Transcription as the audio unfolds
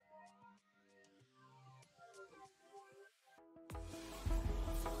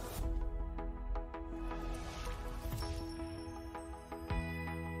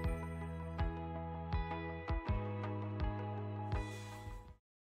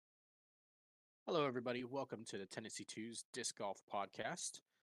Hello, everybody. Welcome to the Tennessee Twos Disc Golf Podcast.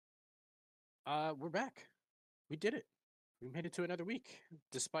 We're back. We did it. We made it to another week,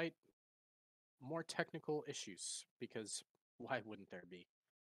 despite more technical issues. Because why wouldn't there be?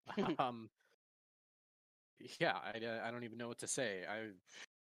 um, yeah, I don't even know what to say.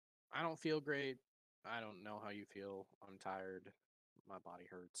 I don't feel great. I don't know how you feel. I'm tired. My body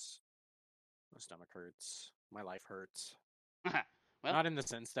hurts. My stomach hurts. My life hurts. Well, Not in the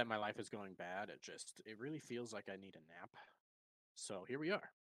sense that my life is going bad. It really feels like I need a nap. So here we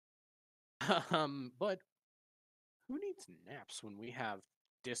are. But who needs naps when we have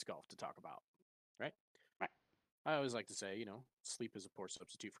disc golf to talk about, right? right. I always like to say, sleep is a poor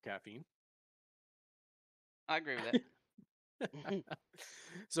substitute for caffeine. I agree with that.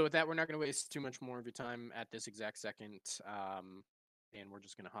 So, with that, we're not going to waste too much more of your time at this exact second. And we're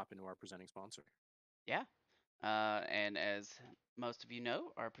just going to hop into our presenting sponsor. Yeah. And as most of you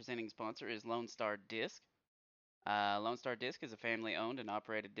know, our presenting sponsor is Lone Star Disc. Lone Star Disc is a family owned and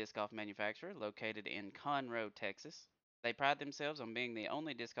operated disc golf manufacturer located in Conroe, Texas. They pride themselves on being the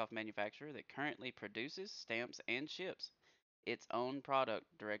only disc golf manufacturer that currently produces, stamps, and ships its own product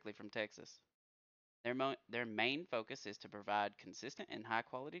directly from Texas. Their main focus is to provide consistent and high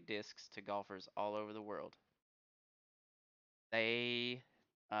quality discs to golfers all over the world. They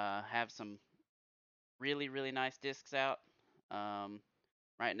have some really, really nice discs out. Um,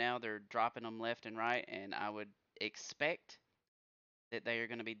 right now, they're dropping them left and right, and I would expect that they are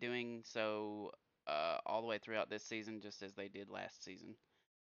going to be doing so all the way throughout this season, just as they did last season.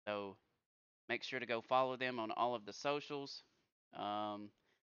 So make sure to go follow them on all of the socials. Um,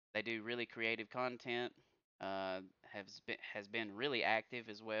 they do really creative content. Has been really active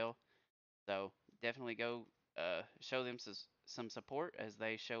as well. So definitely go show them some support as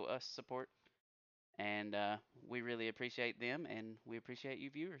they show us support. And we really appreciate them, and we appreciate you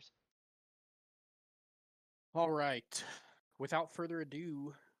viewers. All right. Without further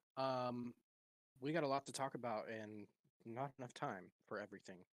ado, um, we got a lot to talk about and not enough time for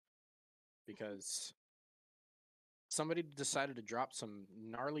everything because somebody decided to drop some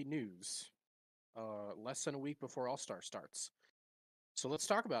gnarly news less than a week before All Star starts. So let's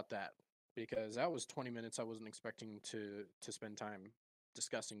talk about that because that was 20 minutes I wasn't expecting to spend time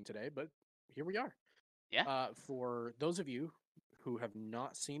discussing today, but here we are. Yeah. For those of you who have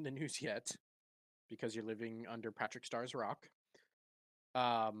not seen the news yet, because you're living under Patrick Starr's rock,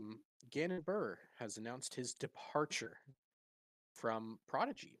 um, Gannon Burr has announced his departure from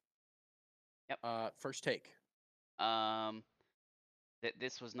Prodigy. Yep. First take. Um, that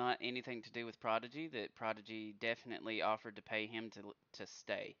this was not anything to do with Prodigy. That Prodigy definitely offered to pay him to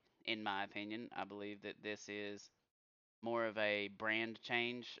stay. In my opinion, I believe that this is more of a brand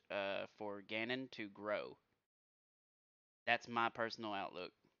change for Gannon to grow. That's my personal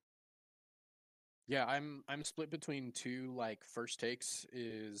outlook. Yeah, I'm split between two like first takes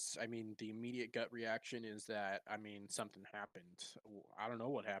is I mean the immediate gut reaction is that I mean something happened. I don't know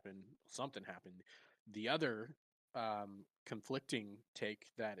what happened. Something happened. The other conflicting take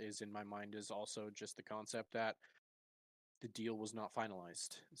that is in my mind is also just the concept that the deal was not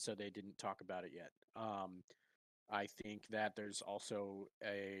finalized, so they didn't talk about it yet. I think that there's also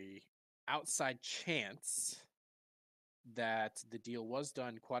a outside chance that the deal was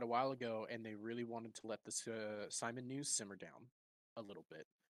done quite a while ago, and they really wanted to let this Simon news simmer down a little bit.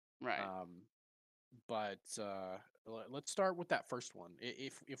 Right. Um, but let's start with that first one.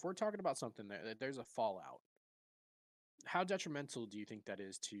 If we're talking about something that there's a fallout, how detrimental do you think that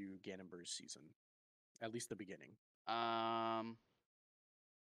is to Gannon season? At least the beginning. Um,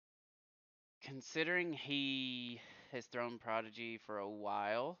 considering he has thrown Prodigy for a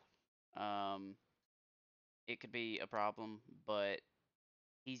while, um, it could be a problem, but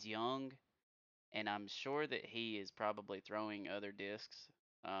he's young, and I'm sure that he is probably throwing other discs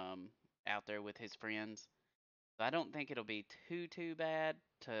um, out there with his friends. So I don't think it'll be too bad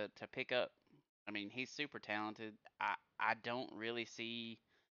to pick up. I mean, he's super talented. I don't really see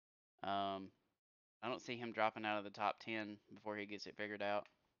um, I don't see him dropping out of the top 10 before he gets it figured out.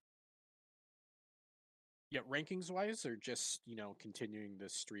 Yeah, rankings wise, or just continuing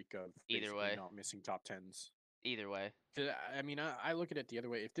this streak of Either basically way, not missing top tens. either way. 'Cause, I mean, I look at it the other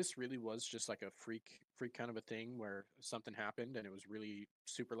way. If this really was just like a freak kind of a thing where something happened and it was really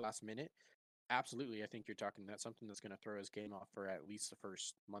super last minute, absolutely, I think you're talking that's something that's going to throw his game off for at least the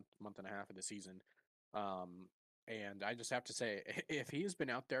first month and a half of the season. Um, and I just have to say, if he has been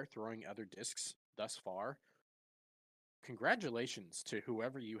out there throwing other discs thus far, congratulations to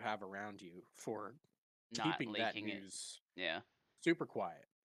whoever you have around you for Not keeping that leaking it. news Yeah, super quiet,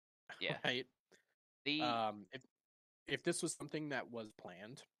 yeah. right? The Um, if this was something that was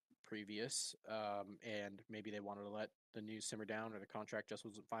planned previous, and maybe they wanted to let the news simmer down, or the contract just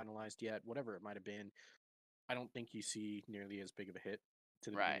wasn't finalized yet. Whatever it might have been, I don't think you see nearly as big of a hit to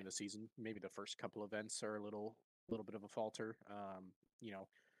the beginning Right. of the season. Maybe the first couple events are a little bit of a falter. You know,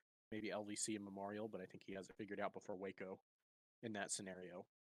 maybe LVC and Memorial, but I think he has it figured out before Waco in that scenario.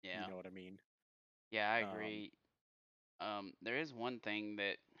 You Yeah. know what I mean? Yeah, I Um, agree. There is one thing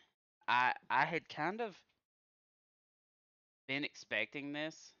that I had kind of been expecting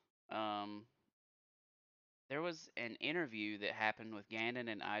this. Um, there was an interview that happened with Gannon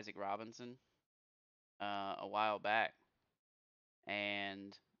and Isaac Robinson a while back,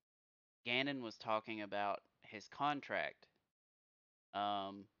 and Gannon was talking about his contract,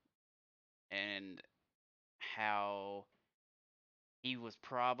 um, and how he was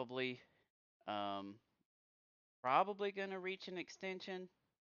um, probably gonna reach an extension,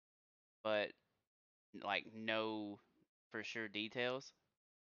 but like no for sure details.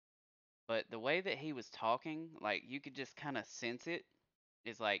 But the way that he was talking, like you could just kind of sense it,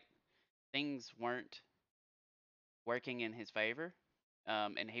 is like things weren't working in his favor.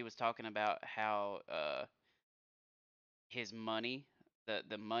 And he was talking about how his money,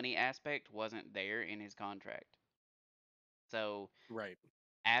 the money aspect wasn't there in his contract. So right.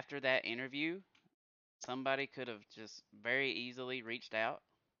 after that interview, somebody could have just very easily reached out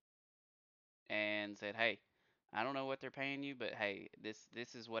and said, "Hey, I don't know what they're paying you, but hey, this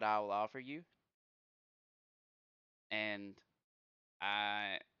is what I will offer you." And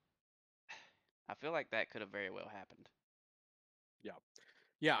I I feel like that could have very well happened. Yeah.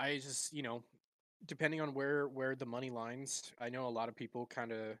 Yeah. I just, depending on where the money lines, I know a lot of people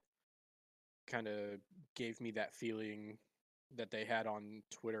kind of gave me that feeling that they had on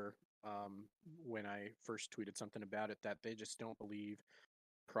Twitter, when I first tweeted something about it, that they just don't believe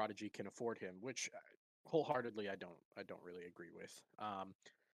Prodigy can afford him, which wholeheartedly I don't really agree with.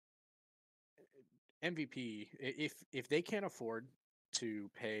 MVP, if they can't afford to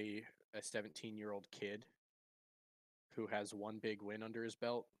pay a 17-year-old kid who has one big win under his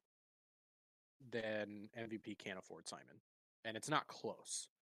belt, then MVP can't afford Simon, and it's not close.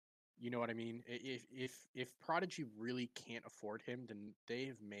 You know what I mean? If Prodigy really can't afford him, then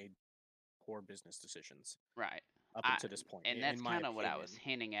they've made poor business decisions Right. up I until this point, and in that's my kind of what I was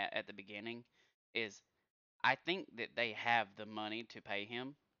opinion. hinting at the beginning is I think that they have the money to pay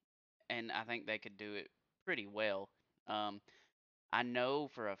him and I think they could do it pretty well. Um I know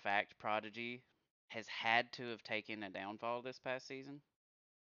for a fact Prodigy has had to have taken a downfall this past season.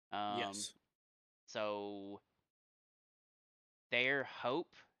 Um Yes. so their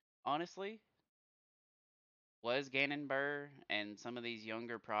hope honestly was Gannon Burr and some of these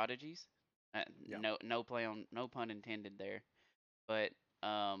younger prodigies. Yeah. No pun intended there. But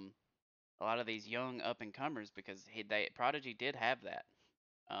um a lot of these young up and comers because Prodigy did have that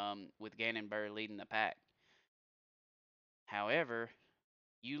with Gannon Burr leading the pack. However,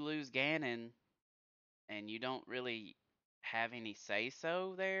 you lose Gannon and you don't really have any say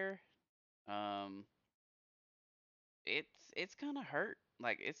so there. Um, it's gonna hurt.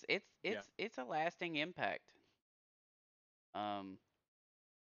 Like Yeah. it's a lasting impact. Um,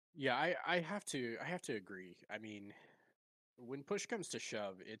 Yeah, I have to agree. I mean, when push comes to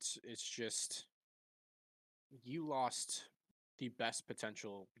shove, it's just you lost the best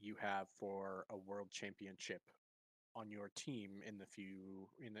potential you have for a world championship on your team in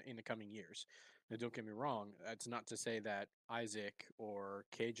the coming years. Now, don't get me wrong. That's not to say that Isaac or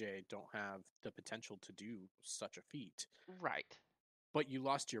KJ don't have the potential to do such a feat, right, but you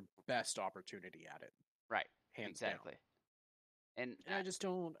lost your best opportunity at it, right, hands down. exactly. And And I just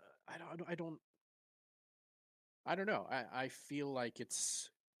don't. I don't know. I feel like it's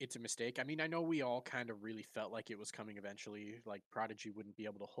a mistake. I mean, I know we all kind of really felt like it was coming eventually. Like Prodigy wouldn't be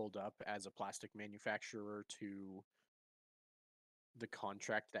able to hold up as a plastic manufacturer to the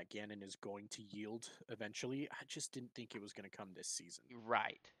contract that Gannon is going to yield eventually. I just didn't think it was going to come this season.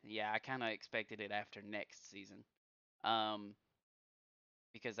 right, yeah, I kind of expected it after next season. Um,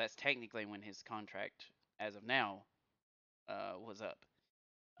 because that's technically when his contract, as of now, was up.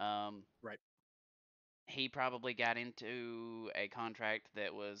 Um, Right. he probably got into a contract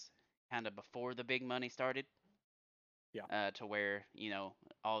that was kind of before the big money started, Yeah. to where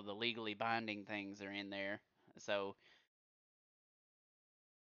all the legally binding things are in there. So,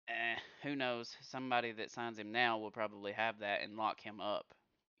 who knows? Somebody that signs him now will probably have that and lock him up.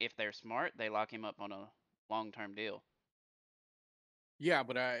 If they're smart, they lock him up on a long-term deal. Yeah,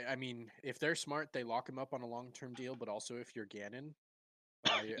 but I mean, if they're smart, they lock him up on a long-term deal, but also if you're Gannon,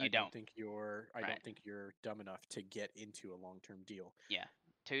 I I You don't don't, think you're I right? don't think you're dumb enough to get into a long-term deal. Yeah,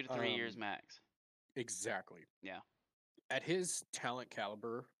 2 to 3 years Um max. exactly. Yeah, At his talent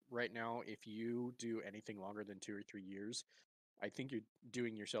caliber, right now, if you do anything longer than 2 or 3 years, I think you're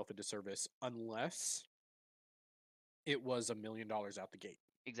doing yourself a disservice unless it was $1 million out the gate.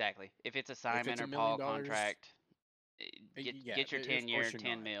 Exactly. If it's a If Simon it's a or million Paul dollars, contract, yeah, get your of 10-year, course you're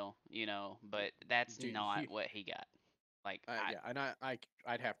 10 not. mil, Yeah, but that's dude, not what he got. Like yeah, and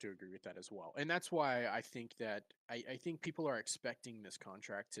I'd have to agree with that as well, and that's why I think that I think people are expecting this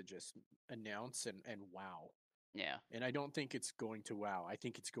contract to just announce and wow, yeah, and I don't think it's going to wow. I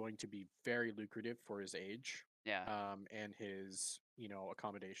think it's going to be very lucrative for his age, yeah. and his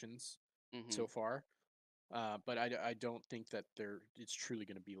accommodations Mhm. so far. But I don't think that it's truly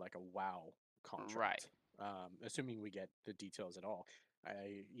going to be like a wow Right. contract. Assuming we get the details at all.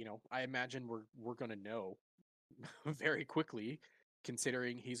 I imagine we're going to know very quickly,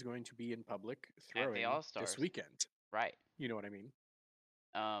 considering he's going to be in public At the throwing this All-Stars. weekend. Right. You know what I mean?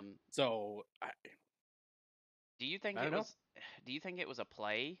 Um So do you think I it don't know. was do you think it was a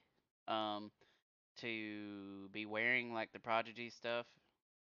play um to be wearing like the Prodigy stuff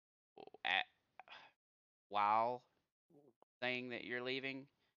at while saying that you're leaving?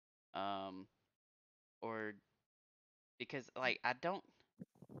 Um or because like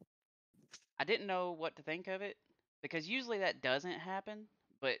I didn't know what to think of it because usually that doesn't happen,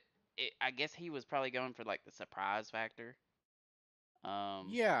 but I guess he was probably going for like the surprise factor. Um,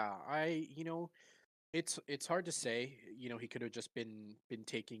 Yeah, it's hard to say. He could have just been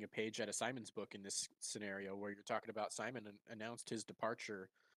taking a page out of Simon's book in this scenario where you're talking about Simon announced his departure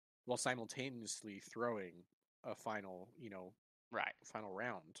while simultaneously throwing a right, final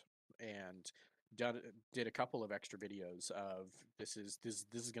round, and done did a couple of extra videos of this is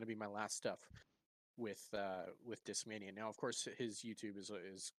going to be my last stuff with Discmania. Now, of course, his YouTube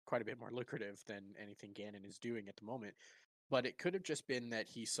is quite a bit more lucrative than anything Ganon is doing at the moment. But it could have just been that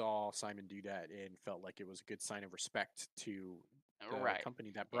he saw Simon do that and felt like it was a good sign of respect to the right,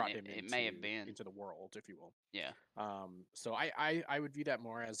 company that and brought him it may have been, into the world, if you will. yeah, So I would view that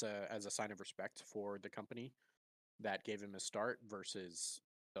more as a sign of respect for the company that gave him a start versus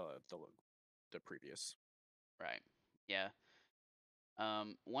the the, the previous. right, yeah.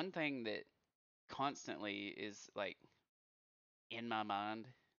 One thing that constantly is like in my mind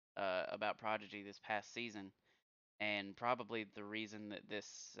about Prodigy this past season, and probably the reason that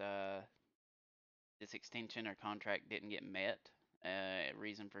this extension or contract didn't get met,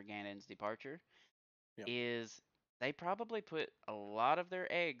 reason for Ganon's departure, Yeah. is they probably put a lot of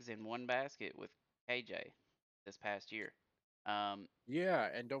their eggs in one basket with KJ this past year. Um, Yeah,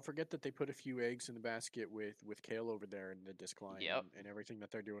 and don't forget that they put a few eggs in the basket with Kale over there in the disc line yep, and everything that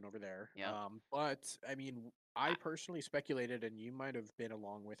they're doing over there. yep. But I mean, I I, personally speculated, and you might have been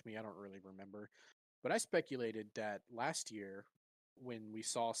along with me. I don't really remember, but I speculated that last year when we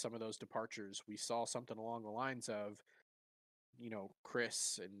saw some of those departures, we saw something along the lines of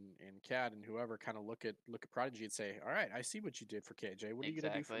Chris and Cat and whoever kind of look at Prodigy and say, "All right, I see what you did for KJ. What are you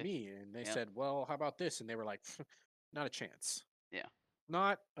gonna do for exactly. me?" And they Yep. said, "Well, how about this?" And they were like, "Not a chance." Yeah.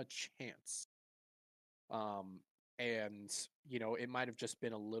 Not a chance. Um, and it might have just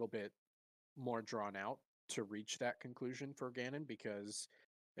been a little bit more drawn out to reach that conclusion for Ganon because,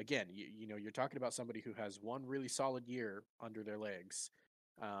 again, you're talking about somebody who has one really solid year under their legs.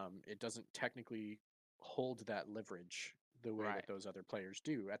 It doesn't technically hold that leverage the way Right. that those other players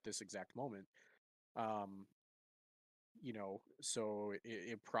do at this exact moment. Um, so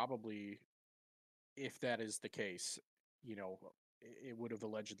it probably, if that is the case, you know, it would have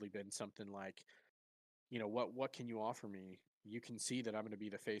allegedly been something like, what can you offer me? You can see that I'm going to be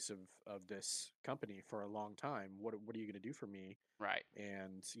the face of this company for a long time. What are you going to do for me? Right.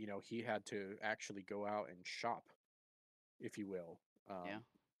 And he had to actually go out and shop, if you will. Yeah.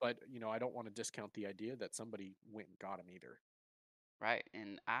 But I don't want to discount the idea that somebody went and got him either. Right.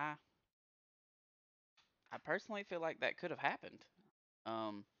 And I personally feel like that could have happened.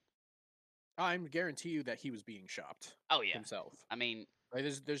 Um. I'm guarantee you that he was being shopped Oh yeah. himself. I mean, Right?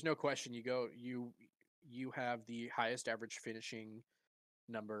 There's no question. You have the highest average finishing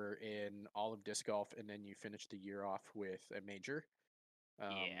number in all of disc golf, and then you finish the year off with a major.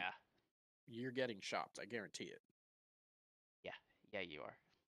 Um, yeah. you're getting shopped. I guarantee it. Yeah. Yeah. You are.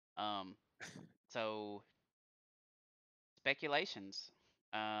 Um. So speculations.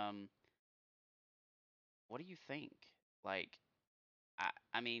 Um. What do you think? Like,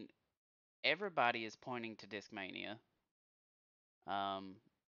 I mean, everybody is pointing to Discmania. Um.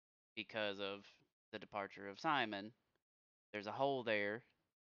 Because of the departure of Simon. There's a hole there.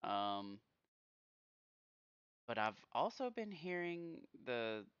 Um, but I've also been hearing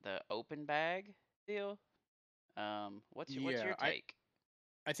the open bag deal. What's your Yeah, I take?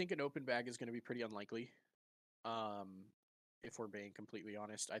 I think an open bag is going to be pretty unlikely. Um, if we're being completely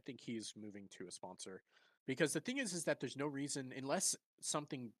honest. I think he's moving to a sponsor. Because the thing is that there's no reason, unless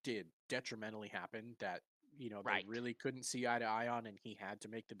something did detrimentally happen that, they Right. really couldn't see eye to eye on and he had to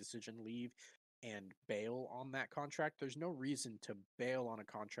make the decision leave and bail on that contract. There's no reason to bail on a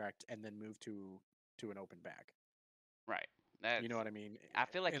contract and then move to an open bag. Right. You know That's what I mean? I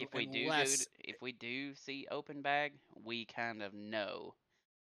feel like if we do Unless if we do see open bag, we kind of know,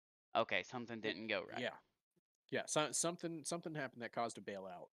 okay, something didn't go right. yeah. Yeah, something happened that caused a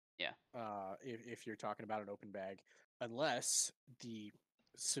bailout. Yeah. If you're talking about an open bag, unless the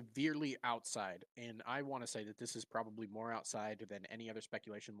severely outside, and I want to say that this is probably more outside than any other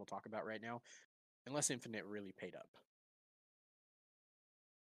speculation we'll talk about right now, unless Infinite really paid up.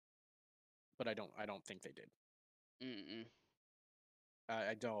 But I don't think they did. Mm-mm.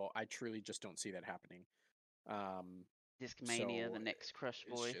 I don't. I truly just don't see that happening. Um, Discmania, the so next Crush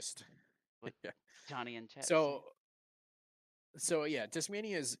it's Boy just with yeah. Johnny and Chat So saying. So yeah,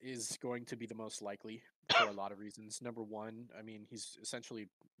 Discmania is going to be the most likely for a lot of reasons. Number one, I mean, he's essentially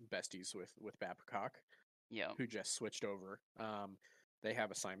besties with Babcock, Yeah. who just switched over. They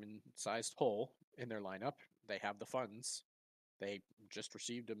have a Simon-sized hole in their lineup. They have the funds. They just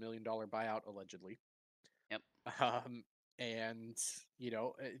received $1 million buyout allegedly. Yep. Um, and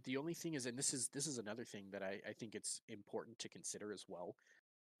the only thing is, and this is another thing that I think it's important to consider as well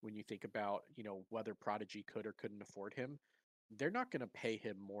when you think about whether Prodigy could or couldn't afford him. They're not going to pay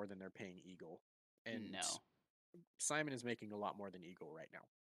him more than they're paying Eagle, and No. Simon is making a lot more than Eagle right now.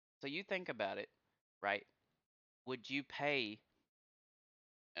 So you think about it, right? Would you pay?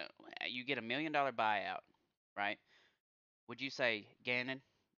 You get $1 million buyout, right? Would you say, Gannon,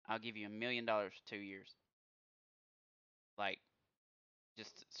 I'll give you $1 million for 2 years? Like,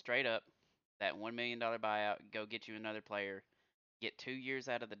 just straight up, that $1 million buyout, go get you another player, get 2 years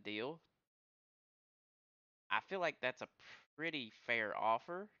out of the deal. I feel like that's a pretty fair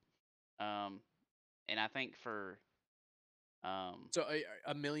offer. Um, and I think for So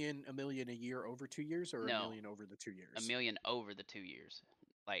a million a year over 2 years, or a no, million over the two a years. million over the 2 years,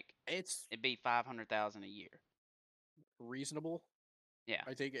 like It's it'd be 500,000 a year. reasonable. Yeah,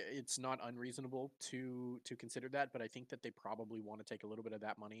 I think it's not unreasonable to consider that, but I think that they probably want to take a little bit of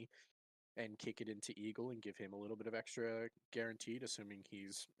that money and kick it into Eagle and give him a little bit of extra guaranteed, assuming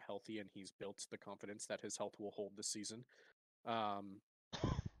he's healthy and he's built the confidence that his health will hold this season. Um,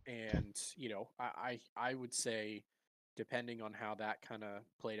 and I would say, depending on how that kind of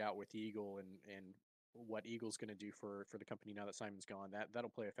played out with Eagle and what Eagle's going to do for the company now that Simon's gone, that'll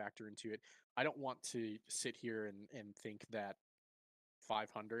play a factor into it. I don't want to sit here and think that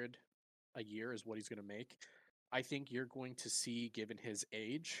 500 a year is what he's going to make. I think you're going to see, given his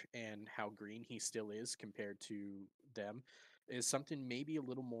age and how green he still is compared to them, is something maybe a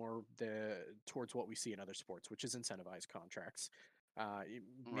little more towards what we see in other sports, which is incentivized contracts.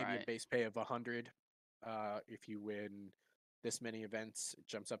 Maybe a right, base pay of 100. If you win this many events, it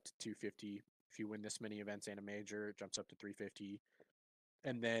jumps up to 250. If you win this many events and a major, it jumps up to 350,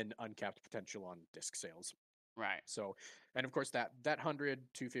 and then uncapped potential on disc sales. right, So, and of course that 100,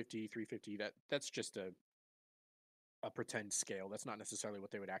 250, 350, that's just a pretend scale. That's not necessarily what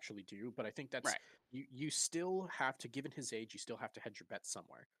they would actually do, but I think that's right. you still have to, given his age, you still have to hedge your bets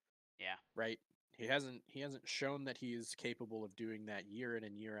somewhere, Yeah, right? He hasn't shown that he is capable of doing that year in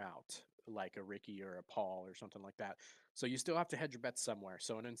and year out like a Ricky or a Paul or something like that. So you still have to hedge your bets somewhere.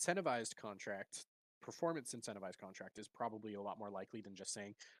 So an incentivized contract, performance incentivized contract, is probably a lot more likely than just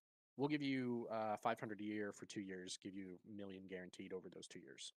saying, we'll give you 500 a year for 2 years, give you a million guaranteed over those 2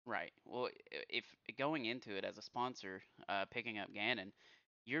 years. right. Well, if going into it as a sponsor, picking up Gannon,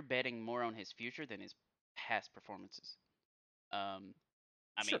 you're betting more on his future than his past performances. Um,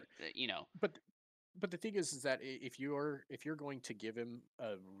 I mean, Sure, you know, but the thing is that if you're going to give him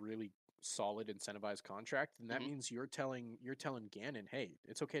a really solid incentivized contract, then that hmm means you're telling Gannon, hey,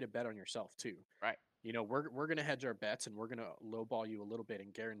 it's okay to bet on yourself too. right, We're gonna hedge our bets and we're gonna lowball you a little bit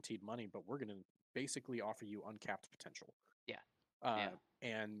in guaranteed money, but we're gonna basically offer you uncapped potential. yeah, Uh, yeah,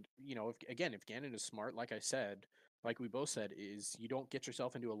 and if Gannon is smart, like I said, like we both said, is you don't get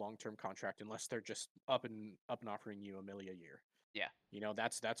yourself into a long term contract unless they're just up and offering you $1 million a year. yeah,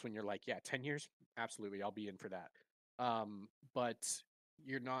 That's when you're like, yeah, 10 years, absolutely, I'll be in for that. But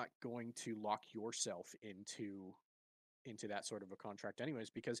you're not going to lock yourself into that sort of a contract anyways,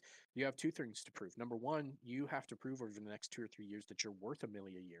 because you have two things to prove. Number one, you have to prove over the next 2 or 3 years that you're worth $1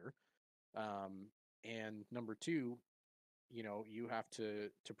 million a year. And number two, you have to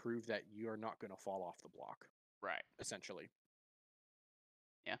prove that you are not going to fall off the block, right, essentially.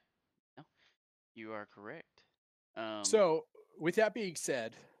 yeah. No, you are correct. Um, So with that being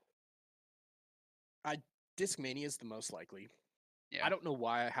said, I Discmania is the most likely. Yeah. I don't know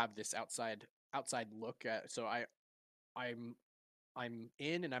why I have this outside look at. So I'm I'm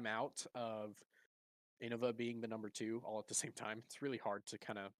in and I'm out of Innova being the number two all at the same time. It's really hard to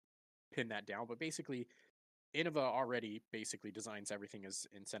kind of pin that down, but basically Innova already basically designs everything as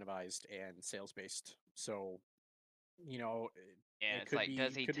incentivized and sales based. So, you know, Yeah, it it's like,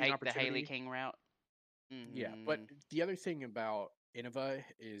 does he could be an take the Haley opportunity. King route? Yeah, but Mm, the other thing about Innova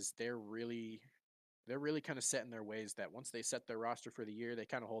is they're really kind of set in their ways that once they set their roster for the year, they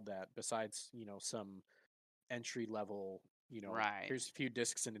kind of hold that. Besides, some entry level, right. here's a few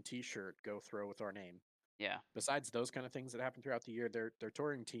discs and a T-shirt, go throw with our name. Yeah. Besides those kind of things that happen throughout the year, their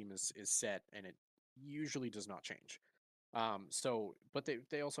touring team is set and it usually does not change. So, but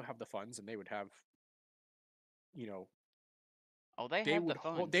they also have the funds, and they would have, you know, Oh, they they have the would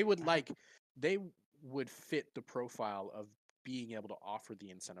funds. they would fit the profile of being able to offer the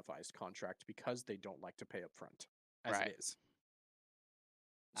incentivized contract because they don't like to pay up front as it Right. is.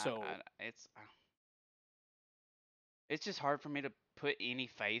 So It's just hard for me to put any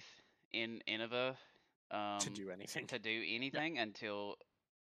faith in Innova to um, do anything, to do yeah, anything until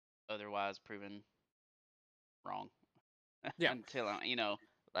otherwise proven wrong. yeah. Until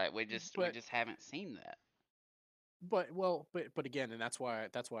like we But just haven't seen that. but again, and that's why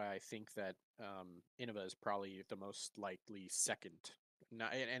I think that Innova is probably the most likely second.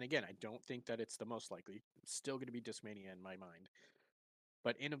 Not, and again, I don't think that it's the most likely. It's still going to be Discmania in my mind.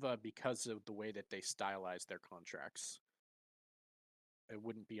 But Innova, because of the way that they stylize their contracts, it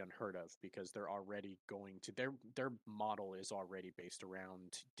wouldn't be unheard of because they're already going to their model is already based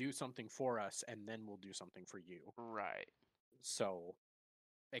around do something for us and then we'll do something for you. Right. So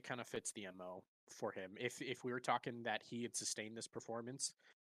it kind of fits the MO for him. If we were talking that he had sustained this performance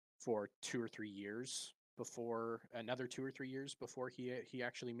for 2 or 3 years before another 2 or 3 years before he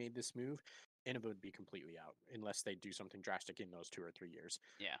actually made this move, Innova would be completely out unless they do something drastic in those 2 or 3 years.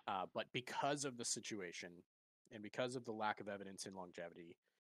 Yeah. But because of the situation and because of the lack of evidence in longevity,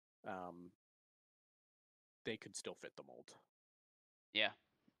 um, they could still fit the mold. Yeah.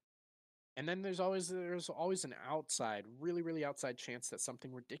 And then there's always an outside, really really outside chance that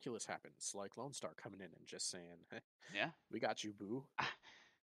something ridiculous happens, like Lone Star coming in and just saying, hey, Yeah. "We got you, boo."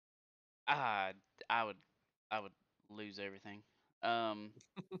 Ah, I would I would lose everything. Um,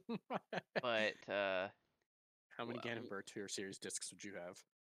 but How many w- Ganondorf Tour Series discs would you have?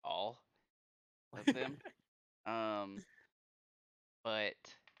 all of them. Um, but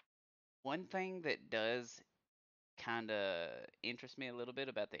one thing that does kind of interest me a little bit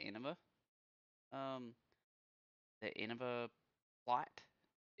about um, the Innova plot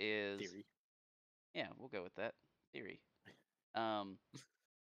is, Theory. yeah, we'll go with that theory. Um,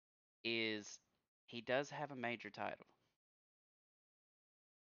 is he does have a major title.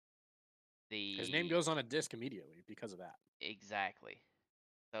 His name The goes on a disc immediately because of that. Exactly.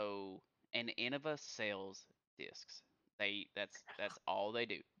 So, and Innova sells discs. That's all they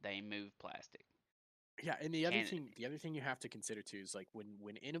do. They move plastic. Yeah, and Can the other thing you have to consider too is like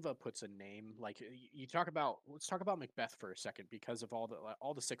when Innova puts a name, like you talk about, let's talk about Macbeth for a second because of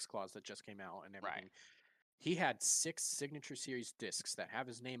all the Six Claws that just came out and Right. everything. He had 6 Signature Series discs that have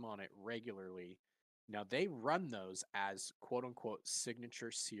his name on it regularly. Now they run those as quote unquote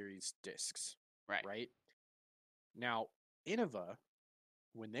Signature Series discs, Right. right? Now Innova,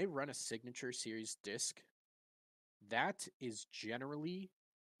 when they run a Signature Series disc, that is generally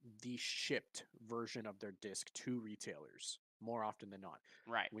the shipped version of their disc to retailers more often than not.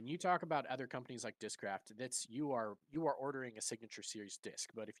 Right. When you talk about other companies like Discraft, that's you are ordering a Signature Series disc.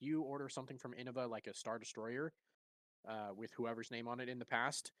 But if you order something from Innova like a Star Destroyer with whoever's name on it in the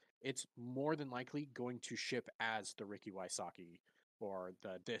past, it's more than likely going to ship as the Ricky Wysocki or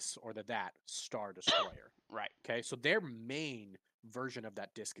the this or the that Star Destroyer. Right. Okay, so their main version of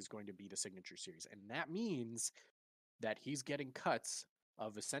that disc is going to be the Signature Series, and that means that he's getting cuts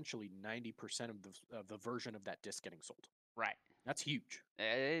of essentially 90% of the version of that disc getting sold. Right. That's huge.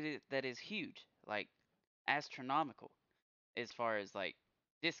 That is huge. Like astronomical as far as like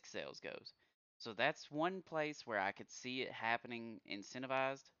disc sales goes. So that's one place where I could see it happening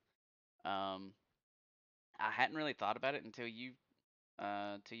incentivized. Um, I hadn't really thought about it until you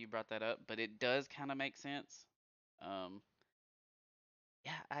brought that up, but it does kind of make sense. Um,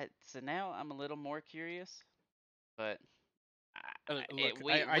 yeah, so now I'm a little more curious, but Look, I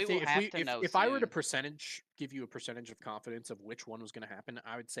we will think have to know if I were to soon. percentage give you a percentage of confidence of which one was going to happen,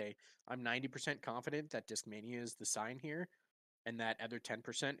 I would say I'm 90% confident that Discmania is the sign here, and that other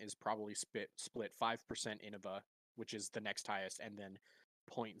 10% is probably split 5% Innova, which is the next highest, and then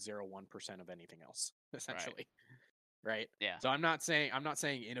 0.01% of anything else, Right. essentially. right? Yeah. So I'm not saying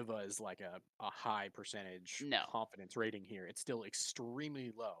Innova is like a high percentage No. confidence rating here. It's still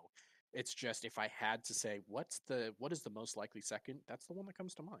extremely low. It's just if I had to say what is the most likely second, that's the one that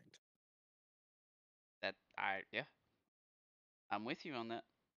comes to mind. Yeah. I'm with you on that.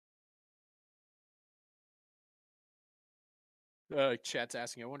 Chat's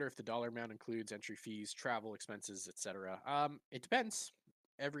asking, I wonder if the dollar amount includes entry fees, travel expenses, etc. It depends.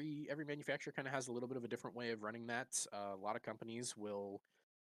 Every manufacturer kind of has a little bit of a different way of running that. A lot of companies will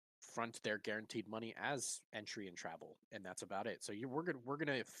front their guaranteed money as entry and travel, and that's about it. So we're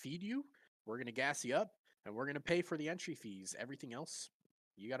gonna feed you, we're gonna gas you up, and we're gonna pay for the entry fees. Everything else,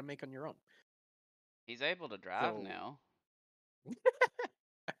 you got to make on your own. He's able to drive So now.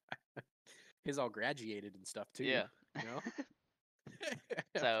 he's all graduated and stuff too, Yeah. you know.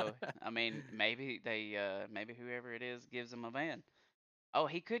 So, I mean, maybe whoever it is gives him a van. Oh,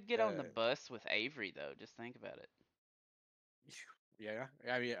 he could get on the uh, bus with Avery though. Just think about it. yeah,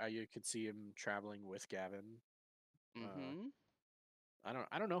 I mean, you could see him traveling with Gavin. Uh, Mm-hmm.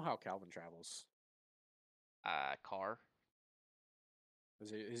 I don't know how Calvin travels. Car.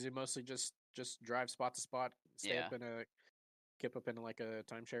 Is it mostly just drive spot to spot, stay Yeah. up in a kip up in like a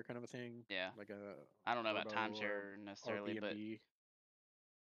timeshare kind of a thing, Yeah. like a I don't know about Verbo timeshare or necessarily, B and but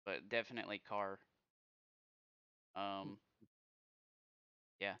B. definitely car. Hmm. Um,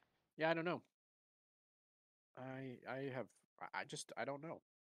 yeah. Yeah, I don't know. I have I don't know.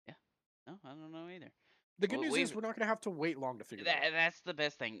 Yeah. No, I don't know either. The good Well, news is we're not gonna have to wait long to figure that out. that's the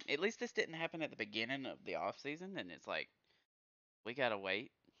best thing. At least this didn't happen at the beginning of the off season, and it's like we gotta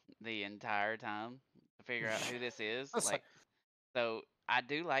wait the entire time to figure out who this is. That's like, Like, so I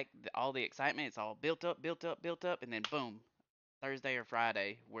do like all the excitement. It's all built up, built up, built up, and then boom, Thursday or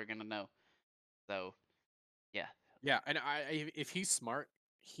Friday, we're gonna know. So yeah. yeah, and if he's smart,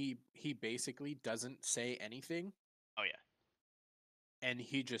 he basically doesn't say anything, Oh yeah. and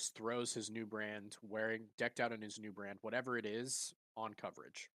he just throws his new brand, wearing decked out in his new brand, whatever it is, on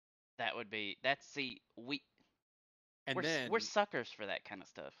coverage. That's see And we're then, suckers for that kind of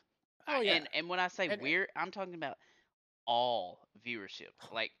stuff. oh yeah, And when I say and we're, I'm talking about all viewership.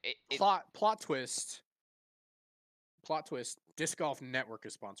 Like it plot twist. Disc Golf Network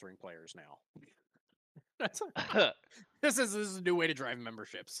is sponsoring players now. That's this is a new way to drive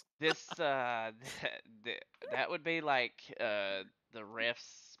memberships. this that would be like the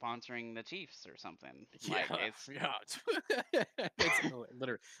refs sponsoring the Chiefs or something. Yeah, Like it's yeah. It's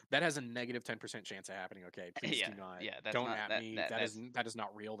literally that has a negative 10% chance of happening. Okay, please yeah, do not. yeah, that's Don't not at that me. that that's That is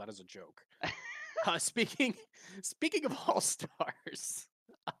not real. That is a joke. Speaking of All Stars,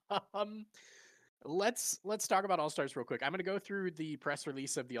 um, let's talk about All Stars real quick. I'm gonna go through the press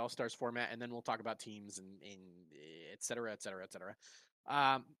release of the All Stars format, and then we'll talk about teams and et cetera, et cetera, et cetera.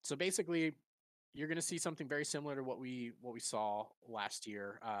 So basically, you're going to see something very similar to what we saw last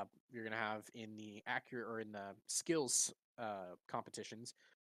year. You're going to have in the accurate or in the skills competitions.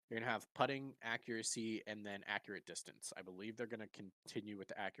 You're going to have putting, accuracy, and then accurate distance. I believe they're going to continue with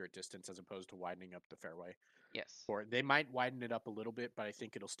the accurate distance as opposed to widening up the fairway. yes. Or they might widen it up a little bit, but I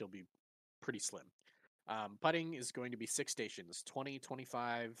think it'll still be pretty slim. Putting is going to be 6 stations: 20,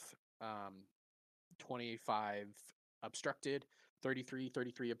 25, 25 obstructed, 33,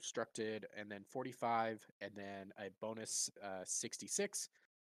 33 obstructed, and then 45, and then a bonus 66.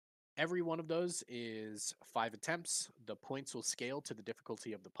 Every one of those is 5 attempts. The points will scale to the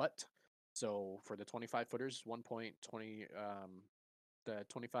difficulty of the putt. So for the 25 footers, 1.20, the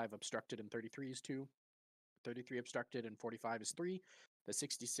 25 obstructed and 33 is 2, 33 obstructed and 45 is 3. The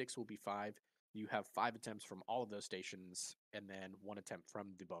 66 will be 5. You have 5 attempts from all of those stations, and then 1 attempt from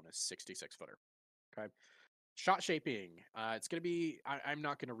the bonus 66 footer. Okay. Shot shaping. It's going to be, I'm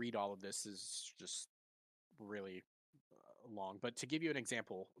not going to read all of this, is just really long. But to give you an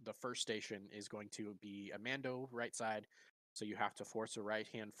example, the first station is going to be a Mando right side. So you have to force a right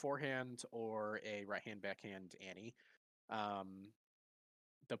hand forehand or a right hand backhand Annie. Um,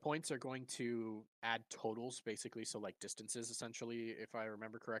 the points are going to add totals basically. So, like distances, essentially, if I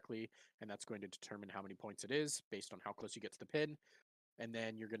remember correctly. And that's going to determine how many points it is based on how close you get to the pin. And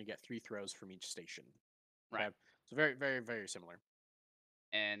then you're going to get 3 throws from each station. Okay. Right. So, very, very, very similar.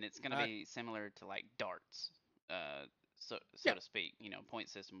 And it's gonna Uh, be similar to like darts, so yeah, to speak. Point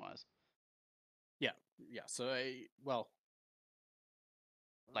system wise. yeah, yeah. So, well,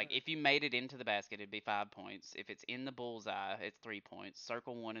 Like if you made it into the basket, it'd be 5 points. If it's in the bullseye, it's 3 points.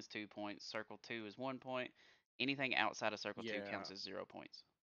 Circle one is 2 points. Circle two is 1 point. Anything outside of circle two yeah, counts as 0 points.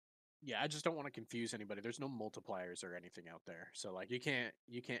 yeah. I just don't want to confuse anybody. There's no multipliers or anything out there. So, like, you can't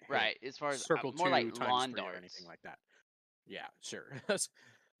hit Right. As far as circle more like two times lawn three or anything darts. like that. Yeah, sure.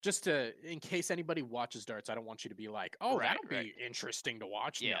 just to, in case anybody watches darts, I don't want you to be like, oh, Right, that'll right. be interesting to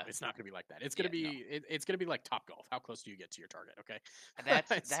watch. No, Yeah. it's not going to be like that. It's Yeah, going to no. be it's going to be like Top Golf. How close do you get to your target? Okay.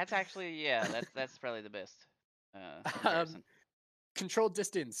 It's, That's actually, yeah, that's probably the best um, comparison. controlled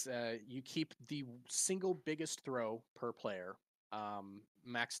distance. You keep the single biggest throw per player.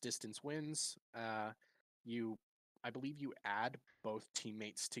 Max distance wins. You, I believe, you add both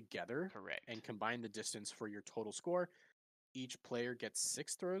teammates together Correct. and combine the distance for your total score. Each player gets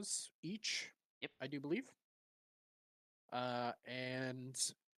 6 throws each. Yep. I do believe. And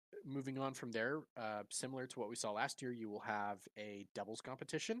moving on from there, similar to what we saw last year, you will have a doubles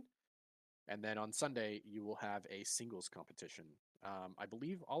competition. And then on Sunday, you will have a singles competition. I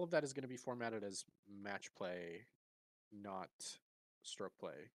believe all of that is going to be formatted as match play, not stroke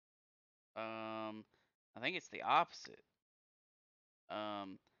play. I think it's the opposite.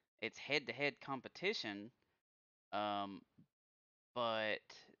 Um, it's head-to-head competition, um, but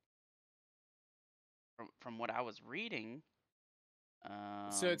from what I was reading,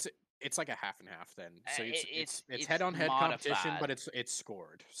 So um, it's like a half and half then. So it's it's head on head competition, modified. but it's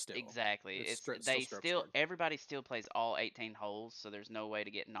scored still. Exactly. It's still They stroke still scored. everybody still plays all 18 holes, so there's no way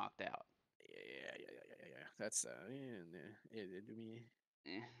to get knocked out. Yeah. That's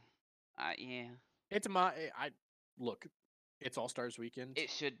Eh, yeah, it's my I look. It's All Stars weekend.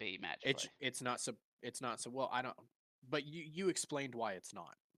 it should be match play. It's not so well. I don't. But you explained why it's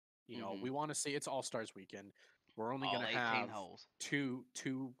not. Hmm. We want to see it's All Stars weekend. We're only going All to 18 have holes.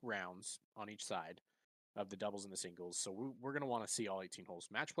 two rounds on each side of the doubles and the singles. So we're going to want to see all 18 holes.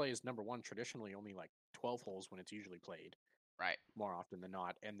 Match play is number one. Traditionally, only like 12 holes when it's usually played Right. more often than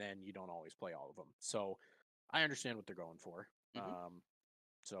not, and then you don't always play all of them. So I understand what they're going for. Hmm.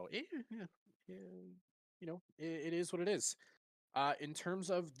 So yeah, it is what it is. In terms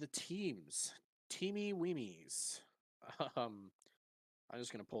of the teams, Teamy Weemies. Um, I'm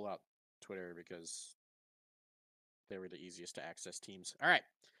just gonna pull out Twitter because they were the easiest to access teams. All right,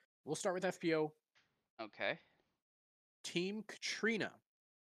 we'll start with FPO. Okay. Team Katrina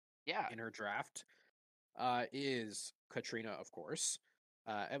Yeah. in her draft is Katrina, of course.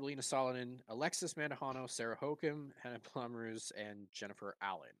 Evelina Solomon, Alexis Mandahano, Sarah Hokum, Hannah Plumruz, and Jennifer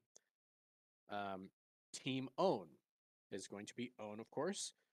Allen. Team Own is going to be Own, of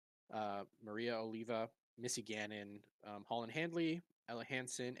course. Maria Oliva, Missy Gannon, Holland Handley, Ella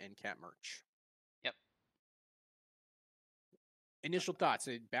Hansen, and Kat Murch. Yep. Initial thoughts: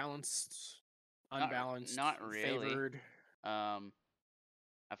 balanced, Not unbalanced, not really. favored, Um,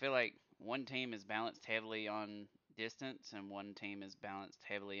 I feel like one team is balanced heavily on distance and one team is balanced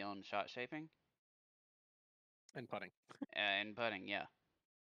heavily on shot shaping and putting. and putting. Yeah.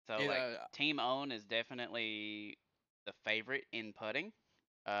 So It, like team own is definitely the favorite in putting,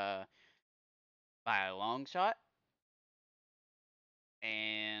 uh, by a long shot,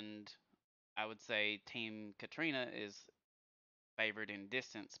 and I would say team Katrina is favored in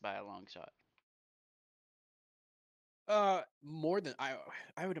distance by a long shot. more than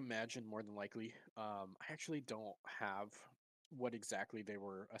I would imagine more than likely. I actually don't have what exactly they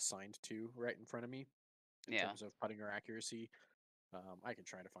were assigned to right in front of me in Yeah. terms of putting or accuracy. I can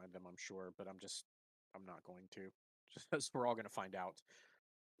try to find them, I'm sure, but I'm not going to, just because we're all going to find out.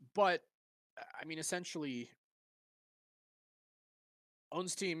 But I mean, essentially,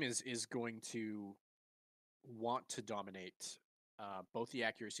 Own's team is going to want to dominate both the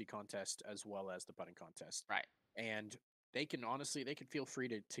accuracy contest as well as the putting contest, Right. and they can feel free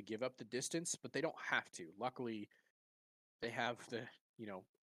to give up the distance, but they don't have to. Luckily, they have you know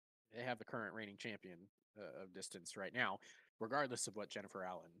they have the current reigning champion of distance right now, regardless of what Jennifer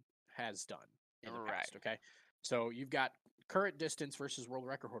Allen has done in the Right. past. Okay, so you've got current distance versus world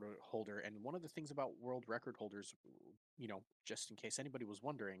record holder, and one of the things about world record holders, just in case anybody was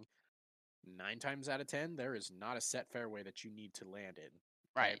wondering, 9 times out of 10, there is not a set fairway that you need to land in. Okay,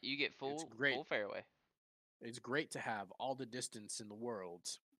 Right. You get it's full great. full fairway. It's great to have all the distance in the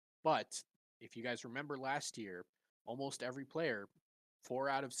world, but if you guys remember last year, almost every player, 4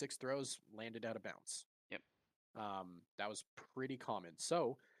 out of 6 throws landed out of bounds. Yep. That was pretty common.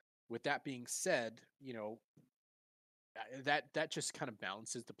 So, with that being said, that just kind of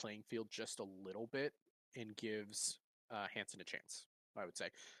balances the playing field just a little bit and gives Hansen a chance. I would say.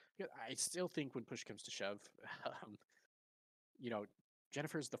 Yeah, I still think when push comes to shove, um, you know,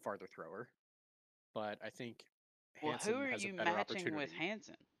 Jennifer's the farther thrower, but I think Well, who Hansen are has a you better matching with opportunity.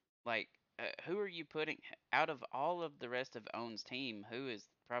 Hansen? Like, who are you putting out of all of the rest of Owen's team? Who is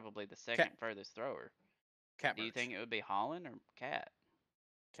probably the Cat second furthest thrower? Cat Do you think Merch. it would be Holland or Cat?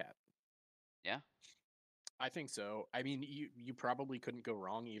 Cat. Yeah. I think so. I mean, you probably couldn't go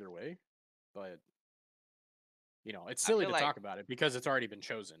wrong either way, but It's I silly feel to like talk about it because it's already been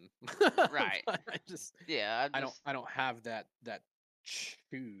chosen. right. But I just Yeah, I don't have that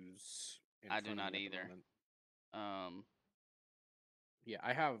choose in I do front of not me at the either. moment. Um, Yeah,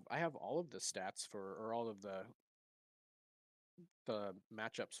 I have all of the stats for or all of the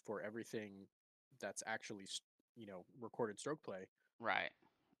matchups for everything that's actually recorded stroke play. right.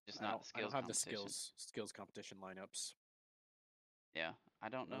 Just not the I don't skills have the competition. skills competition lineups. Yeah, I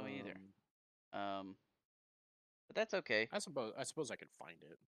don't know either. Um, Um, but that's okay. I suppose I could find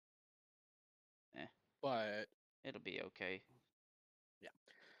it, Eh, but it'll be okay. yeah.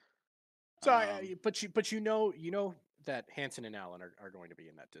 So, Um, but you know that Hanson and Allen are going to be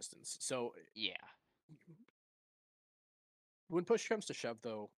in that distance. So yeah. when push comes to shove,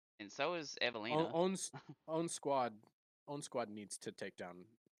 though, And so is own- Evelina. owns own squad own squad needs to take down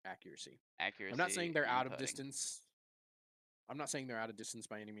accuracy. I'm not saying Accuracy they're and out of putting. distance. I'm not saying they're out of distance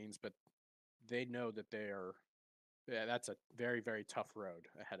by any means, but they know that they are. Yeah, that's a very very tough road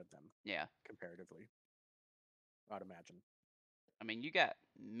ahead of them Yeah. comparatively. I'd imagine. I mean, you got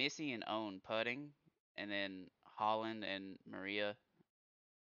Missy and Owen putting, and then Holland and Maria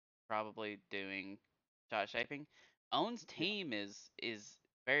probably doing shot shaping. Owen's Yeah. team is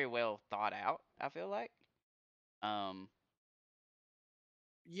very well thought out, I feel like. Um,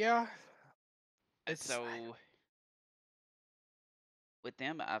 Yeah. It's so with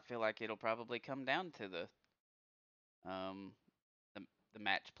them, I feel like it'll probably come down to um the the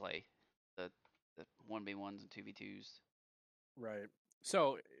match play, the 1v1s and 2v2s. right.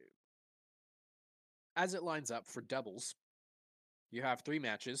 So as it lines up for doubles, you have three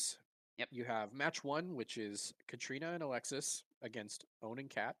matches. Yep. You have match one, which is Katrina and Alexis against Owen and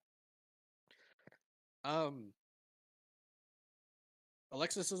Kat. Um,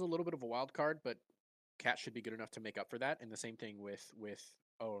 Alexis is a little bit of a wild card, but Kat should be good enough to make up for that. And the same thing with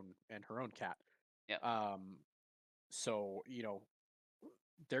Owen and her own Kat. Yep. Um, so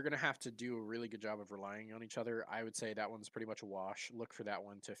they're gonna have to do a really good job of relying on each other. I would say that one's pretty much a wash. Look for that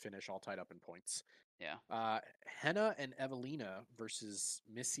one to finish all tied up in points. Yeah. Henna and Evelina versus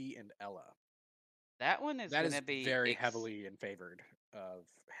Missy and Ella. That one is That gonna is be very heavily in favored of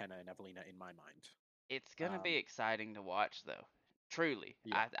Henna and Evelina in my mind. it's gonna be Um, exciting to watch though. Truly.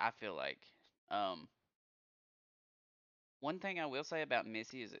 yeah, I feel like. Um One thing I will say about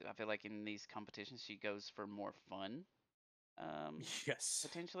Missy is I feel like in these competitions she goes for more fun, yes,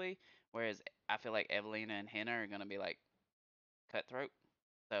 potentially. Whereas I feel like Evelina and Henna are gonna be like cutthroat.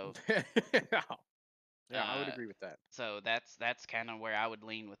 So yeah, yeah, I would uh agree with that. that's kind of where I would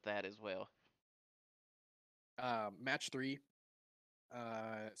lean with that as well. Match three.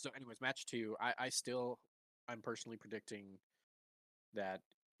 So, anyways, match two. I'm personally predicting that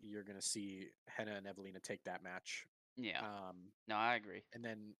you're gonna see Henna and Evelina take that match. Yeah. Um, No, I agree. and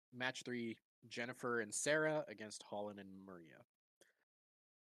then match three, Jennifer and Sarah against Holland and Maria.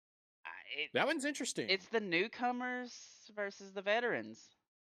 I, it That one's interesting, it's the newcomers versus the veterans.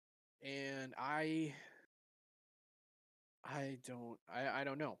 and I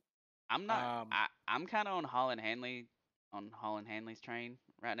don't know. I'm not. Um, I'm kind of on Holland Hanley's train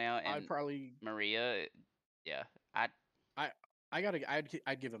right now, I'd and probably Maria. Yeah, I I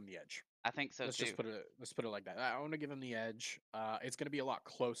I'd give him the edge. I think so too. Let's put it like that. I want to give him the edge. It's going to be a lot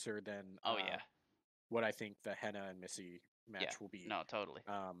closer than Oh yeah, what I think the Henna and Missy yeah. match will be. No, totally.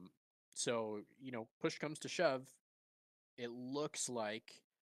 Um, so push comes to shove, it looks like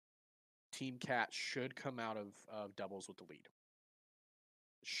Team Cat should come out of doubles with the lead.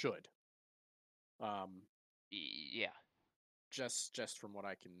 Should. Um, Yeah, just from what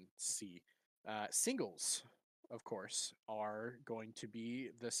I can see. Singles, of course, are going to be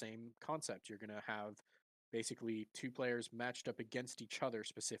the same concept. You're going to have basically two players matched up against each other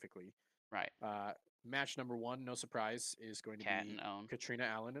specifically. right. Match number one, no surprise, is going to Cat be and Own. Katrina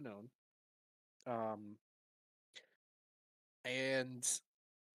Allen and Own. And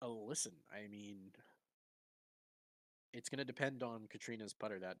listen, I mean, it's going to depend on Katrina's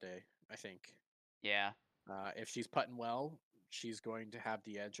putter that day, I think. Yeah, If she's putting well, she's going to have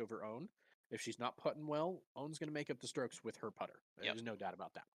the edge over Own. If she's not putting well, Own's going to make up the strokes with her putter. yep. There's no doubt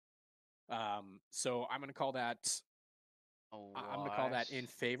about that. So I'm going to call that. A I'm going to call that wash. in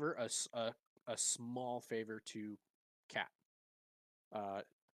favor a small favor to Cat. Uh,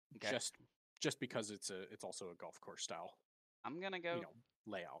 Okay. just because it's also a golf course style, I'm gonna you go. know,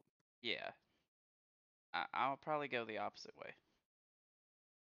 layout. Yeah, I'll probably go the opposite way.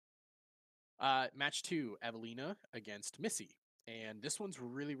 Match two, Evelina against Missy. And this one's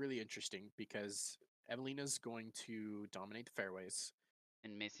really, really interesting because Evelina's going to dominate the fairways.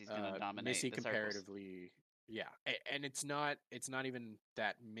 And Missy's gonna dominate Missy the circles. Yeah, and it's not even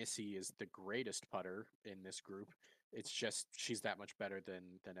that Missy is the greatest putter in this group. It's just she's that much better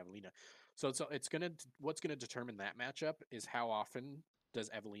than Evelina. So it's gonna what's gonna determine that matchup is how often does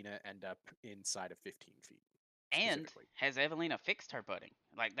Evelina end up inside of 15 feet And specifically. has Evelina fixed her putting?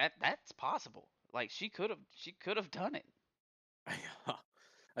 Like that's possible. Like she could have done it.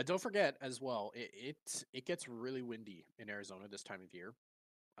 Don't forget as well, it gets really windy in Arizona this time of year.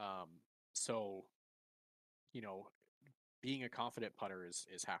 Um, so you know, being a confident putter is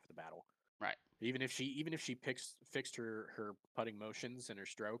half the battle. Right. Even if she fixed her putting motions and her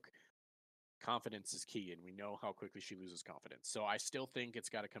stroke, confidence is key, and we know how quickly she loses confidence. So I still think it's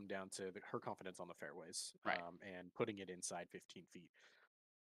got to come down to her confidence on the fairways, Right. and putting it inside 15 feet.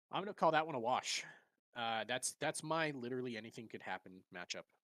 I'm gonna call that one a wash. That's my literally anything could happen matchup,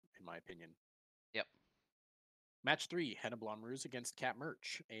 in my opinion. Yep. Match 3, Henna Blomroos against Cat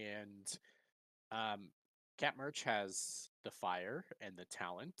Merch, and um, Cat Merch has the fire and the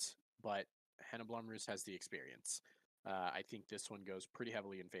talent, but Henna Blomroos has the experience. I think this one goes pretty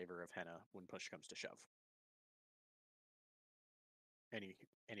heavily in favor of Henna when push comes to shove. Any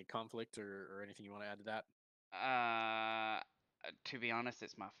any conflict or anything you want to add to that? To be honest,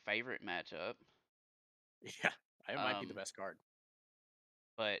 it's my favorite matchup. Yeah, it might be the Um, best card.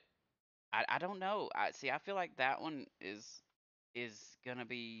 but I don't know. I feel like that one is gonna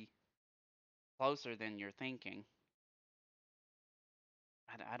be closer than you're thinking.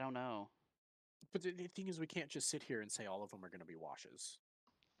 I don't know. But the thing is, we can't just sit here and say all of them are going to be washes.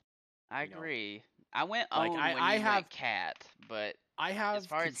 I You know, agree. I went like own when you went cat, but I as have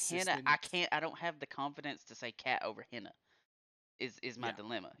far as Henna, consistent. I don't have the confidence to say cat over Henna. Is my Yeah,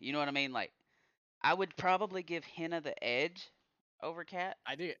 dilemma. You know what I mean? Like I would probably give Henna the edge over cat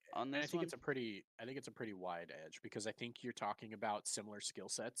I do, on and this one. I think it's a pretty wide edge because I think you're talking about similar skill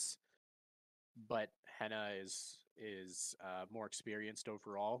sets, but Henna is more experienced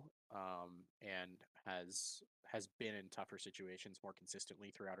overall, and has been in tougher situations more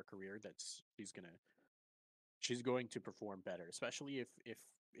consistently throughout her career. That's she's going to perform better, especially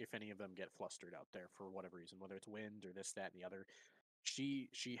if any of them get flustered out there for whatever reason, whether it's wind or this, that, and the other. She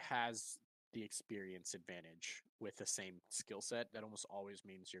has the experience advantage with the same skill set. That almost always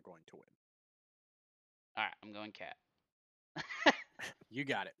means you're going to win. All right, I'm going cat. You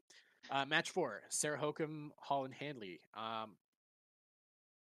got it. Match 4, Sarah Hokum, Holland Handley. I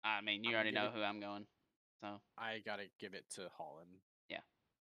mean, you I'm gonna already give know it. who I'm going. So I gotta give it to Holland. yeah,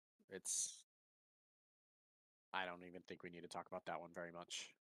 It's. I don't even think we need to talk about that one very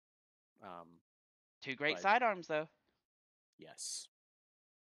much. Um, two great but sidearms though. yes,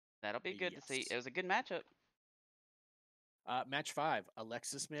 That'll be good to see. It yes. was a good matchup. Match 5,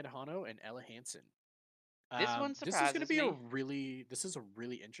 Alexis Mandujano and Ella Hansen. This one This is going to surprises be me. this is a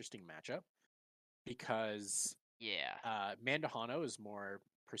really interesting matchup because Yeah. Mandujano is more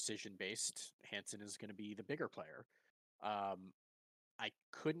precision based. Hansen is going to be the bigger player. Um, I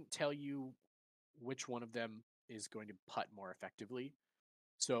couldn't tell you which one of them is going to putt more effectively.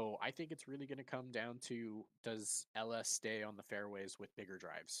 So I think it's really going to come down to, does Ella stay on the fairways with bigger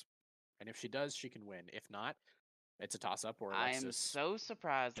drives? And if she does, she can win. If not, it's a toss up, or I am Alexis so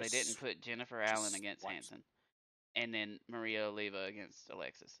surprised they didn't just put Jennifer Allen against swipes. Hansen and then Maria Oliva against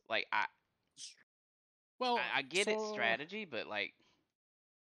Alexis. Like I, Well, I, I get its so strategy, but like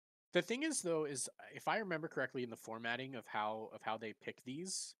the thing is though, is if I remember correctly in the formatting of how they pick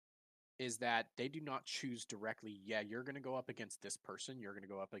these, is that they do not choose directly, yeah, you're going to go up against this person, you're going to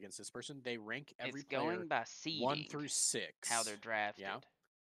go up against this person. They rank every it's player going by 1 seeding through how 6. they're Yeah. drafted.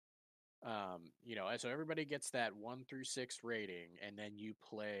 So everybody gets that 1 through 6 rating, and then you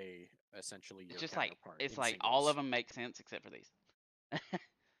play essentially It's your just like counterpart it's in like all of singles. them make sense except for these.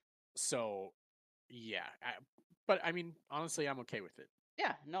 So, yeah, but I mean, honestly, I'm okay with it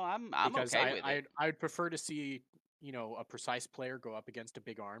Yeah, no, I'm because okay with it. I'd prefer to see, a precise player go up against a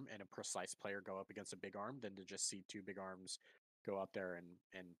big arm and a precise player go up against a big arm than to just see two big arms go out there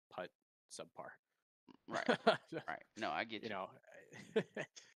and putt subpar. Right, right. No, I get you you. know,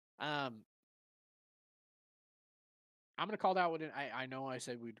 um, I'm gonna call that one. I know I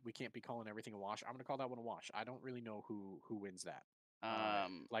said we can't be calling everything a wash. I'm gonna call that one a wash. I don't really know who wins that.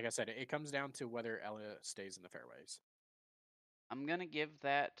 Um, Like I said, it comes down to whether Ella stays in the fairways. I'm gonna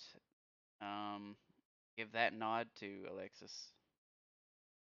um give that nod to Alexis.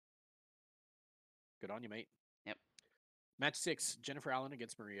 Good on you, mate. Yep, Match 6, Jennifer Allen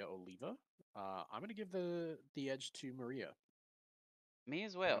against Maria Oliva. I'm gonna give the edge to Maria. me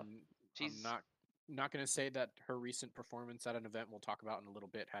as well. I'm She's not gonna say that her recent performance at an event we'll talk about in a little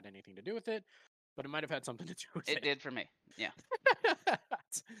bit had anything to do with it, but it might have had something to do with it it. did for me. Yeah,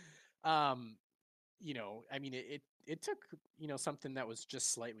 um, I mean, it took something that was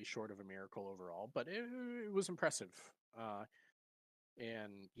just slightly short of a miracle overall, but it was impressive.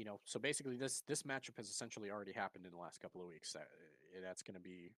 And so basically, this matchup has essentially already happened in the last couple of weeks. That's going to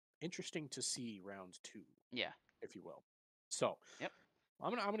be interesting to see round two, Yeah. if you will. So Yep.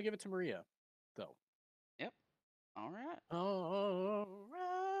 I'm gonna give it to Maria, though. Yep. All right. All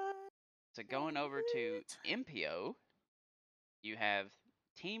right. So going over to MPO, you have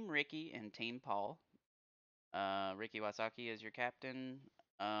Team Ricky and Team Paul. Ricky Wasaki is your captain.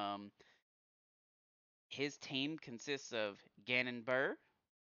 Um, his team consists of Gannon Burr,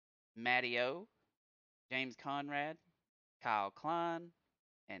 Matty O, James Conrad, Kyle Klein,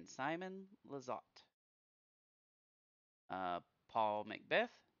 and Simon Lizotte. Paul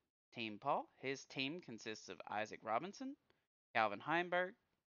Macbeth, Team Paul. His team consists of Isaac Robinson, Calvin Heimberg,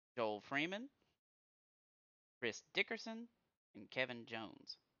 Joel Freeman, Chris Dickerson, and Kevin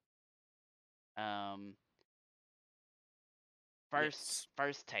Jones. Um, Yes.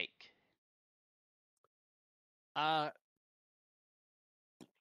 first take. Uh,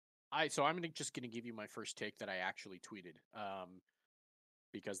 I'm just gonna give you my first take that I actually tweeted.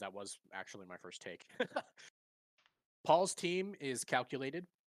 Because that was actually my first take. Paul's team is calculated.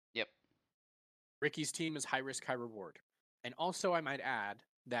 Yep. Ricky's team is high risk, high reward. And also, I might add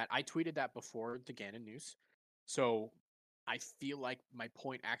that I tweeted that before the Gannon news. So I feel like my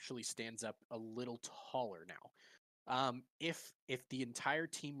point actually stands up a little taller now. If the entire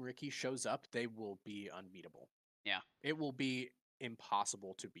team Ricky shows up, they will be unbeatable. Yeah. It will be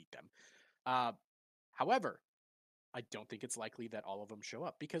impossible to beat them. However, I don't think it's likely that all of them show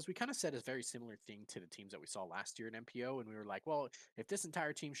up because we kind of said a very similar thing to the teams that we saw last year in MPO. And we were like, well, if this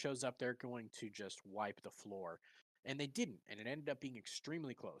entire team shows up, they're going to just wipe the floor. And they didn't. And it ended up being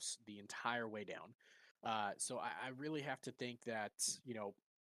extremely close the entire way down. So I really have to think that,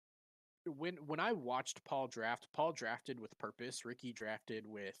 when I watched Paul draft, Paul drafted with purpose. Ricky drafted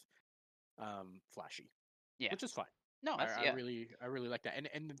with flashy, Yeah. which is fine. No, I, that's I yeah. really I really like that.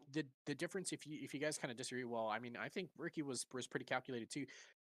 And the difference, if you guys kind of disagree, well, I mean, I think Ricky was pretty calculated too.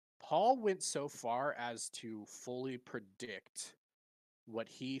 Paul went so far as to fully predict what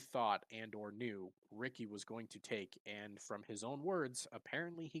he thought and or knew Ricky was going to take, and from his own words,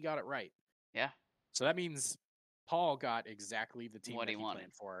 apparently he got it right. Yeah. So that means Paul got exactly the team What that he he wanted.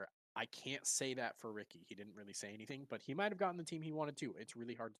 planned for. I can't say that for Ricky. He didn't really say anything, but he might have gotten the team he wanted to. It's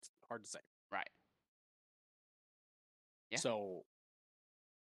really hard to say. Right. Yeah. So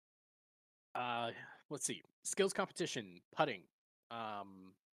let's see. Skills competition, putting.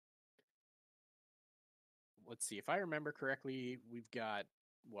 Um let's see. If I remember correctly, we've got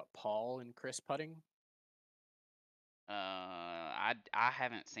what, Paul and Chris putting? I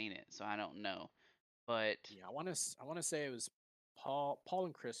haven't seen it, so I don't know. But Yeah, I want to say it was Paul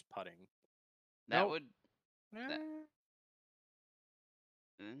and Chris putting. that Nope. would that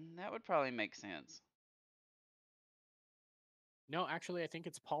Eh, that would probably make sense. no, actually I think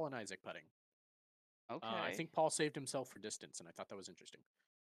it's Paul and Isaac putting. I Okay. think Paul saved himself for distance, and I thought that was interesting.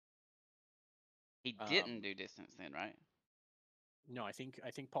 He didn't Um do distance then, right? no, I think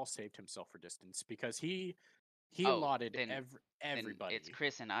Paul saved himself for distance because he Oh, allotted then it's everybody.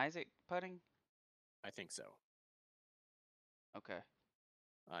 Chris and Isaac putting? I think so. Okay.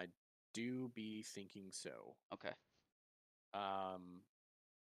 I do be thinking so. Okay. Um,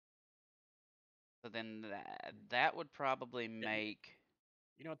 So then that would probably yeah, make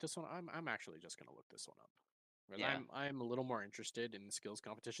you know what? This one, I'm actually just gonna look this one up because yeah. I'm a little more interested in the skills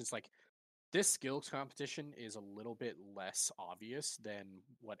competitions. Like, this skills competition is a little bit less obvious than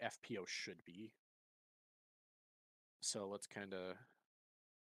what FPO should be. So let's kind of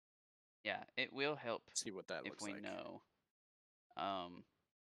Yeah, it will help see what that if looks we like. know. Um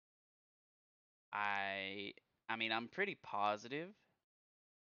I I mean, I'm pretty positive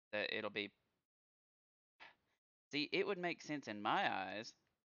that it'll be. See, it would make sense in my eyes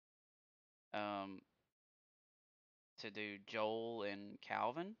um to do Joel and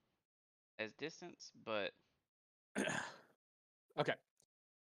Calvin as distance, but Okay,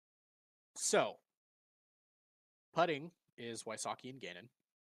 so putting is Wysocki and Gannon,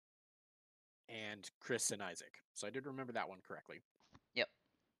 and Chris and Isaac. So I did remember that one correctly. yep.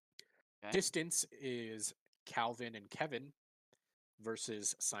 Okay. Distance is Calvin and Kevin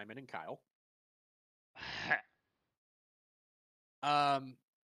versus Simon and Kyle. Um,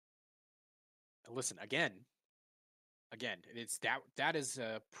 listen, again, it's that is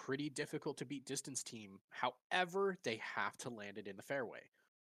a pretty difficult to beat distance team. However, they have to land it in the fairway.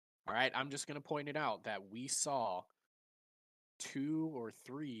 All right, I'm just going to point it out that we saw 2 or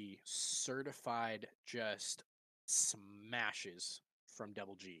 3 certified just smashes from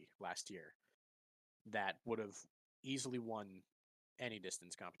Double G last year. that would have easily won any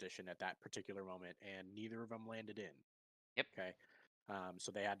distance competition at that particular moment, and neither of them landed in. Yep. Okay.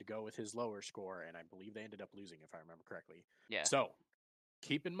 So they had to go with his lower score, and I believe they ended up losing, if I remember correctly. Yeah. So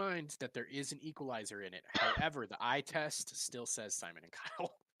keep in mind that there is an equalizer in it. However, the eye test still says Simon and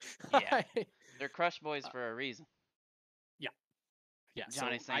Kyle. Yeah. They're Crush Boys for a reason. Yeah. Yeah.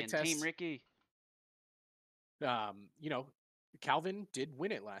 Johnny's so eye saying Team test. Ricky. Calvin did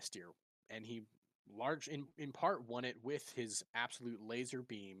win it last year, and he in part won it with his absolute laser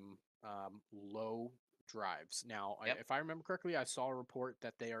beam low drives. Now, Yep. if I remember correctly, I saw a report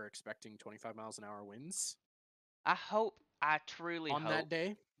that they are expecting 25 miles an hour winds I truly on hope that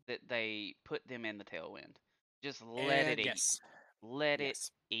day. that they put them in the tailwind. Just let it eat. Yes, Let it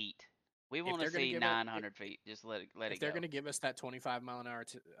yes. eat. We If want to they're gonna see give it, 900 feet. Just let if it they're go. gonna give us that 25 mile an hour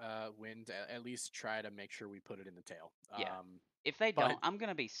wind, at least try to make sure we put it in the tail. Yeah. If they but don't, I'm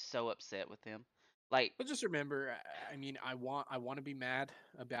gonna be so upset with them. Like, But just remember, I mean, I want to be mad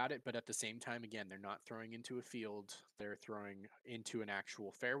about it, but at the same time, again, they're not throwing into a field; they're throwing into an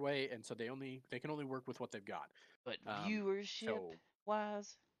actual fairway, and so they can only work with what they've got. but viewership So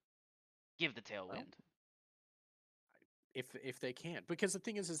wise, give the well, tailwind. if they can't, because the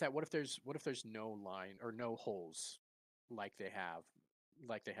thing is that what if there's no line or no holes like they had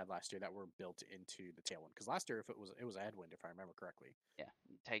last year that were built into the tailwind? Because last year, if it was a headwind, if I remember correctly. Yeah,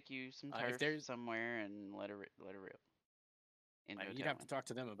 take you some If turf there's somewhere and let it rip into a You'd have to tailwind. talk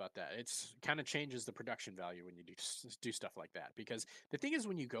to them about that. It's kind of changes the production value when you do stuff like that. Because the thing is,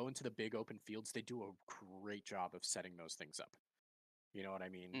 when you go into the big open fields, they do a great job of setting those things up. You know what I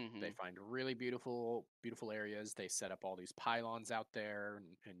mean? They Mm-hmm. find really beautiful areas. They set up all these pylons out there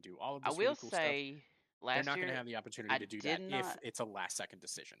and do all of I this will really cool stuff. say, They're last not going to year have the opportunity I to do did that if not it's a last second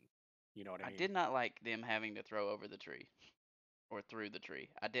decision. You know what I I mean? did not like them having to throw over the tree or through the tree.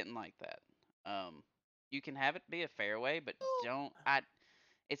 I didn't like that. You can have it be a fairway, but don't.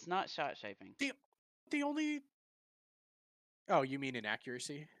 It's not shot shaping. The the only Oh, you mean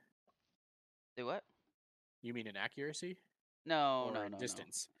inaccuracy? Do what? You mean inaccuracy No, or no, in no, no.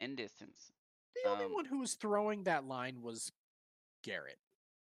 distance? In distance. The only one who was throwing that line was Garrett.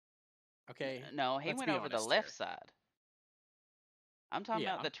 Okay, No, he let's went be over the honest left here. side. I'm talking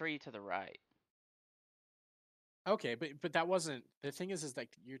about Yeah. the tree to the right. Okay, but that wasn't the thing. Is like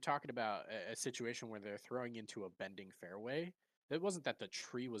you're talking about a situation where they're throwing into a bending fairway. It wasn't that the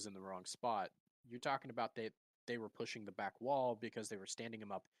tree was in the wrong spot. You're talking about they were pushing the back wall because they were standing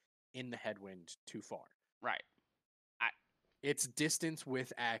him up in the headwind too far. Right. I It's distance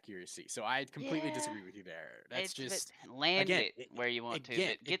with accuracy. So I completely Yeah. disagree with you there. That's It's but just land again, it where you want to,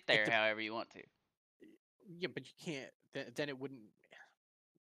 again, but get there however you want to. yeah, but you can't. Then it wouldn't.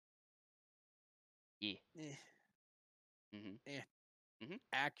 Yeah. Eh, Mhm. eh. Mhm.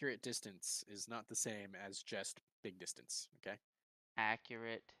 Accurate distance is not the same as just big distance. Okay,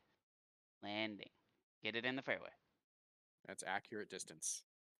 Accurate landing. Get it in the fairway. that's accurate distance.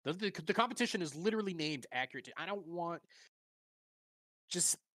 The competition is literally named accurate. I don't want.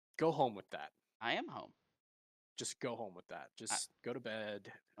 Just go home with that. I am home. Just go home with that. I, Just go to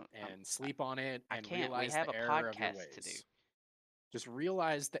bed I'm, and sleep on it I and can't. We realize have the a error of your podcast to do. ways. Just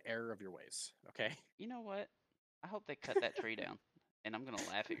realize the error of your ways. Okay. You know what? I hope they cut that tree down, and I'm gonna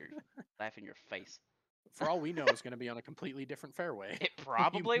laugh in your face. For all we know, it's going to be on a completely different fairway. It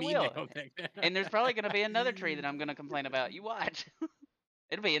What do you probably mean they will. don't think that? And there's probably gonna be another tree that I'm gonna complain about. You watch.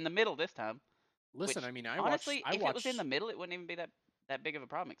 It'll be in the middle this time. Listen, Which I mean, honestly, I if it was in the watched. middle, it wouldn't even be that big of a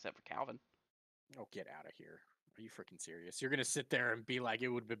problem, except for Calvin. Oh, get out of here! Are you freaking serious? You're gonna sit there and be like, it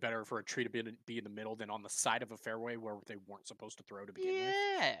would be better for a tree to be in the middle than on the side of a fairway where they weren't supposed to throw to begin with?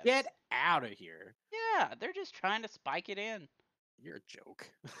 Yes. Get out of here! Yeah, they're just trying to spike it in. You're a joke.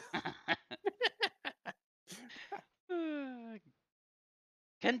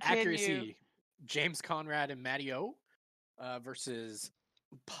 Continue. Accuracy: James Conrad and Matty O versus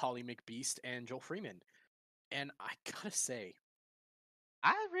Polly McBeast and Joel Freeman. And I gotta say,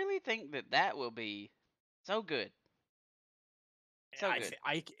 I really think that will be so good. So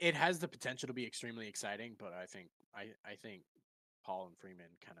good. it has the potential to be extremely exciting, but I think Paul and Freeman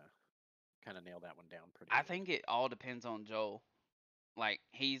kind of nailed that one down pretty I good. think it all depends on Joel. Like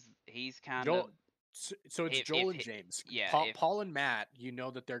he's kind of Joel, so it's Joel and James. yeah, Paul and Matt, you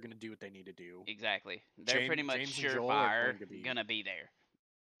know that they're going to do what they need to do. exactly. They're pretty much James and Joel are surefire going to be there.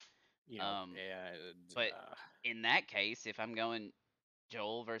 you know, But in that case, if I'm going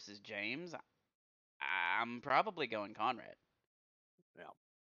Joel versus James, I'm probably going Conrad. well,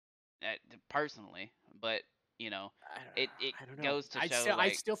 Personally, but you know, it I don't know. goes to show I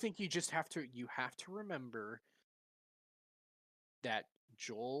like still think you have to remember that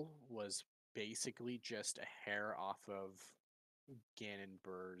Joel was basically just a hair off of Gannon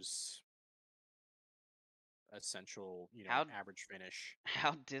Burr's essential, How average finish.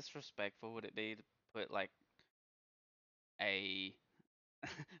 how disrespectful would it be to put like a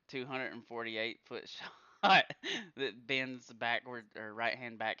 248-foot shot that bends backward or right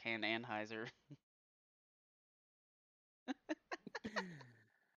hand backhand Anheuser?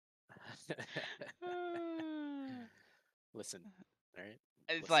 Listen, all right.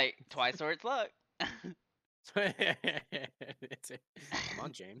 It's Listen. like twice or it's luck. Come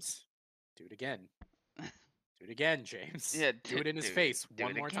on, James. Do it again. Do it again, James. Yeah, Do it in his do face do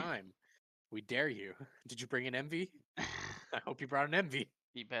one it more again. time. We dare you. Did you bring an envy? I hope you brought an envy.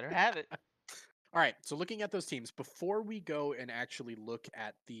 You better have it. All right. So looking at those teams, before we go and actually look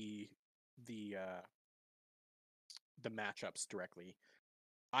at the matchups directly,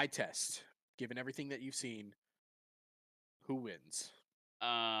 eye test. Given everything that you've seen, who wins?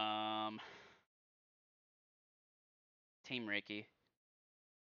 Team Ricky.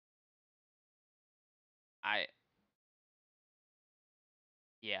 I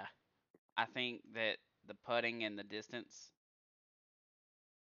Yeah. I think that the putting and the distance.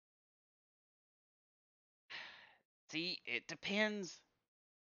 See, it depends.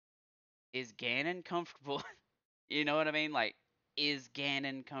 Is Gannon comfortable? You know what I mean? Like, is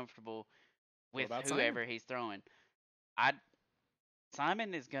Gannon comfortable What with about Simon? whoever he's throwing? I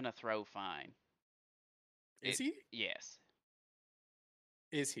Simon is gonna throw fine. Is he? Yes.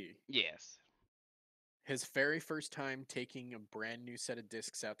 Is he? Yes. His very first time taking a brand new set of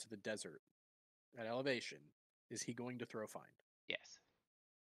discs out to the desert at elevation, is he going to throw fine? Yes.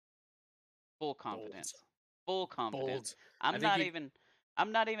 Full Bold. confidence. Full confidence. Bold. I I'm think not he. even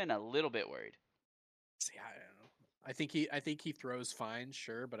I'm not even a little bit worried. See, I don't know. I think he throws fine,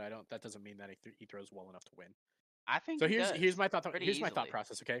 sure, but I don't. That doesn't mean that he throws well enough to win. I think So he here's does my thought. pretty Here's my thought easily.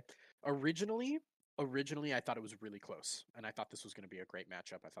 process. Okay, originally I thought it was really close, and I thought this was going to be a great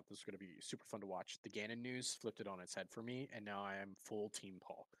matchup. I thought this was going to be super fun to watch. The Gannon news flipped it on its head for me, and now I am full team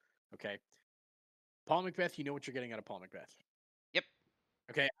Paul. Okay, Paul Macbeth, you know what you're getting out of Paul Macbeth. Yep.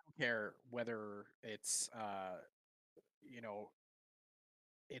 Okay, I don't care whether it's you know,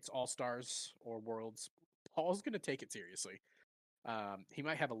 it's All Stars or Worlds. Paul's going to take it seriously. He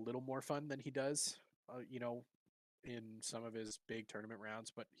might have a little more fun than he does, in some of his big tournament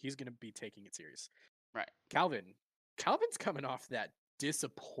rounds, but he's going to be taking it serious. Right. Calvin's coming off that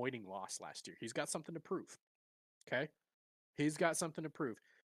disappointing loss last year. He's got something to prove. Okay, he's got something to prove.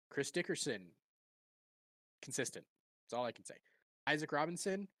 Chris Dickerson, consistent. That's all I can say. Isaac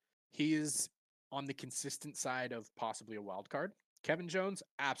Robinson, he is on the consistent side of possibly a wild card. Kevin Jones,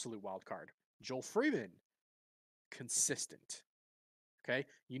 absolute wild card. Joel Freeman, consistent. Okay,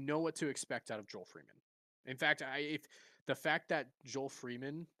 you know what to expect out of Joel Freeman. In fact, if the fact that Joel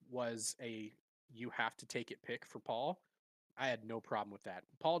Freeman was a you have to take it pick for Paul, I had no problem with that.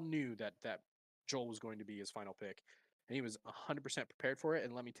 Paul knew that Joel was going to be his final pick, and he was 100% prepared for it.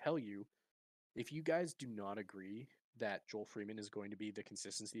 And let me tell you, if you guys do not agree that Joel Freeman is going to be the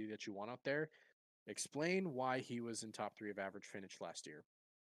consistency that you want out there, explain why he was in top 3 of average finish last year.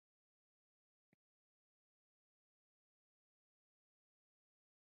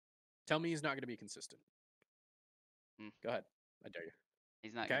 Tell me he's not going to be consistent. Go ahead. I dare you.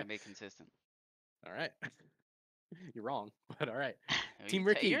 He's not Okay. going to be consistent. All right. You're wrong, but all right. Team You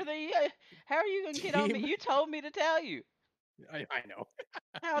Ricky. You're the. How are you going to get on me? You told me to tell you. I know.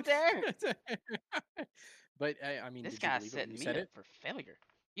 How dare? But I mean, This did you guy's believe it when setting you me said up it? for failure.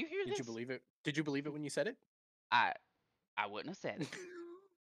 You hear Did this? you believe it? Did you believe it when you said it? I wouldn't have said it.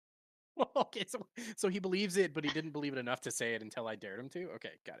 Well, okay, so he believes it, but he didn't believe it enough to say it until I dared him to.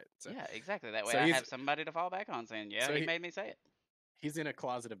 Okay, got it. So, Yeah, exactly. That way so I he's have somebody to fall back on saying, yeah, so he made me say it. he's in a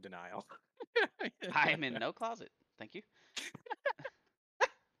closet of denial. I am in no closet. Thank you.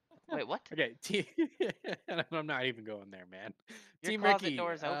 Wait, what? Okay, I'm not even going there, man. Your Team closet Ricky,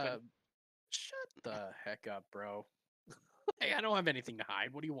 door's open. shut the heck up, bro. Hey, I don't have anything to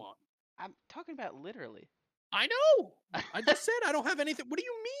hide. What do you want? I'm talking about literally. I know. I just said I don't have anything. What do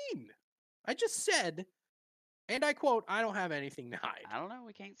you mean? I just said, and I quote, I don't have anything to hide. I don't know.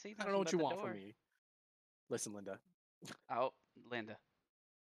 We can't see. I don't know what you want door. from me. Listen, Linda. Oh, Linda.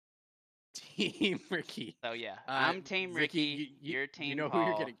 Team Ricky. So yeah, I'm Team Ricky. You're Team You know Paul. who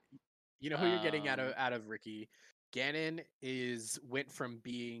you're getting. You know who you're getting out of Ricky. Gannon went from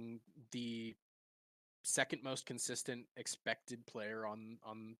being the second most consistent expected player on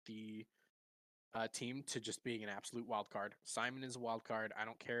the team to just being an absolute wild card. Simon is a wild card. I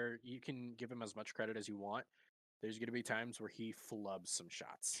don't care. You can give him as much credit as you want. There's going to be times where he flubs some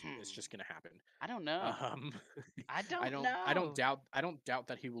shots. It's just going to happen. I don't know. I don't know. I don't doubt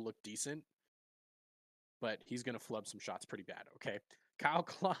that he will look decent. but he's gonna flub some shots pretty bad. Okay, Kyle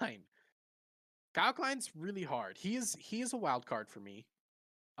Klein. Kyle Klein's really hard. He is a wild card for me.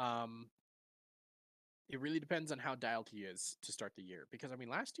 Um, it really depends on how dialed he is to start the year. Because I mean,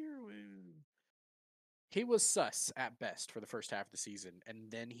 last year he was sus at best for the first half of the season, and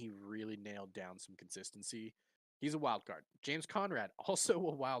then he really nailed down some consistency. He's a wild card. James Conrad, also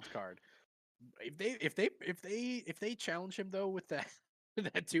a wild card. If they challenge him though with that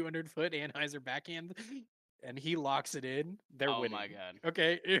that 200-foot Anheuser backhand, and he locks it in, they're Oh winning. my god.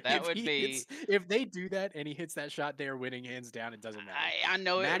 Okay, That would be. if they do that and he hits that shot, they are winning hands down. It doesn't matter. I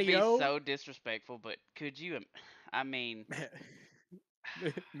know it would be Matteo, so disrespectful, but could you? I mean,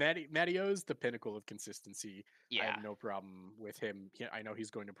 Matteo's the pinnacle of consistency. I yeah. have no problem with him. I know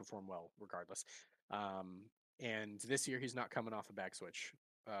he's going to perform well regardless. And this year he's not coming off a back switch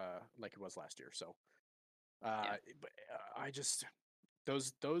like it was last year. So, Yeah. but I just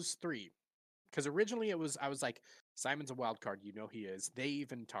those three, because originally I was like, Simon's a wild card. You know he is. They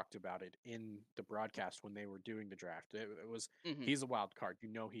even talked about it in the broadcast when they were doing the draft. It was Mhm. he's a wild card. You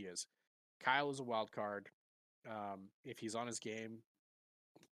know he is. Kyle is a wild card. If he's on his game,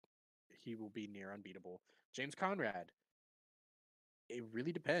 he will be near unbeatable. James Conrad. It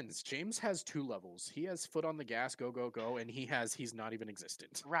really depends. James has two levels. He has foot on the gas, go go go, and he's not even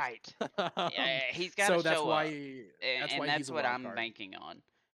existent. Right. Um, He's got so to that's show why up, that's and why that's he's a what wild I'm card. banking on.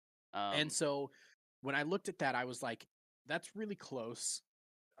 And so when I looked at that, I was like, that's really close.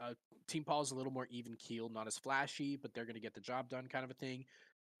 Team Paul is a little more even keeled, not as flashy, but they're going to get the job done, kind of a thing.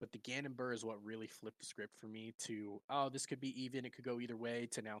 But the Gannon Burr is what really flipped the script for me to, oh, this could be even. It could go either way,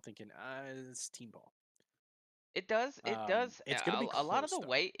 to now thinking, it's Team Paul. It does. It does. It's going to be A lot of close, the though.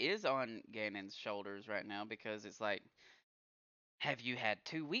 weight is on Gannon's shoulders right now because it's like, have you had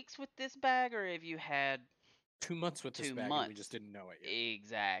 2 weeks with this bag, or have you had 2 months with this 2 bag, and we just months? didn't know it yet.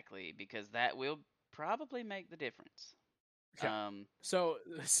 Exactly, because that will probably make the difference. Yeah. So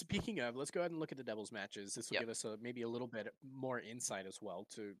speaking of, let's go ahead and look at the Devils matches. This will Yep. give us maybe a little bit more insight as well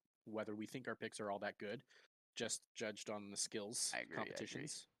to whether we think our picks are all that good, just judged on the skills I agree.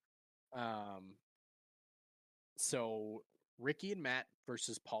 competitions. So Ricky and Matt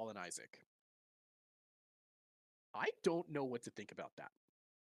versus Paul and Isaac. I don't know what to think about that.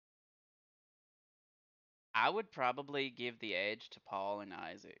 I would probably give the edge to Paul and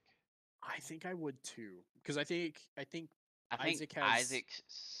Isaac. I think I would too, because I think Isaac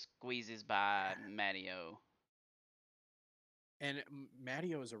squeezes by Matteo. And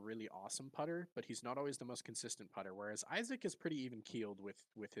Matteo is a really awesome putter, but he's not always the most consistent putter. Whereas Isaac is pretty even keeled with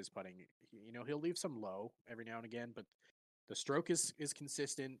his putting. He'll leave some low every now and again, but the stroke is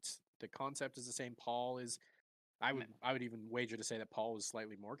consistent. The concept is the same. Paul is. I would even wager to say that Paul was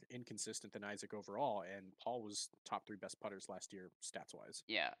slightly more inconsistent than Isaac overall, and Paul was top 3 best putters last year stats wise.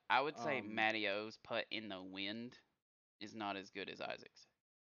 Yeah, I would say Matteo's putt in the wind is not as good as Isaac's.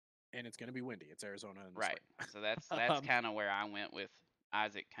 And it's going to be windy. It's Arizona in the right. spring. So that's kind of where I went with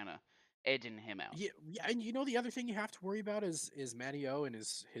Isaac, kind of edging him out. Yeah, and the other thing you have to worry about is Matteo and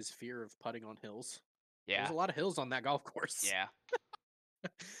his fear of putting on hills. Yeah, there's a lot of hills on that golf course. Yeah.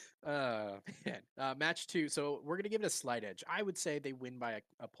 Man. Match 2. So we're gonna give it a slight edge. I would say they win by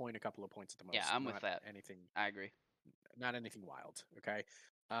a point, a couple of points at the most. Yeah, I'm with that. Anything. I agree. Not anything wild. Okay.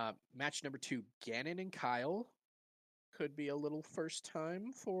 Match number 2. Gannon and Kyle. Could be a little first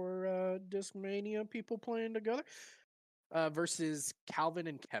time for Discmania people playing together. Versus Calvin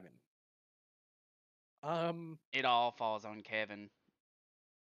and Kevin. It all falls on Kevin.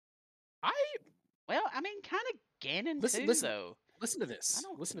 Well, I mean, kind of Gannon too, though. Listen to this.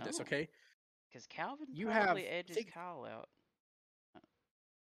 Listen to this, okay? Because Calvin probably edges Kyle out.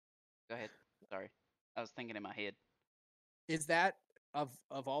 Go ahead. Sorry, I was thinking in my head. Is that of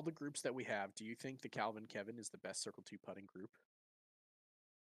all the groups that we have? Do you think the Calvin Kevin is the best Circle 2 putting group?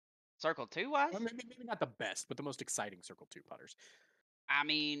 Circle 2 wise? Well, maybe not the best, but the most exciting Circle 2 putters. I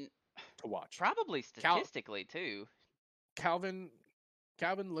mean, to watch. Probably statistically too. Calvin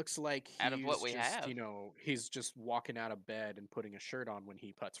looks like he's out of what we just, have. He's just walking out of bed and putting a shirt on when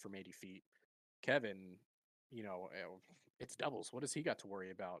he putts from 80 feet. Kevin, it's doubles. What has he got to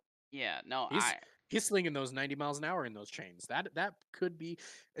worry about? Yeah, no, he's slinging those 90 miles an hour in those chains. That could be,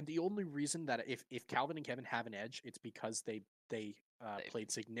 and the only reason that if Calvin and Kevin have an edge, it's because they played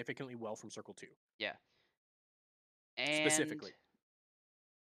significantly well from Circle 2. Yeah, and specifically.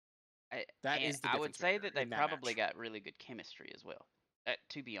 I would say that they probably got really good chemistry as well.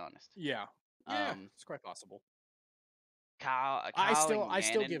 To be honest. Yeah. It's quite possible. Kyle I and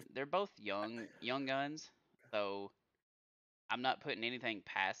still give. They're both young guns, so I'm not putting anything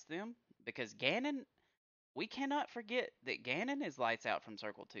past them because Gannon. We cannot forget that Gannon is lights out from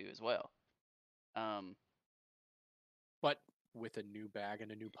Circle 2 as well. but with a new bag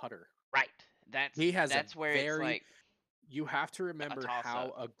and a new putter. Right. He has a That's where it's very like you have to a remember toss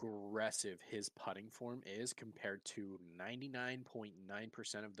how up. aggressive his putting form is compared to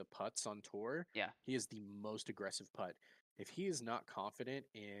 99.9% of the putts on tour. Yeah. He is the most aggressive putt. If he is not confident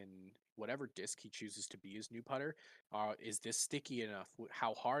in whatever disc he chooses to be his new putter, is this sticky enough?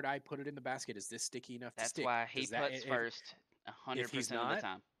 How hard I put it in the basket, is this sticky enough to That's stick? why he Does that puts first if he's 100% of the not,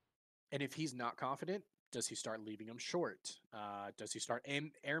 time. and if he's not confident, does he start leaving them short? Does he start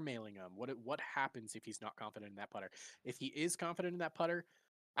airmailing them? What happens if he's not confident in that putter? If he is confident in that putter,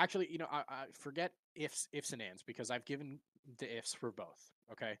 actually, I forget ifs and ands because I've given the ifs for both.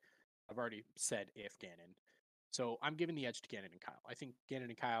 Okay, I've already said if Gannon, so I'm giving the edge to Gannon and Kyle. I think Gannon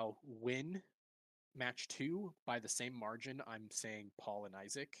and Kyle win match 2 by the same margin. I'm saying Paul and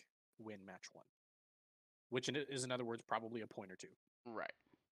Isaac win match 1, which is in other words probably a point or two. Right.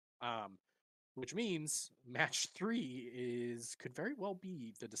 Um, which means match 3 could very well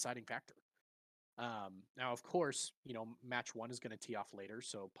be the deciding factor. Now, of course, match 1 is going to tee off later,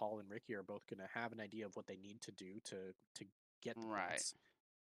 so Paul and Ricky are both going to have an idea of what they need to do to get the Right. points.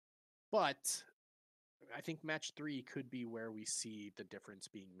 But I think match 3 could be where we see the difference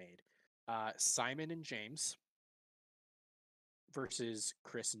being made. Simon and James versus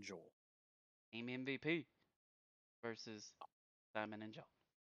Chris and Joel. Team MVP versus Simon and Joel.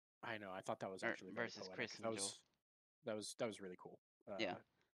 I know. I thought that was actually very versus poetic. Chris and Joel. That was really cool. Yeah.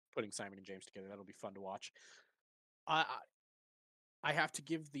 Putting Simon and James together, that'll be fun to watch. I have to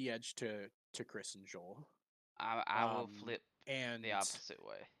give the edge to Chris and Joel. I will flip and the opposite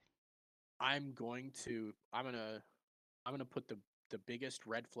way. I'm gonna put the biggest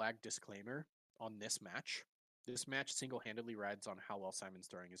red flag disclaimer on this match. This match single-handedly rides on how well Simon's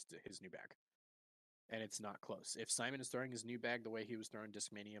throwing his new bag. And it's not close. If Simon is throwing his new bag the way he was throwing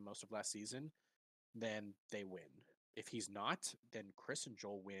Discmania most of last season, then they win. If he's not, then Chris and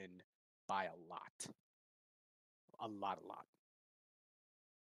Joel win by a lot. A lot.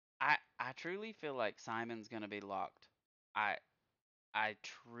 I truly feel like Simon's gonna be locked. I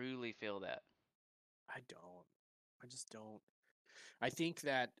truly feel that. I don't. I just don't. I think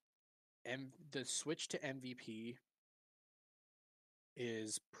that the switch to MVP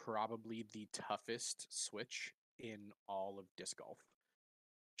is probably the toughest switch in all of disc golf,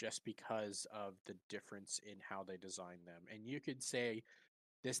 just because of the difference in how they design them. And you could say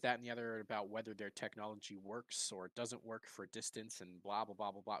this, that, and the other about whether their technology works or it doesn't work for distance and blah, blah,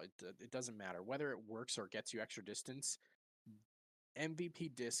 blah, blah, blah. It doesn't matter. Whether it works or gets you extra distance,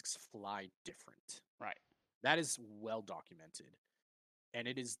 MVP discs fly different. Right. That is well documented. And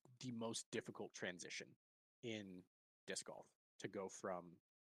it is the most difficult transition in disc golf to go from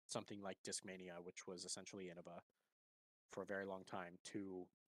something like Discmania, which was essentially Innova for a very long time, to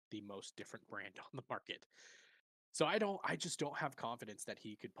the most different brand on the market. So I just don't have confidence that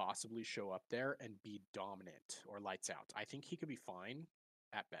he could possibly show up there and be dominant or lights out. I think he could be fine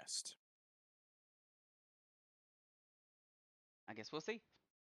at best. I guess we'll see.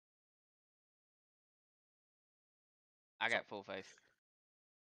 I got full faith.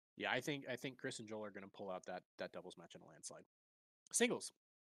 Yeah, I think Chris and Joel are going to pull out that doubles match in a landslide. Singles.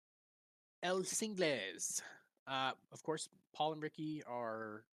 El Singles. Of course, Paul and Ricky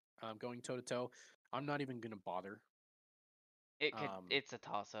are going toe to toe. I'm not even going to bother. It's a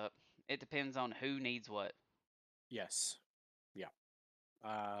toss up. It depends on who needs what. Yes. Yeah.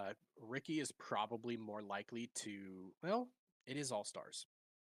 Ricky is probably more likely to. Well, it is All Stars.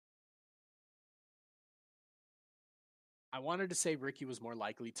 I wanted to say Ricky was more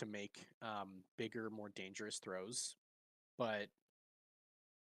likely to make bigger, more dangerous throws, but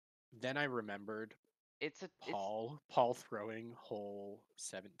then I remembered Paul throwing hole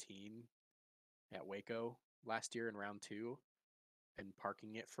 17 at Waco last year in round 2 and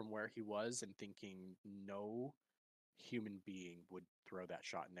parking it from where he was and thinking no human being would throw that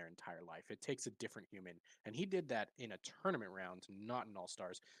shot in their entire life. It takes a different human, and he did that in a tournament round, not in All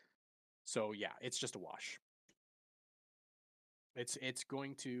Stars. So yeah, it's just a wash. It's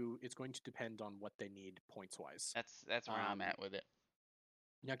going to depend on what they need points wise. That's where I'm at with it.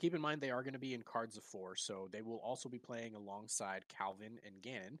 Now keep in mind they are going to be in cards of 4, so they will also be playing alongside Calvin and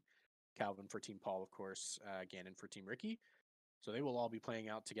Gannon. Calvin for Team Paul, of course, Gannon for Team Ricky. So they will all be playing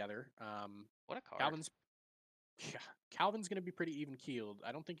out together. What a card. Calvin's going to be pretty even keeled.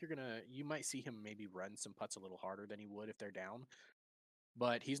 I don't think you might see him maybe run some putts a little harder than he would if they're down,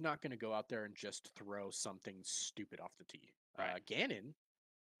 but he's not going to go out there and just throw something stupid off the tee. Right. Gannon,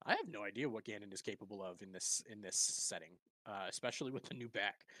 I have no idea what Gannon is capable of in this setting, especially with the new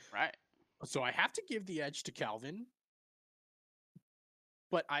back. Right. So I have to give the edge to Calvin,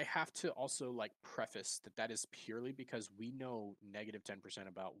 But I have to also like preface that is purely because we know negative 10%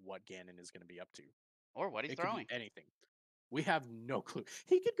 about what Ganon is going to be up to. Or what he's It could be throwing. anything. We have no clue.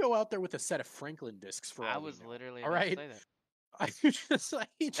 He could go out there with a set of Franklin discs for I all we was know. literally All about to right. say that.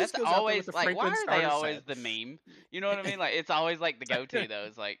 He just That's goes out there with always the like, why Franklin are they starter always set. the meme? You know what I mean? Like, it's always like the go-to though.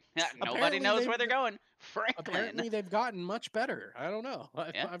 It's like nobody apparently knows they've where they're going. Franklin. apparently they've gotten much better. I don't know.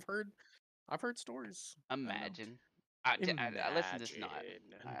 Yeah. I've heard stories. I don't know. Imagine. Listen, this not. Imagine.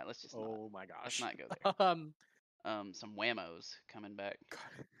 All right, let's just not. Oh my Let's gosh. not go there. Um, Some whammos coming back,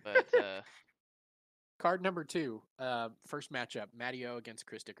 but card number 2. First matchup: Matteo against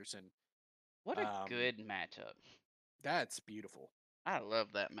Chris Dickerson. what a good matchup. That's beautiful. I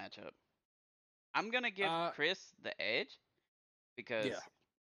love that matchup. I'm gonna give Uh, Chris the edge because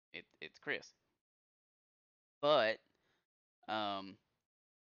yeah. it's Chris. But um,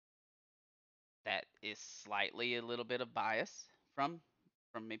 that is slightly a little bit of bias from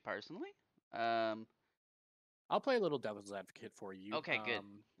me personally. Um, I'll play a little devil's advocate for you. okay, good.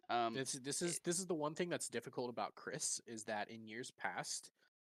 This is the one thing that's difficult about Chris is that in years past,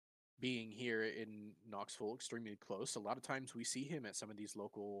 being here in Knoxville, extremely close, a lot of times we see him at some of these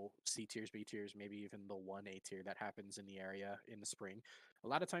local C tiers, B tiers, maybe even the 1A tier that happens in the area in the spring. A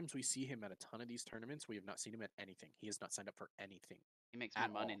lot of times we see him at a ton of these tournaments. We have not seen him at anything. He has not signed up for anything He makes more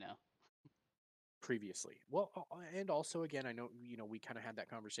at money all now. previously. Well, and also again, I know we kind of had that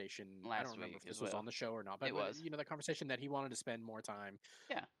conversation. I don't Last remember week if as this was well. on the show or not, but It was. that conversation that he wanted to spend more time.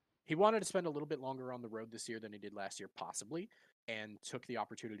 Yeah. He wanted to spend a little bit longer on the road this year than he did last year, possibly, and took the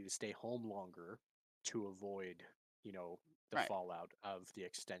opportunity to stay home longer to avoid, the Right. fallout of the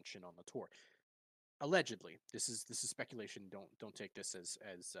extension on the tour. Allegedly, this is speculation. Don't take this as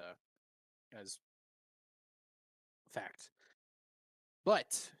fact.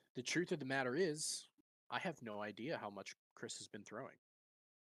 But the truth of the matter is, I have no idea how much Chris has been throwing.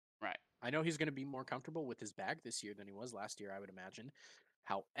 Right. I know he's going to be more comfortable with his bag this year than he was last year, I would imagine.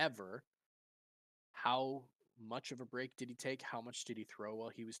 However, how much of a break did he take? How much did he throw while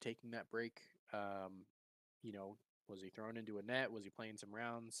he was taking that break? You know, was he thrown into a net? Was he playing some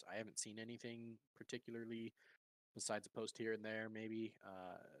rounds? I haven't seen anything particularly besides a post here and there, maybe.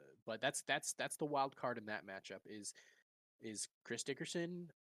 But that's the wild card in that matchup. Is Chris Dickerson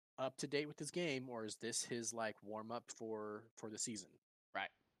up to date with his game, or is this his like warm up for the season? Right.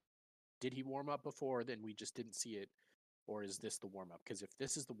 Did he warm up before? Then we just didn't see it, or is this the warm up? Because if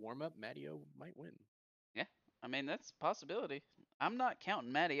this is the warm up, Matteo might win. Yeah. I mean, that's a possibility. I'm not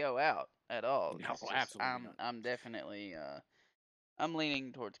counting Matteo out at all. No, It's just absolutely not. I'm definitely I'm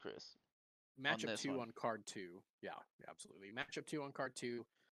leaning towards Chris on Matchup this 2 one. on card 2. Yeah, absolutely. Matchup 2 on card 2.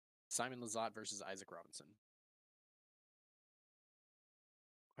 Simon Lizotte versus Isaac Robinson.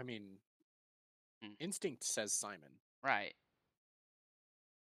 I mean, instinct says Simon. Right.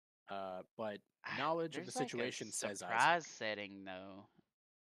 But knowledge of the There's like a situation says surprise Isaac. setting though.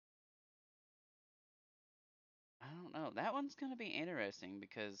 I don't know. That one's gonna be interesting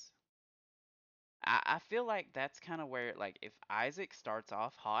because I feel like that's kind of where like if Isaac starts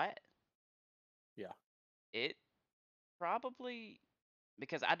off hot, Yeah. it probably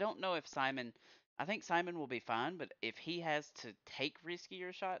because I don't know if Simon. I think Simon will be fine, but if he has to take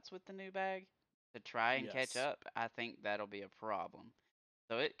riskier shots with the new bag to try and catch Yes. up, I think that'll be a problem.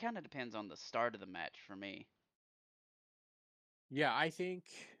 So it kind of depends on the start of the match for me. Yeah, I think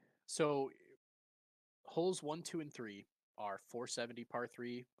so. Holes 1, 2, and 3 are 470 par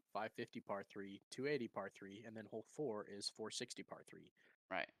 3, 550 par 3, 280 par 3, and then hole 4 is 460 par 3.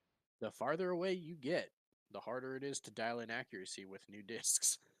 Right. The farther away you get, the harder it is to dial in accuracy with new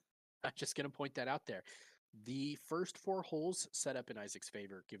discs. I'm just going to point that out there. The first 4 holes set up in Isaac's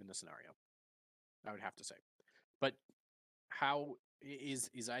favor given the scenario, I would have to say. But how is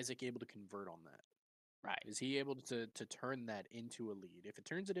Isaac able to convert on that? Right. Is he able to turn that into a lead? If it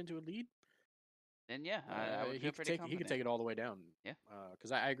turns it into a lead, Then yeah, I would feel pretty confident. he could take it all the way down. Yeah.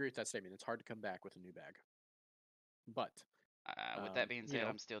 Because I agree with that statement. It's hard to come back with a new bag. But with that being said,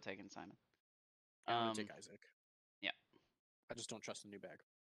 I'm still taking Simon. I'm gonna take Isaac. Yeah. I just don't trust the new bag.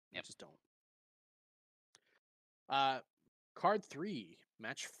 Yep. I just don't. Card 3,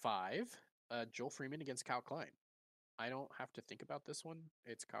 match 5. Joel Freeman against Kyle Klein. I don't have to think about this one.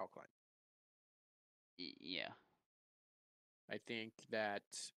 It's Kyle Klein. Yeah. I think that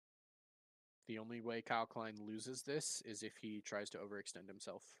the only way Kyle Klein loses this is if he tries to overextend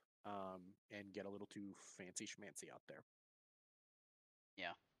himself and get a little too fancy schmancy out there.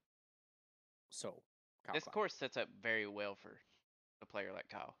 Yeah. So, Kyle this Klein. course sets up very well for a player like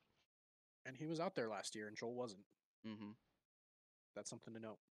Kyle. And he was out there last year, and Joel wasn't. Mm-hmm. That's something to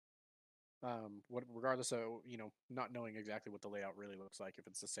note. Regardless of not knowing exactly what the layout really looks like, if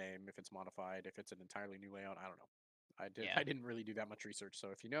it's the same, if it's modified, if it's an entirely new layout, I don't know. Yeah. I didn't really do that much research, so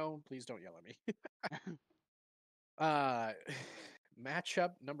if you know, please don't yell at me. uh,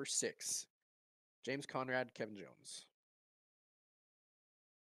 matchup number 6: James Conrad, Kevin Jones.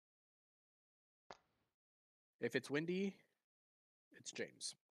 If it's windy, it's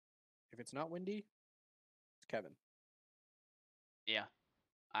James. If it's not windy, it's Kevin. Yeah,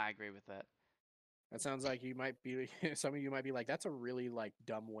 I agree with that. That sounds like you might be some of you might be like, that's a really like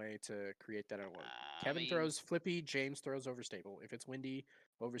dumb way to create that at work. I Kevin mean, throws flippy, James throws overstable. If it's windy,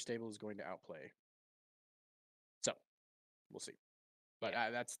 overstable is going to outplay. So we'll see. But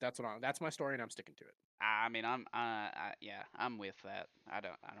yeah. that's my story, and I'm sticking to it. I mean, yeah, I'm with that. I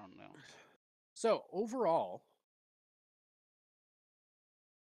don't know. So overall,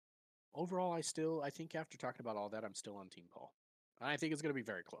 I think after talking about all that, I'm still on Team Paul, and I think it's going to be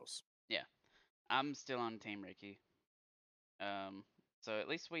very close. Yeah, I'm still on Team Ricky. So at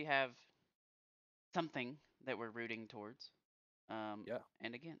least we have something that we're rooting towards, Yeah.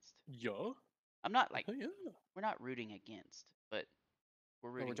 and against. Yeah. I'm not like Yeah. we're not rooting against, but we're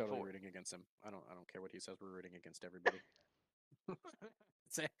No, we're rooting totally for. rooting against him. I don't care what he says. We're rooting against everybody.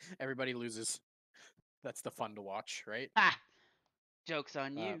 Everybody loses. That's the fun to watch, right? Ah, joke's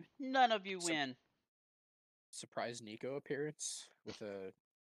on Um, you. None of you su- win. surprise Nico appearance with a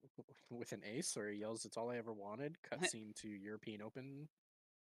with an ace, or he yells, "It's all I ever wanted." Cutscene to European Open.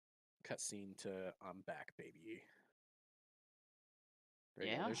 Cutscene to "I'm back, baby." There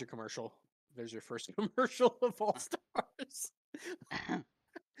you go. Yeah. There's your commercial. There's your first commercial of All Stars.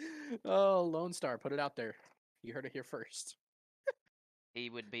 Oh, Lone Star, put it out there. You heard it here first. He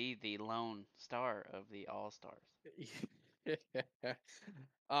would be the lone star of the All Stars.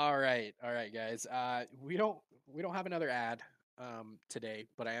 All right, guys. We don't have another ad today,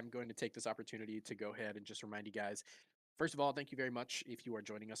 but I am going to take this opportunity to go ahead and just remind you guys. First of all, thank you very much if you are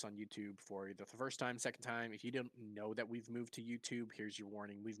joining us on YouTube for the first time, second time. If you didn't know that we've moved to YouTube, here's your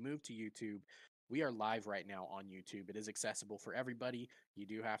warning. We've moved to YouTube. We are live right now on YouTube. It is accessible for everybody. You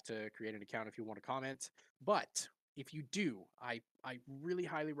do have to create an account if you want to comment. But if you do, I really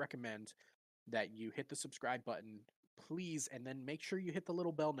highly recommend that you hit the subscribe button, please, and then make sure you hit the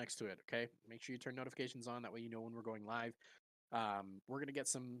little bell next to it, okay? Make sure you turn notifications on. That way you know when we're going live. We're going to get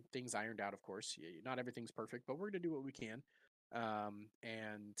some things ironed out, of course. Not everything's perfect, but we're going to do what we can.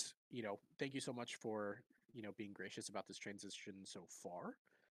 And, thank you so much for, being gracious about this transition so far.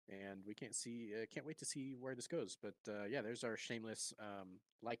 And we can't wait to see where this goes. But yeah, there's our shameless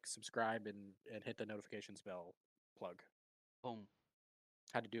like, subscribe, and hit the notifications bell plug. Boom.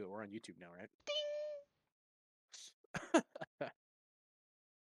 How to do it. We're on YouTube now, right?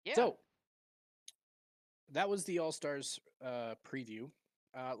 Yeah. So that was the All Stars preview.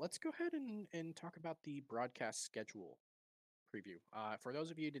 Let's go ahead and talk about the broadcast schedule preview. For those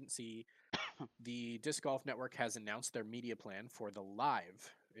of you who didn't see, the Disc Golf Network has announced their media plan for the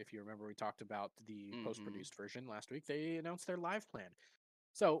live. If you remember, we talked about the post produced version last week. They announced their live plan.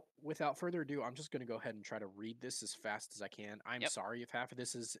 So, without further ado, I'm just going to go ahead and try to read this as fast as I can. I'm Yep. sorry if half of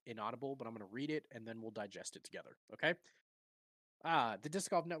this is inaudible, but I'm going to read it and then we'll digest it together. Okay? The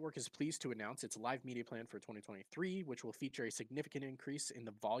Disc Golf Network is pleased to announce its live media plan for 2023, which will feature a significant increase in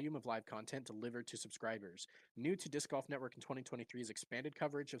the volume of live content delivered to subscribers. New to Disc Golf Network in 2023 is expanded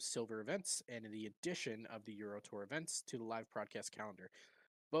coverage of silver events and the addition of the Euro Tour events to the live broadcast calendar.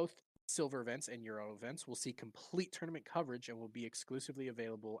 Both silver events and Euro events will see complete tournament coverage and will be exclusively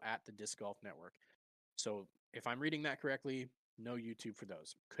available at the Disc Golf Network. So, if I'm reading that correctly, no YouTube for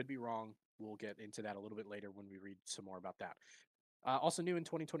those. Could be wrong. We'll get into that a little bit later when we read some more about that. Also new in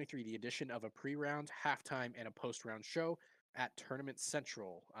 2023, the addition of a pre-round, halftime, and a post-round show at Tournament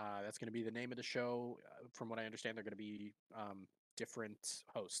Central. That's going to be the name of the show. From what I understand, they're going to be different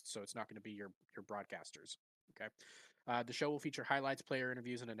hosts, so it's not going to be your broadcasters. Okay. The show will feature highlights, player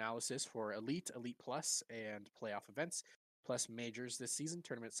interviews, and analysis for Elite, Elite Plus, and playoff events, plus majors this season.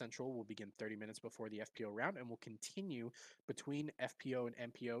 Tournament Central will begin 30 minutes before the FPO round and will continue between FPO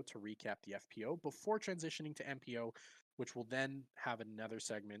and MPO to recap the FPO before transitioning to MPO, which will then have another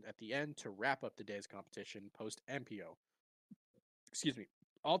segment at the end to wrap up the day's competition post MPO. Excuse me.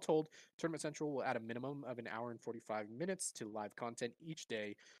 All told, Tournament Central will add a minimum of an hour and 45 minutes to live content each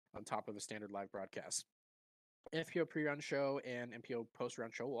day on top of a standard live broadcast. FPO pre-round show and MPO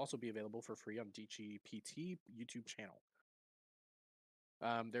post-round show will also be available for free on DGPT YouTube channel.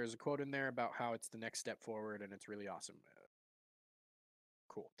 There's a quote in there about how it's the next step forward and it's really awesome.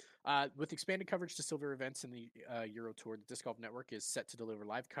 Cool. With expanded coverage to silver events in the Euro Tour, the Disc Golf Network is set to deliver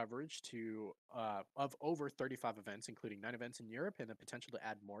live coverage to of over 35 events, including 9 events in Europe, and the potential to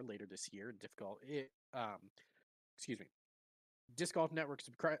add more later this year. Excuse me. Disc Golf Network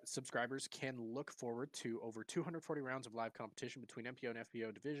subscribers can look forward to over 240 rounds of live competition between MPO and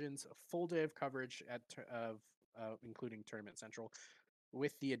FPO divisions, a full day of coverage including Tournament Central,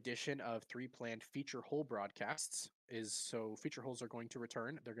 with the addition of 3 planned feature hole broadcasts. Feature holes are going to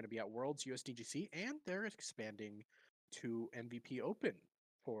return. They're going to be at Worlds, USDGC, and they're expanding to MVP Open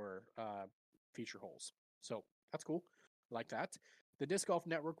for feature holes. So that's cool. Like that. The Disc Golf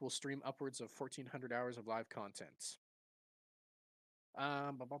Network will stream upwards of 1,400 hours of live content.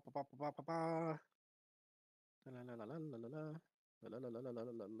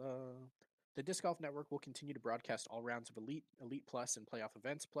 The Disc Golf Network will continue to broadcast all rounds of Elite, Elite Plus, and playoff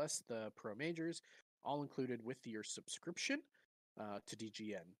events, plus the Pro Majors, all included with your subscription to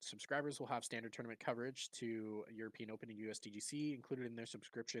DGN. Subscribers will have standard tournament coverage to European Open and USDGC included in their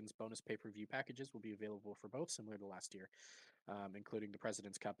subscriptions. Bonus pay-per-view packages will be available for both, similar to last year, including the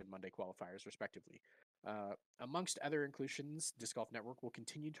President's Cup and Monday qualifiers, respectively. Amongst other inclusions, Disc Golf Network will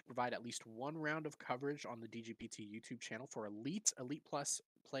continue to provide at least 1 round of coverage on the DGPT YouTube channel for Elite, Elite Plus,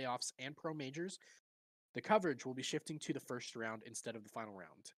 playoffs, and Pro Majors. The coverage will be shifting to the first round instead of the final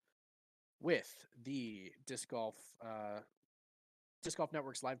round. With the Disc Golf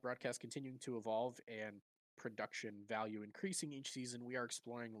Network's live broadcast continuing to evolve and production value increasing each season, we are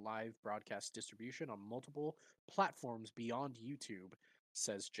exploring live broadcast distribution on multiple platforms beyond YouTube,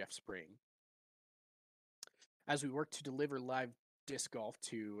 says Jeff Spring. As we work to deliver live disc golf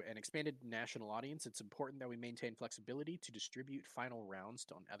to an expanded national audience, it's important that we maintain flexibility to distribute final rounds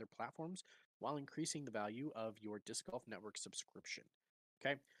on other platforms while increasing the value of your Disc Golf Network subscription.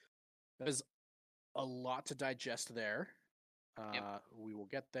 Okay, that is a lot to digest there. Yep. We will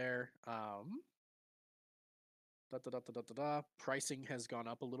get there. Pricing has gone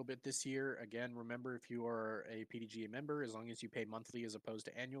up a little bit this year. Again, remember, if you are a PDGA member, as long as you pay monthly as opposed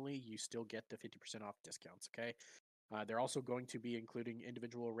to annually, you still get the 50% off discounts. Okay. They're also going to be including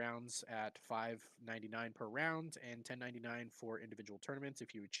individual rounds at $5.99 per round and $10.99 for individual tournaments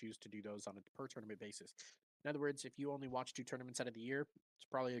if you would choose to do those on a per tournament basis. In other words, if you only watch 2 tournaments out of the year, it's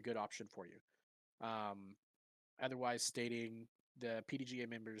probably a good option for you. Otherwise, stating the PDGA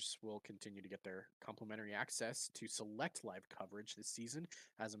members will continue to get their complimentary access to select live coverage this season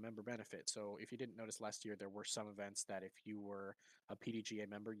as a member benefit. So if you didn't notice last year, there were some events that if you were a PDGA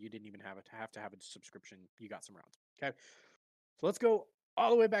member, you didn't even have to have a subscription. You got some rounds. Okay. So let's go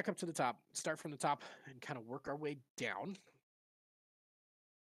all the way back up to the top. Start from the top and kind of work our way down.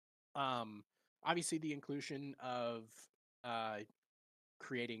 Obviously the inclusion of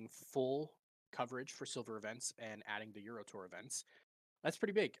creating full coverage for silver events and adding the Euro Tour events. That's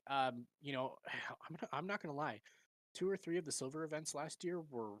pretty big. I'm not gonna lie. 2 or 3 of the silver events last year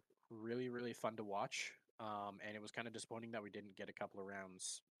were really, really fun to watch. And it was kind of disappointing that we didn't get a couple of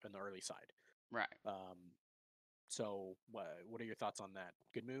rounds on the early side. Right. So what are your thoughts on that?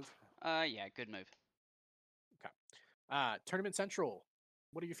 Good move? Yeah, good move. Okay. Tournament Central.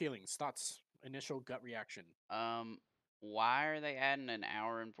 What are your feelings, thoughts, initial gut reaction? Why are they adding an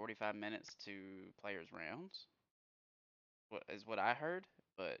hour and 45 minutes to players' rounds? What is what I heard,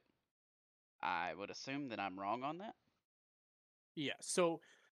 but I would assume that I'm wrong on that. Yeah. So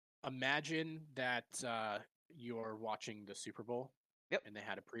imagine that you're watching the Super Bowl. Yep. And they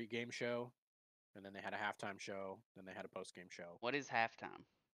had a pregame show, and then they had a halftime show, then they had a postgame show. What is halftime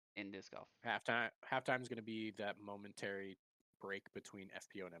in disc golf? Halftime is going to be that momentary break between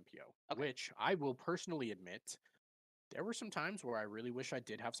FPO and MPO, Okay. which I will personally admit there were some times where I really wish I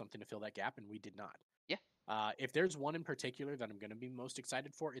did have something to fill that gap, and we did not. Yeah. If there's one in particular that I'm going to be most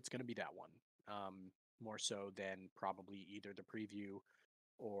excited for, it's going to be that one. More so than probably either the preview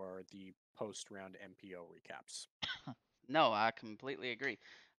or the post-round MPO recaps. No, I completely agree.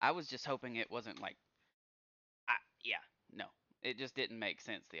 I was just hoping it wasn't like, yeah, no, it just didn't make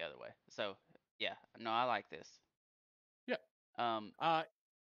sense the other way. So yeah, no, I like this. Yeah. Um, I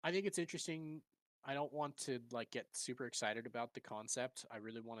think it's interesting. I don't want to like get super excited about the concept. I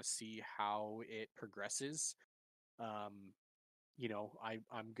really want to see how it progresses. I'm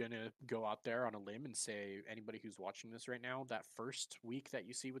gonna go out there on a limb and say anybody who's watching this right now, that first week that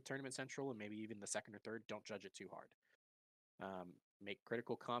you see with Tournament Central, and maybe even the second or third, don't judge it too hard. Make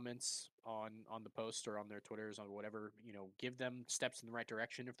critical comments on the post or on their Twitters or whatever. Give them steps in the right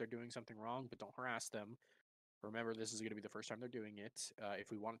direction if they're doing something wrong, but don't harass them. Remember, this is going to be the first time they're doing it.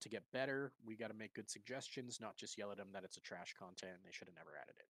 If we want it to get better, we got to make good suggestions, not just yell at them that it's a trash content and they should have never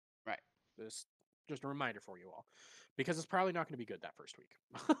added it. right. Just Just a reminder for you all, because it's probably not going to be good that first week.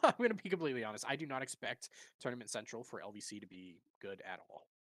 I'm going to be completely honest. I do not expect Tournament Central for LVC to be good at all.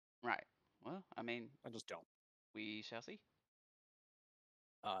 Right. Well, I mean, I just don't. we shall see.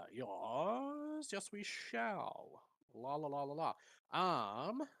 Yes, we shall. La la la la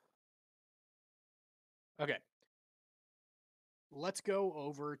la. Okay. Let's go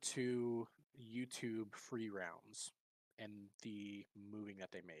over to YouTube free rounds and the moving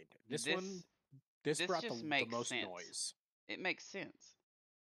that they made. This one, This this brought just the makes most sense. noise. It makes sense.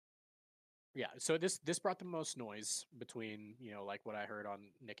 Yeah, so this brought the most noise between, like what I heard on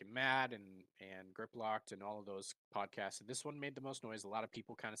Nick and Matt and Griplocked and all of those podcasts. And this one made the most noise. A lot of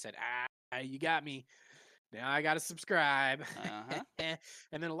people kind of said, you got me. Now I got to subscribe. Uh-huh.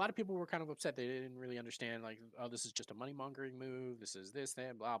 And then a lot of people were kind of upset. They didn't really understand, like, oh, this is just a money mongering move. This is this,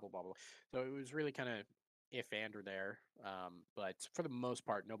 that, blah, blah, blah, blah. So it was really kind of if and or there. But for the most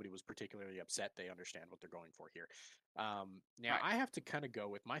part, nobody was particularly upset. They understand what they're going for here. Now, Right. I have to kind of go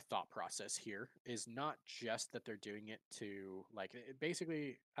with my thought process here is not just that they're doing it to, like,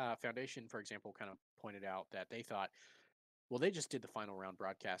 basically, Foundation, for example, kind of pointed out that they thought, well, they just did the final round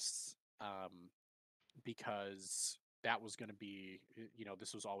broadcasts because that was going to be,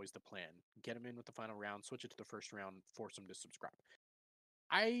 this was always the plan. Get them in with the final round, switch it to the first round, force them to subscribe.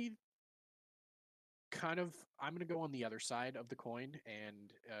 I I'm going to go on the other side of the coin.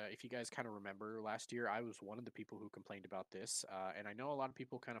 And if you guys kind of remember last year, I was one of the people who complained about this. And I know a lot of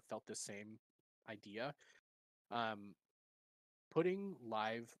people kind of felt the same idea. Um, Putting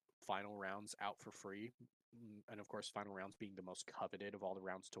live final rounds out for free, and of course, final rounds being the most coveted of all the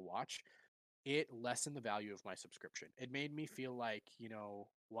rounds to watch, it lessened the value of my subscription. It made me feel like,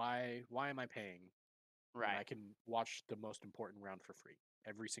 why am I paying when I Right. can watch the most important round for free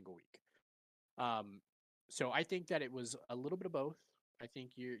every single week? Um, so I think that it was a little bit of both. I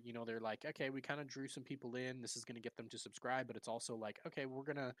think they're like, okay, we kind of drew some people in. This is going to get them to subscribe, but it's also like, okay, we're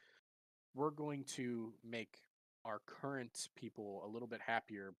going to make our current people a little bit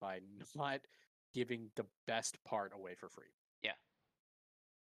happier by not giving the best part away for free. Yeah.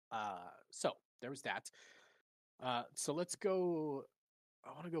 So there was that. So let's go. I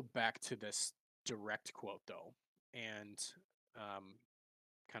want to go back to this direct quote though, and um,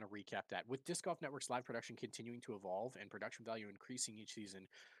 kind of recap that. With Disc Golf Network's live production continuing to evolve and production value increasing each season,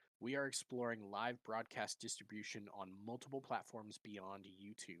 we are exploring live broadcast distribution on multiple platforms beyond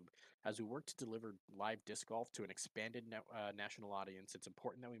YouTube. As we work to deliver live disc golf to an expanded national audience, it's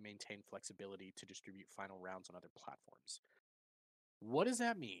important that we maintain flexibility to distribute final rounds on other platforms. What does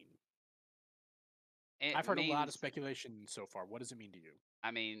that mean? It I've heard a lot of means, speculation so far. What does it mean to you?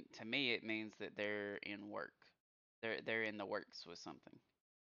 I mean, to me, it means that they're in work. They're in the works with something.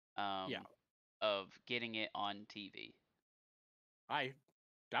 Yeah, Of getting it on TV. I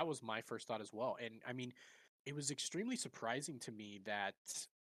that was my first thought as well. And I mean, it was extremely surprising to me that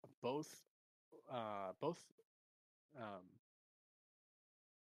both both um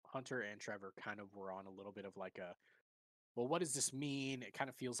Hunter and Trevor kind of were on a little bit of like a, well, what does this mean? It kind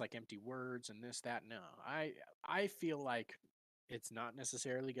of feels like empty words and this, that. No, I feel like it's not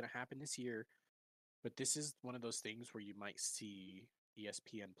necessarily going to happen this year, but this is one of those things where you might see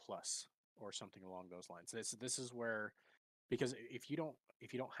ESPN Plus or something along those lines. This is where, because if you don't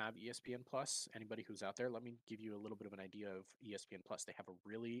have ESPN Plus, anybody who's out there, let me give you a little bit of an idea of ESPN Plus. They have a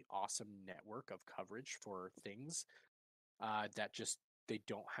really awesome network of coverage for things that just they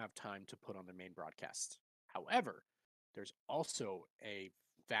don't have time to put on their main broadcast. However, there's also a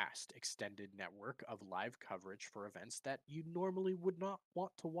vast extended network of live coverage for events that you normally would not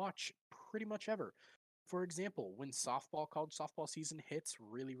want to watch pretty much ever. For example, when college softball season hits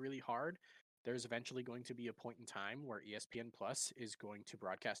really, really hard, there's eventually going to be a point in time where ESPN Plus is going to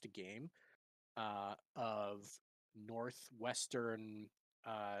broadcast a game of Northwestern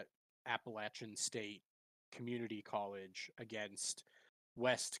Appalachian State Community College against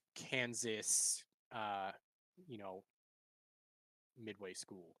West Kansas, uh, you know, Midway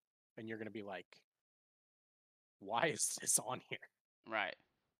School. And you're going to be like, why is this on here? Right.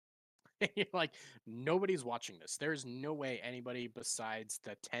 You're like, nobody's watching this. There's no way anybody besides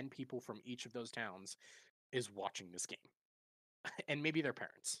the 10 people from each of those towns is watching this game. And maybe their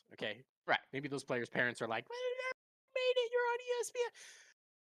parents, okay? Right. Maybe those players' parents are like, well, you made it, you're on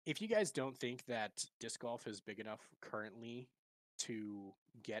ESPN. If you guys don't think that disc golf is big enough currently to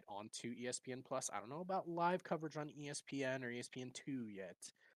get onto ESPN Plus, I don't know about live coverage on ESPN or ESPN2 yet,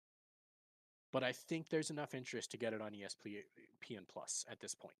 but I think there's enough interest to get it on ESPN Plus at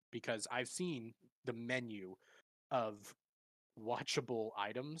this point because I've seen the menu of watchable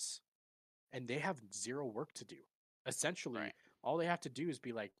items and they have zero work to do. Essentially, Right. all they have to do is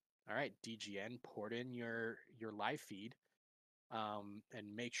be like, all right, DGN, port in your live feed,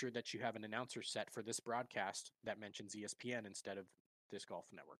 and make sure that you have an announcer set for this broadcast that mentions ESPN instead of Disc Golf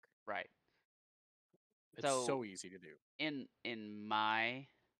Network. Right. It's So so easy to do. in my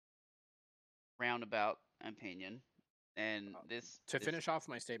roundabout opinion, and Uh, to this finish off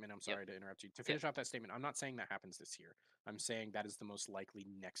my statement, I'm yep, sorry to interrupt you. To yep, finish off that statement, I'm not saying that happens this year. I'm saying that is the most likely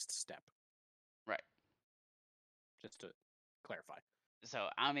next step, right. just to clarify. So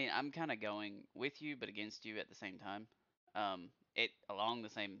I mean, I'm kind of going with you, but against you at the same time. It along the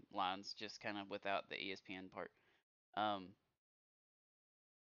same lines, just kind of without the ESPN part. Um,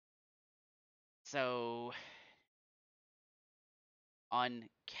 so on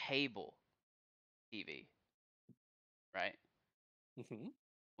cable TV, right? Hmm.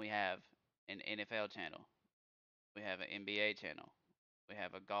 We have an NFL channel, we have an NBA channel, we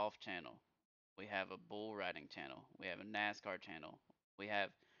have a golf channel, we have a bull riding channel, we have a NASCAR channel, we have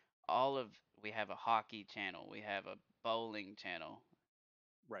all of we have a hockey channel, we have a bowling channel.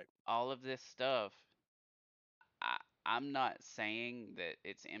 Right. All of this stuff, I I'm not saying that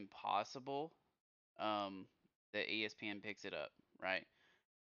it's impossible um that ESPN picks it up, right?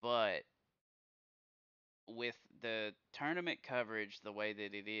 But with the tournament coverage the way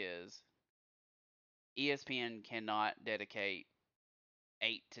that it is, ESPN cannot dedicate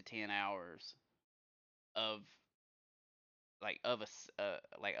 8 to 10 hours of like of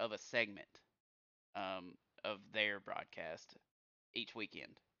a segment of their broadcast each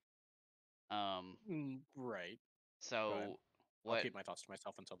weekend. Um, Right. Go ahead. so I'll what? keep my thoughts to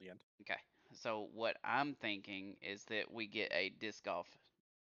myself until the end. Okay. So what I'm thinking is that we get a disc golf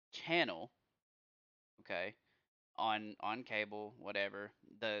channel, okay, on cable, whatever.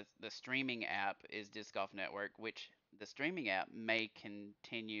 The streaming app is Disc Golf Network, which the streaming app may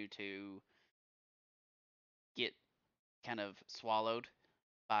continue to get kind of swallowed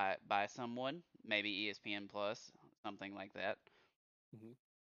by someone, maybe ESPN Plus, something like that.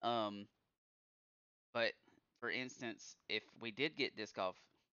 Hmm. Um, but for instance, if we did get Disc Golf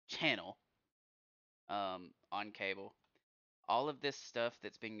Channel on cable, all of this stuff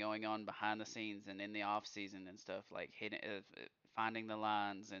that's been going on behind the scenes and in the off season and stuff like finding the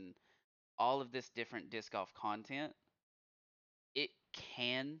lines and all of this different disc golf content, it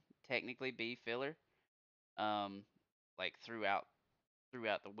can technically be filler, um, like throughout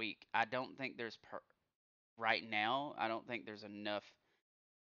the week. I don't think right now. I don't think there's enough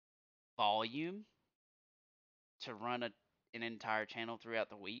volume to run an entire channel throughout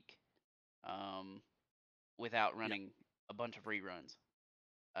the week, um, without Yep. running a bunch of reruns.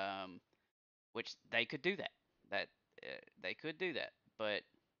 Um, which they could do that. That they could do that, but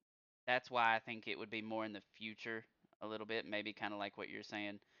that's why I think it would be more in the future a little bit, maybe kind of like what you're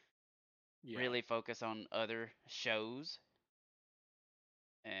saying. Yeah. Really focus on other shows.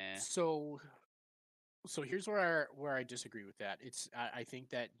 Eh, So here's where I disagree with that. I think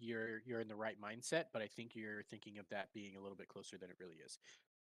that you're in the right mindset, but I think you're thinking of that being a little bit closer than it really is.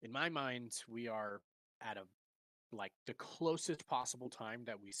 In my mind, we are at a like the closest possible time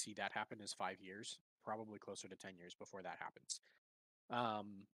that we see that happen is 5 years, probably closer to 10 years before that happens.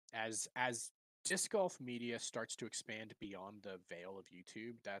 As disc golf media starts to expand beyond the veil of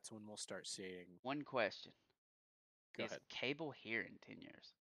YouTube, that's when we'll start seeing. one question: Go is ahead. cable here in 10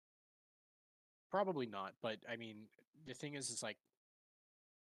 years? Probably not, but I mean, the thing is like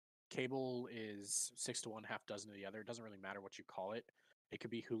cable is 6 to 1, half dozen to the other. It doesn't really matter what you call it. It could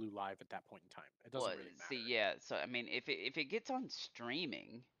be Hulu Live at that point in time. It Well, doesn't really see, matter. yeah. So I mean, if it gets on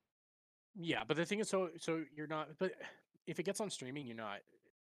streaming, Yeah, but the thing is, so you're not. But if it gets on streaming, you're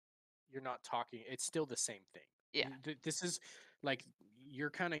not talking. It's still the same thing. yeah, This is like you're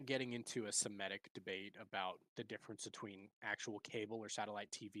kind of getting into a Semitic debate about the difference between actual cable or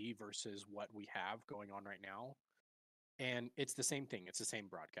satellite TV versus what we have going on right now, and it's the same thing. It's the same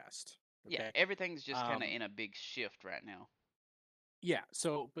broadcast. yeah. Okay. Everything's just kind of Um, in a big shift right now. yeah.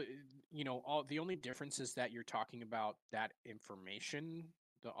 So, but all the only difference is that you're talking about that information,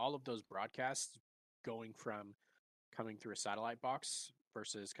 all of those broadcasts going from coming through a satellite box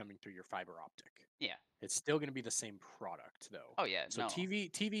versus coming through your fiber optic. Yeah. It's still going to be the same product though. Oh yeah. So No.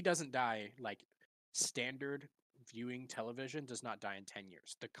 TV doesn't die like standard viewing television does not die in 10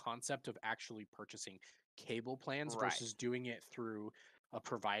 years. The concept of actually purchasing cable plans Right. versus doing it through a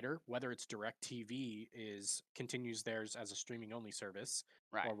provider, whether it's DirecTV is continues theirs as a streaming only service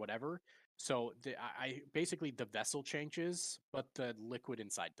Right. or whatever. So I basically the vessel changes, but the liquid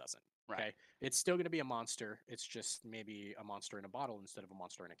inside doesn't. Right. Okay. It's still going to be a monster. It's just maybe a monster in a bottle instead of a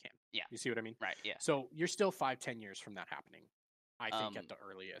monster in a can. Yeah. You see what I mean? Right. Yeah. So you're still 5, 10 years from that happening, I think, at Um. the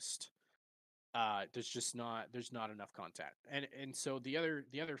earliest. there's not enough content. And so the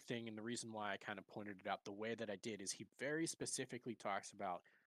other thing, and the reason why I kind of pointed it out the way that I did, is he very specifically talks about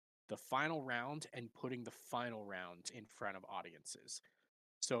the final round and putting the final round in front of audiences.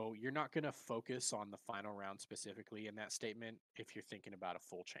 So you're not going to focus on the final round specifically in that statement if you're thinking about a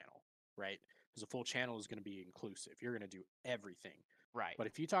full channel, right? Because a full channel is going to be inclusive. You're going to do everything. Right. But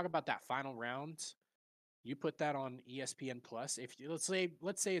if you talk about that final round, you put that on ESPN Plus. If you,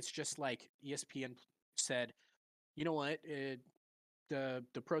 let's say it's just like ESPN said, you know what, the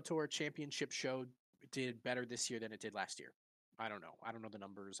Pro Tour Championship show did better this year than it did last year. I don't know. I don't know the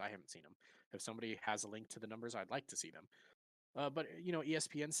numbers. I haven't seen them. If somebody has a link to the numbers, I'd like to see them. But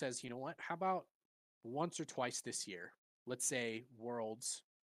ESPN says, you know what? How about once or twice this year? Let's say Worlds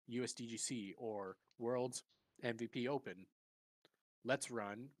USDGC or Worlds MVP Open. Let's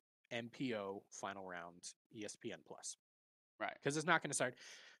run MPO final round ESPN Plus. Right. Because it's not going to start.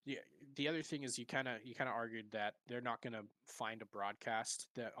 The other thing is you kind of argued that they're not going to find a broadcast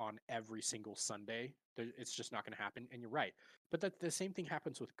that on every single Sunday. It's just not going to happen, and you're right. But the same thing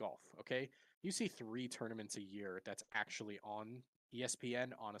happens with golf. Okay, you see 3 tournaments a year that's actually on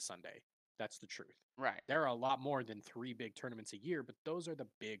ESPN on a Sunday. That's the truth. Right. There are a lot more than 3 big tournaments a year, but those are the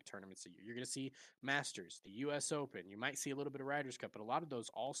big tournaments a year. You're going to see Masters, the U.S. Open. You might see a little bit of Ryder's Cup, but a lot of those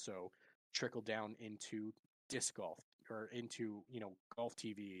also trickle down into disc golf or into golf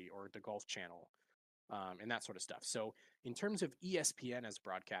TV or the Golf Channel, and that sort of stuff. So in terms of ESPN as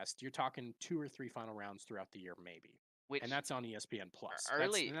broadcast, you're talking 2 or 3 final rounds throughout the year, maybe, Which and that's on ESPN Plus.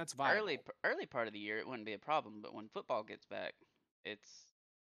 early That's viable. early part of the year it wouldn't be a problem, but when football gets back, it's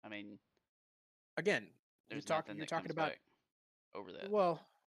I mean, Again, there's nothing you're that talking comes about, back over that. well,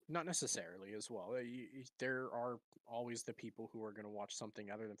 not necessarily as well. There are always the people who are going to watch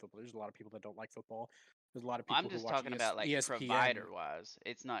something other than football. There's a lot of people that don't like football. There's a lot of I'm people who just watch talking about like ESPN. provider wise.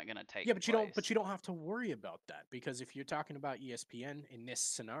 It's not gonna take Yeah, but place. you don't have to worry about that, because if you're talking about ESPN in this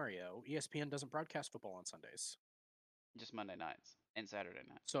scenario, ESPN doesn't broadcast football on Sundays. Just Monday nights and Saturday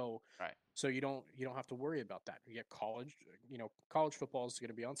nights. So Right. you don't have to worry about that. You get college football is going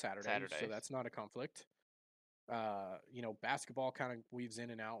to be on Saturdays, so Saturdays. that's not a conflict. Basketball kind of weaves in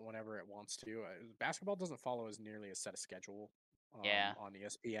and out whenever it wants to. Basketball doesn't follow as nearly a set of schedule Yeah. on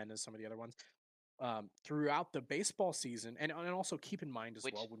ESPN as some of the other ones. Throughout the baseball season, and also keep in mind as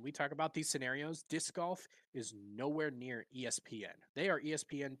Which well, when we talk about these scenarios, disc golf is nowhere near ESPN. They are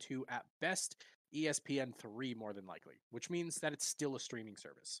ESPN2 at best, ESPN3 more than likely, which means that it's still a streaming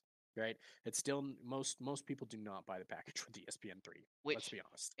service, right? It's still, most people do not buy the package with ESPN3. Let's which be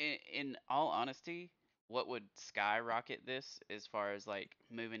honest. in all honesty, what would skyrocket this as far as like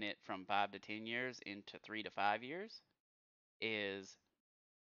moving it from 5 to 10 years into 3 to 5 years is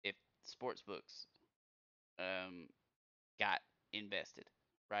if sports books um got invested,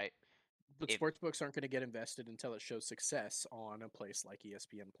 right? But If sports books aren't going to get invested until it shows success on a place like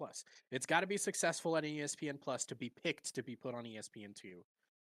ESPN Plus. It's got to be successful at ESPN Plus to be picked to be put on ESPN2,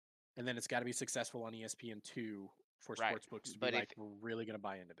 and then it's got to be successful on ESPN2 for right, sports books to be but if like, we're really going to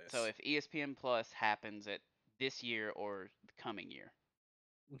buy into so this. if ESPN Plus happens at this year or the coming year,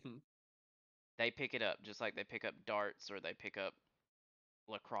 Hmm. they pick it up just like they pick up darts or they pick up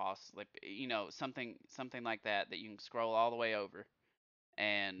lacrosse, like something like that that you can scroll all the way over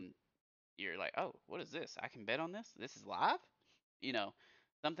and you're like, "Oh, what is this? I can bet on this? This is live?" You know,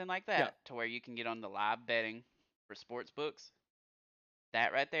 something like Yeah, that to where you can get on the live betting for sports books.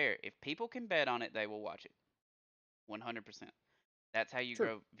 That right there, if people can bet on it, they will watch it. 100%. That's how you true.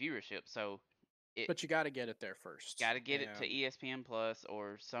 grow viewership. So it But you got to get it there first. got to get it to And, ESPN Plus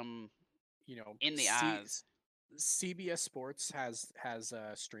or some you know, in the C- eyes. CBS Sports has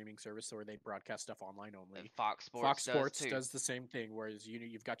a streaming service where they broadcast stuff online only. Fox Fox Sports does Sports too. does the same thing, whereas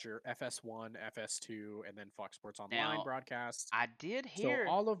you've got your FS1, FS2, and then Fox Sports Online Now, broadcasts. I did So hear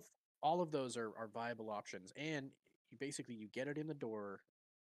all of those are viable options, and you get it in the door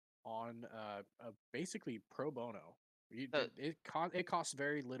on basically pro bono. the It costs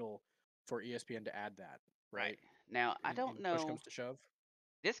very little for ESPN to add that, right. right? Now, I In don't push know. comes to shove.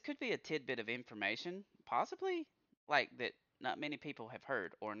 This could be a tidbit of information, possibly like that not many people have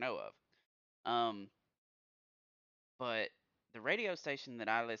heard or know of. Um, but the radio station that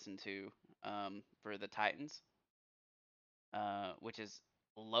I listen to for the Titans, which is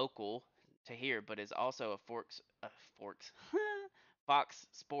local to here, but is also a Forks Fox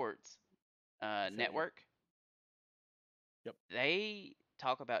Sports Affiliate. network. Yep. They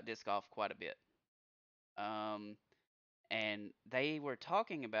talk about disc golf quite a bit, um, and they were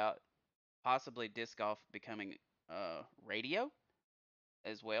talking about possibly disc golf becoming radio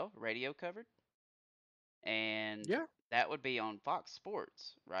as well, radio covered. and Yeah. that would be on Fox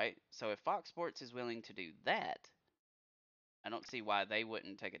Sports, right? So if Fox Sports is willing to do that, I don't see why they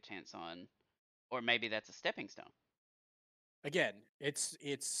wouldn't take a chance on, or maybe that's a stepping stone. Again,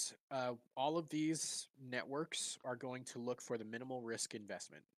 it's all of these networks are going to look for the minimal risk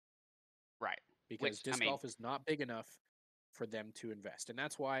investment Right. because Which, I disc mean, golf is not big enough for them to invest. And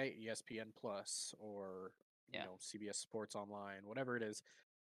that's why ESPN Plus or yeah, CBS Sports Online, whatever it is,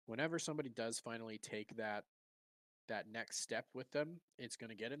 whenever somebody does finally take that next step with them, it's going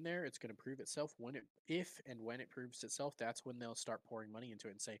to get in there, it's going to prove itself. If and when it proves itself, that's when they'll start pouring money into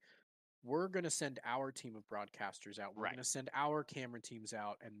it and say, we're going to send our team of broadcasters out, we're right. going to send our camera teams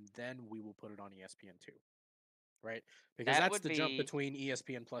out, and then we will put it on ESPN2, right? Because That that's would the jump be between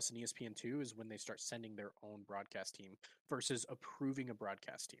ESPN Plus and ESPN2 is when they start sending their own broadcast team versus approving a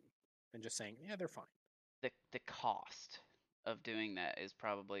broadcast team and just saying, yeah, they're fine. the cost of doing that is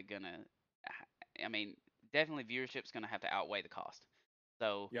probably gonna. I mean, definitely viewership's gonna have to outweigh the cost.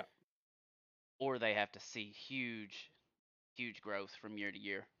 So, Yeah. or they have to see huge growth from year to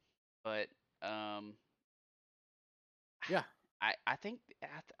year. But um, Yeah. I think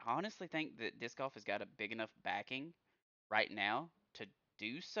honestly think that disc golf has got a big enough backing right now to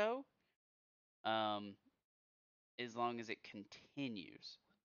do so. Um, as long as it continues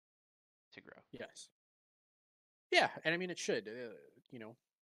to grow. Yes. Yeah, and I mean it should. You know,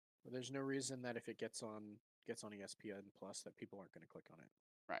 there's no reason that if it gets on ESPN Plus that people aren't going to click on it.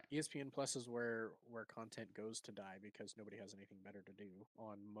 Right. ESPN Plus is where content goes to die because nobody has anything better to do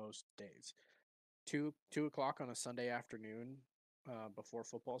on most days. 2 o'clock on a Sunday afternoon before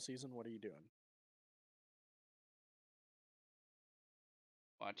football season. What are you doing?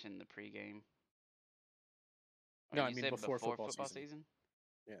 Watching the pregame. Or No, I you mean said before before football football season. season?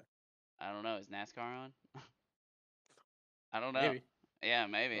 Yeah, I don't know. Is NASCAR on? I don't know. maybe. Yeah, I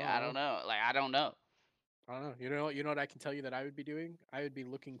maybe. don't I don't know. know. Like I don't know. I don't know. You know what I can tell you that I would be doing? I would be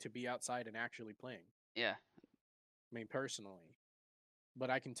looking to be outside and actually playing. Yeah. I mean, personally. But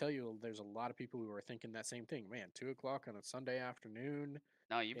I can tell you, there's a lot of people who are thinking that same thing. Man, 2 o'clock on a Sunday afternoon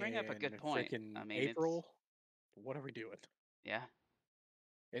No, you bring up a in good point. freaking I mean, it's April. What are we doing? yeah,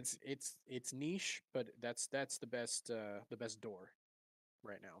 It's niche, but that's the best door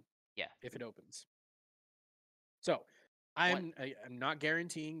right now yeah. if it opens. So One I'm not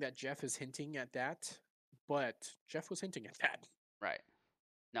guaranteeing that Jeff is hinting at that, but Jeff was hinting at that right.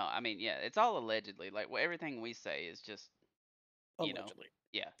 No, I mean, yeah, it's all allegedly. Like everything we say is just, you know, allegedly.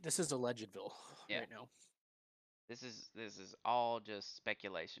 yeah, This is Allegedville yeah. right now. This is all just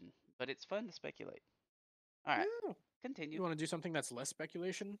speculation, but it's fun to speculate. All right, Yeah. continue. You want to do something that's less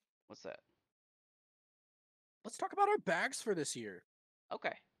speculation? What's that? Let's talk about our bags for this year.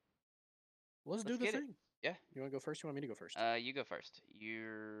 Okay, Let's do let's the get it. thing. Yeah. You want to go first? You want me to go first? You go first.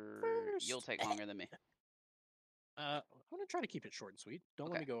 You'll First. take longer than me. I'm gonna try to keep it short and sweet. Don't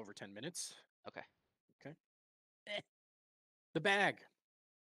let Okay. me go over 10 minutes. Okay. Okay. The bag.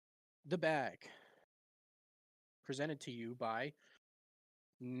 The bag. Presented to you by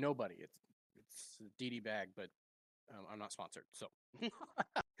nobody. It's a DD bag, but I'm not sponsored. So,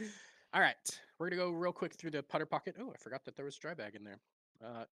 all right, we're gonna go real quick through the putter pocket. Oh, I forgot that there was a dry bag in there.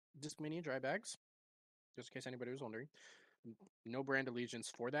 Discmania dry bags, just in case anybody was wondering. No brand allegiance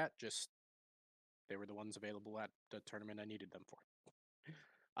for that. Just they were the ones available at the tournament I needed them for.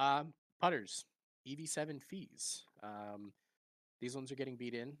 Putters, EV7 fees. These ones are getting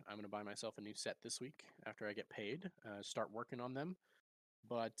beat in. I'm going to buy myself a new set this week after I get paid, start working on them.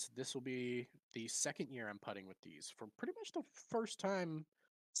 But this will be the second year I'm putting with these. For pretty much the first time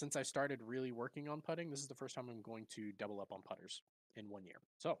since I started really working on putting, this is the first time I'm going to double up on putters in 1 year.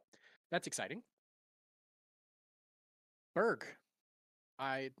 So that's exciting. Berg.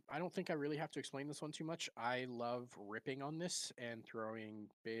 I don't think I really have to explain this one too much. I love ripping on this and throwing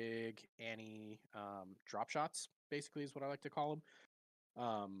big Annie drop shots, basically is what I like to call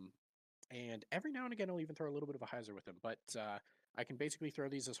them. And every now and again, I'll even throw a little bit of a hyzer with them. But I can basically throw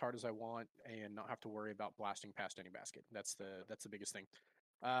these as hard as I want and not have to worry about blasting past any basket. That's the biggest thing.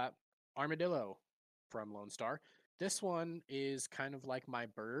 Armadillo from Lone Star. This one is kind of like my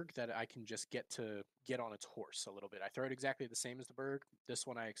Berg that I can just get on its horse a little bit. I throw it exactly the same as the Berg. This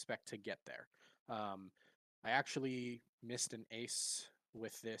one I expect to get there. I actually missed an ace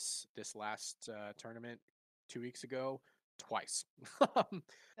with this last tournament 2 weeks ago twice. One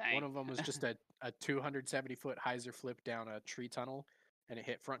Dang. of them was just a 270-foot hyzer flip down a tree tunnel, and it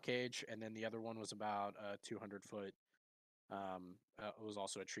hit front cage. And then the other one was about a 200-foot. It was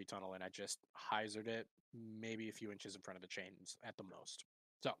also a tree tunnel, and I just hyzered it maybe a few inches in front of the chains at the most.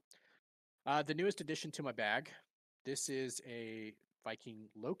 So, the newest addition to my bag. This is a Viking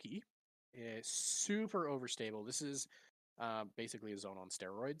Loki. It's super overstable. This is basically a zone on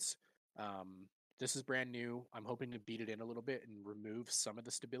steroids. This is brand new. I'm hoping to beat it in a little bit and remove some of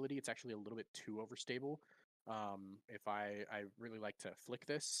the stability. It's actually a little bit too overstable. If I really like to flick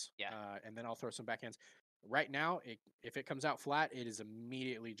this, Yeah. and then I'll throw some backhands. Right now, if it comes out flat, it is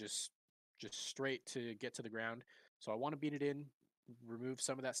immediately just straight to get to the ground. So I want to beat it in, remove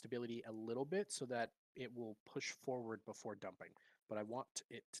some of that stability a little bit so that it will push forward before dumping. But I want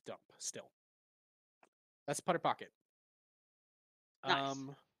it to dump still. That's putter pocket. Nice.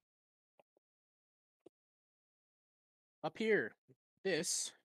 Up here,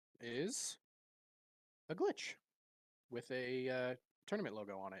 this is a glitch with a tournament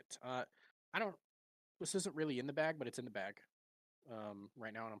logo on it. I don't. This isn't really in the bag, but it's in the bag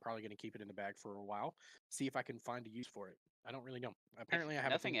right now, and I'm probably going to keep it in the bag for a while. See if I can find a use for it. I don't really know. Apparently, If I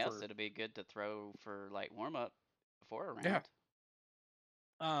have a thing nothing else, for it'll be good to throw for like warm up before a yeah.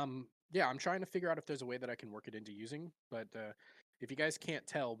 round. Yeah, I'm trying to figure out if there's a way that I can work it into using, but if you guys can't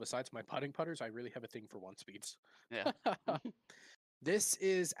tell, besides my putting putters, I really have a thing for one speeds. Yeah. This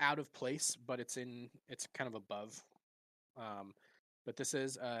is out of place, but it's kind of above. Um, but this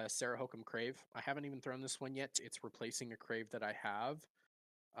is Sarah Hokum Crave. I haven't even thrown this one yet. It's replacing a Crave that I have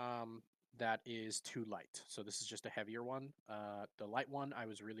that is too light. So this is just a heavier one. The light one, I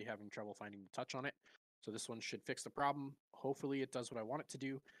was really having trouble finding the touch on it. So this one should fix the problem. Hopefully it does what I want it to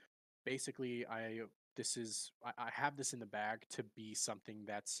do. Basically, I have this in the bag to be something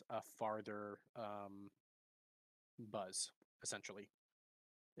that's a farther buzz, essentially,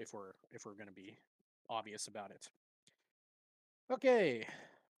 if we're going to be obvious about it. Okay,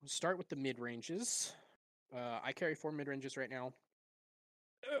 we'll start with the mid ranges. I carry 4 mid ranges right now.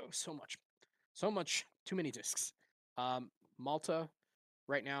 Oh, so much, too many discs. Malta.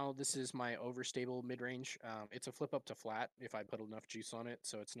 Right now, this is my overstable mid range. It's a flip up to flat if I put enough juice on it,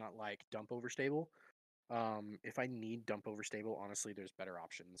 so it's not like dump overstable. If I need dump overstable, honestly, there's better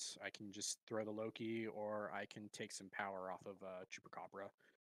options. I can just throw the Loki, or I can take some power off of Chupacabra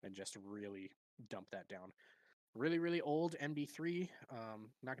and just really dump that down. Really, really old MD3.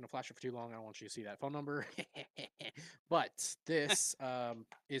 Not going to flash it for too long. I don't want you to see that phone number. But this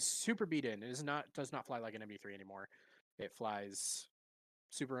is super beat in. It does not fly like an MD3 anymore. It flies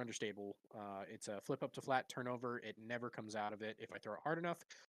super understable. It's a flip up to flat turnover. It never comes out of it if I throw it hard enough.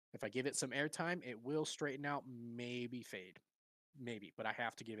 If I give it some airtime, it will straighten out, maybe fade. Maybe, but I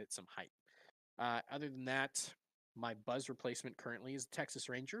have to give it some height. Other than that, my buzz replacement currently is Texas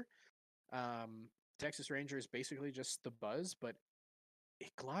Ranger. Um, Texas Ranger is basically just the buzz, but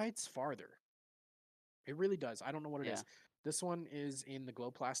it glides farther. It really does. I don't know what it Yeah. is. This one is in the glow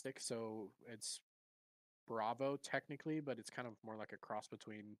plastic, so it's Bravo technically, but it's kind of more like a cross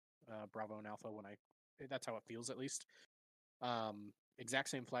between Bravo and Alpha. That's how it feels at least. Exact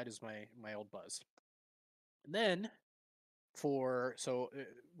same flight as my old Buzz. And then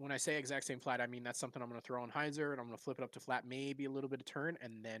when I say exact same flat, I mean that's something I'm going to throw on hyzer and I'm going to flip it up to flat, maybe a little bit of turn,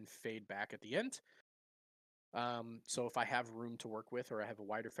 and then fade back at the end. So if I have room to work with or I have a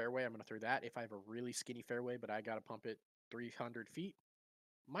wider fairway, I'm going to throw that. If I have a really skinny fairway, but I got to pump it 300 feet,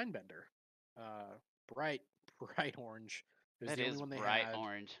 Mindbender. Bright, bright orange. It was That the only is one they bright had.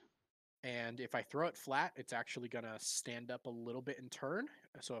 orange. And if I throw it flat, it's actually going to stand up a little bit and turn.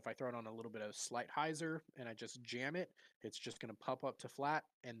 So if I throw it on a little bit of slight hyzer and I just jam it, it's just going to pop up to flat.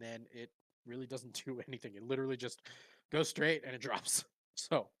 And then it really doesn't do anything. It literally just goes straight and it drops.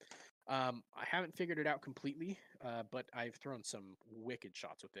 So I haven't figured it out completely, but I've thrown some wicked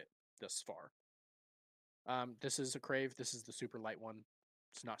shots with it thus far. This is a Crave. This is the super light one.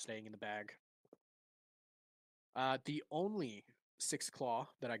 It's not staying in the bag. The only 6 claw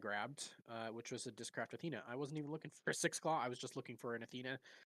that I grabbed, which was a Discraft Athena. I wasn't even looking for a 6 claw. I was just looking for an Athena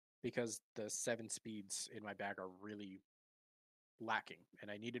because the 7 speeds in my bag are really lacking,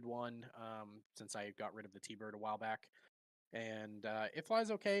 and I needed one since I got rid of the T-Bird a while back. And it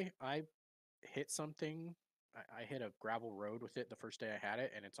flies okay. I hit something. I hit a gravel road with it the first day I had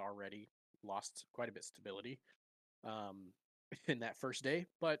it, and it's already lost quite a bit of stability in that first day,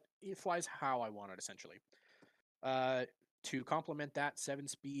 but it flies how I want it essentially. To complement that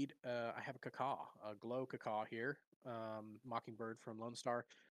 7-speed, I have a Kaka, a Glow Kaka here, Mockingbird from Lone Star.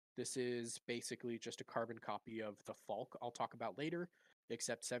 This is basically just a carbon copy of the Falk I'll talk about later,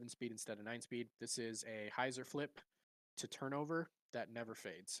 except 7-speed instead of 9-speed. This is a hyzer flip to turnover that never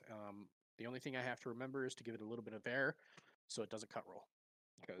fades. The only thing I have to remember is to give it a little bit of air so it doesn't cut roll,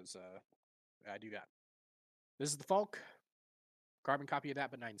 because I do that. This is the Falk, carbon copy of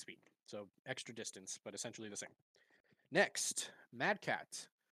that, but 9-speed. So extra distance, but essentially the same. Next, Mad Cat.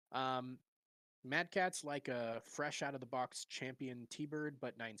 Mad Cat's like a fresh out of the box champion T-Bird,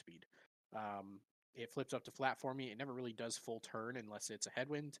 but 9-speed. It flips up to flat for me. It never really does full turn unless it's a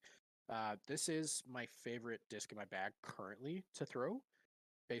headwind. This is my favorite disc in my bag currently to throw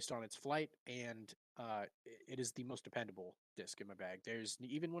based on its flight, and it is the most dependable disc in my bag. There's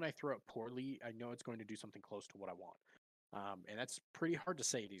even when I throw it poorly, I know it's going to do something close to what I want, and that's pretty hard to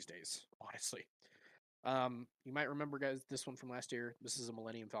say these days, honestly. You might remember, guys, this one from last year. This is a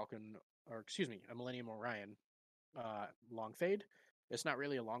Millennium Falcon, or excuse me, a Millennium Orion long fade. It's not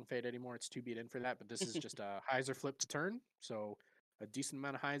really a long fade anymore. It's 2 beat in for that, but this is just a hyzer flip to turn. So a decent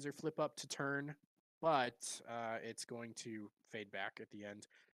amount of hyzer flip up to turn, but it's going to fade back at the end.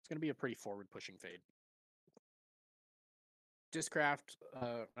 It's going to be a pretty forward pushing fade. Discraft,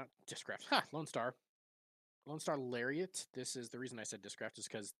 not Discraft, Lone Star. Lone Star Lariat. This is the reason I said Discraft is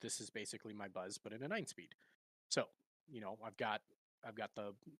because this is basically my Buzz, but in a 9-speed. So, I've got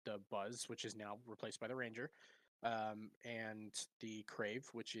the Buzz, which is now replaced by the Ranger, and the Crave,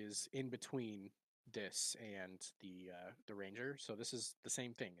 which is in between this and the Ranger. So this is the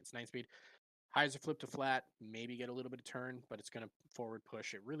same thing. It's 9-speed. Highs are flip to flat, maybe get a little bit of turn, but it's going to forward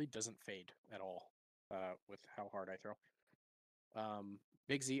push. It really doesn't fade at all with how hard I throw.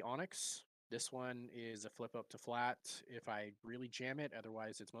 Big Z Onyx. This one is a flip up to flat if I really jam it.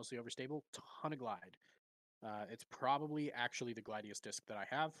 Otherwise, it's mostly overstable. Ton of glide. It's probably actually the glidiest disc that I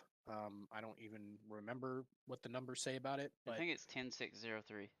have. I don't even remember what the numbers say about it, but I think it's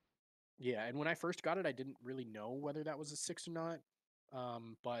 10603. yeah. And when I first got it, I didn't really know whether that was a 6 or not.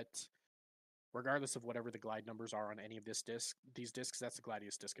 But regardless of whatever the glide numbers are on any of these discs, that's the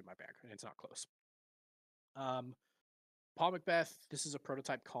glidiest disc in my bag, and it's not close. Paul Macbeth. This is a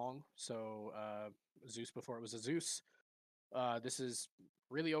prototype Kong, so Zeus before it was a Zeus. This is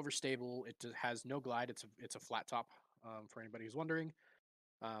really overstable. It has no glide. It's a flat top, for anybody who's wondering.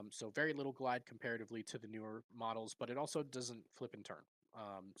 So very little glide comparatively to the newer models, but it also doesn't flip and turn.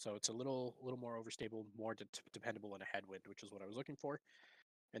 So it's a little more overstable, more dependable in a headwind, which is what I was looking for.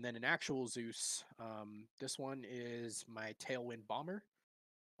 And then an actual Zeus. This one is my Tailwind Bomber.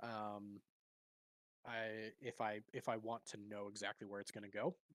 If I want to know exactly where it's going to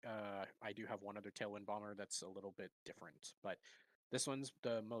go, I do have one other Tailwind Bomber that's a little bit different, but this one's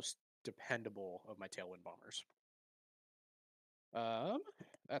the most dependable of my Tailwind Bombers.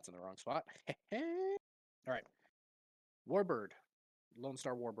 That's in the wrong spot. All right, Warbird, Lone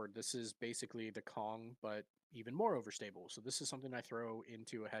Star Warbird. This is basically the Kong, but even more overstable. So this is something I throw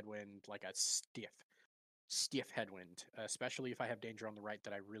into a headwind like a stiff headwind, especially if I have danger on the right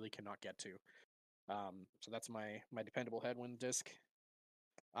that I really cannot get to. So that's my dependable headwind disc.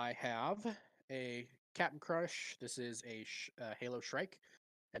 I have a Captain Crush. This is a Halo Shrike,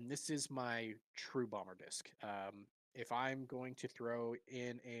 and this is my true bomber disc. If I'm going to throw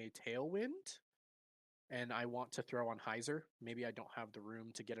in a Tailwind and I want to throw on hyzer, maybe I don't have the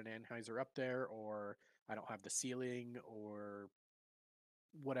room to get an anhyzer up there, or I don't have the ceiling, or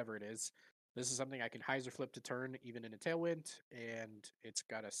whatever it is. This is something I can hyzer flip to turn even in a Tailwind, and it's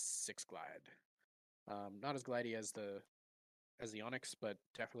got a 6 glide. Not as glidey as the Onyx, but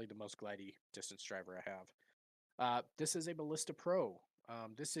definitely the most glidey distance driver I have. This is a Ballista Pro.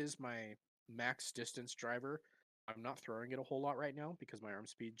 This is my max distance driver. I'm not throwing it a whole lot right now because my arm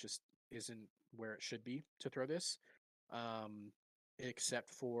speed just isn't where it should be to throw this, except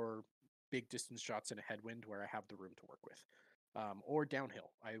for big distance shots in a headwind where I have the room to work with. Or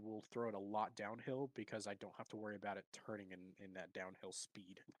downhill. I will throw it a lot downhill because I don't have to worry about it turning in that downhill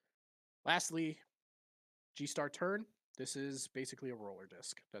speed. Lastly, G-Star Turn. This is basically a roller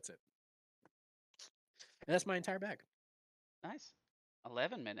disc. That's it. And that's my entire bag. Nice.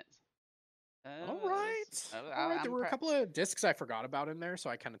 11 minutes. All right. All right. There were a couple of discs I forgot about in there, so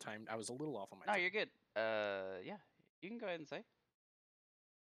I kind of timed. I was a little off on my No, time. you're good. Yeah. You can go ahead and say.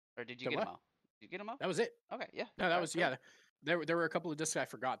 Or did you get what? them all? Did you get them all? That was it. Okay, yeah. No, that was, cool. Yeah. There were a couple of discs I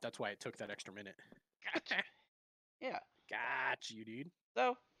forgot. That's why it took that extra minute. Gotcha. Yeah. Got you, dude.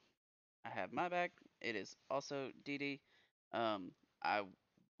 So, I have my bag. It is also DD. I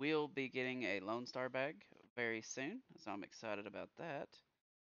will be getting a Lone Star bag very soon, so I'm excited about that.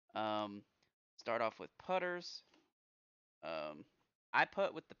 Start off with putters. I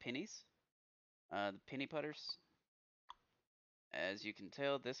putt with the pennies, the penny putters. As you can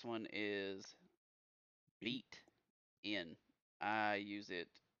tell, this one is beat in. I use it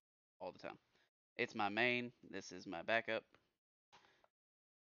all the time. It's my main. This is my backup.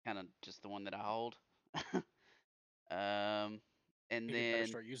 Kind of just the one that I hold. And you then better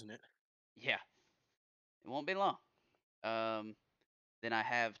start using it. Yeah, it won't be long. Then I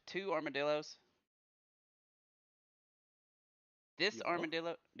have 2 armadillos. This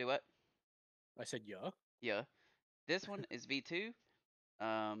armadillo, do what? I said yeah. Yeah. This one is V2.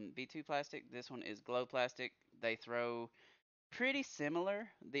 V2 plastic. This one is glow plastic. They throw pretty similar.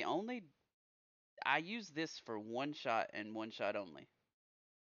 The only I use this for one shot and one shot only,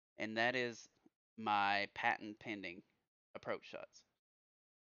 and that is my patent pending approach shots.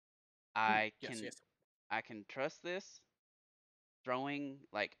 I Yes, can yes. I can trust this throwing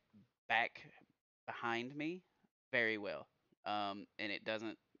like back behind me very well. And it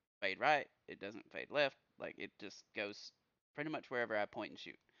doesn't fade right, it doesn't fade left, like it just goes pretty much wherever I point and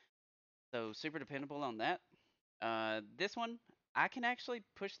shoot. So super dependable on that. This one, I can actually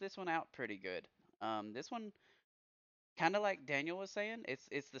push this one out pretty good. This one, kind of like Daniel was saying,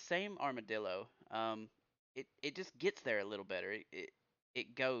 it's the same armadillo. It just gets there a little better.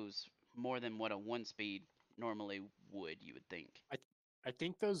 It goes more than what a one speed normally would. You would think. I I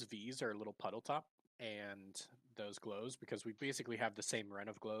think those V's are a little puddle top, and those glows, because we basically have the same run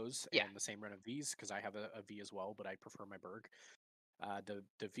of glows Yeah, and the same run of V's, because I have a V as well, but I prefer my Berg.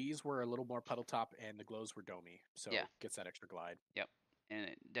 The V's were a little more puddle top, and the glows were domey, yeah, so gets that extra glide. yep, and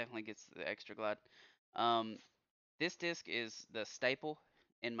it definitely gets the extra glide. Um, this disc is the staple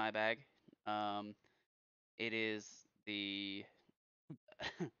in my bag. Um, it is the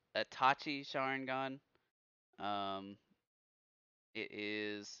Itachi Sharingan. Um, it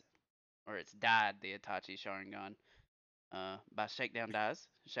is, or it's dyed the Itachi Sharingan by Shakedown Dyes.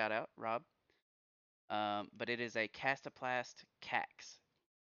 Shout out, Rob. But it is a Castaplast Cax,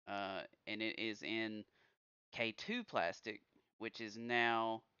 and it is in K2 plastic, which is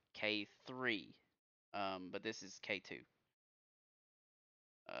now K3. But this is K2.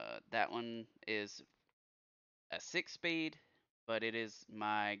 That one is a 6 speed, but it is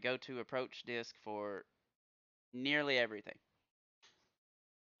my go-to approach disc for nearly everything.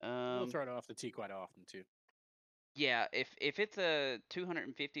 We'll Um, throw it off the tee quite often too. yeah, if it's a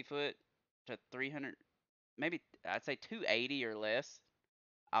 250 foot to 300, maybe I'd say 280 or less,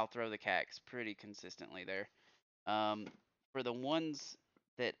 I'll throw the Cax pretty consistently there. Um, for the ones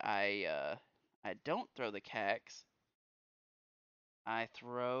that I don't throw the Cax, I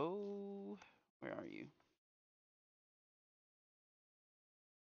throw. Where are you?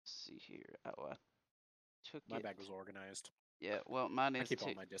 Let's see here. Oh, I took My it. bag was organized. Yeah, well, mine I is keep all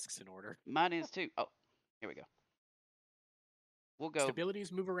too. my discs in order. Mine is too. Oh, here we go. We'll go.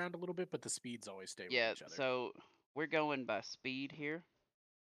 Stabilities move around a little bit, but the speeds always stay with Yeah, each other. so we're going by speed here.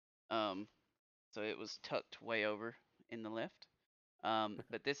 Um, so it was tucked way over in the left.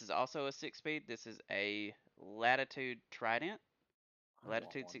 But this is also a 6 speed. This is a Latitude Trident, I want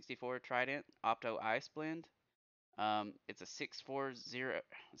Latitude one. 64 Trident Opto Ice Blend. It's a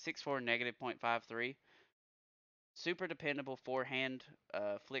 6.4 negative 0.53. Super dependable forehand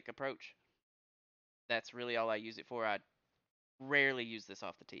flick approach. That's really all I use it for. I rarely use this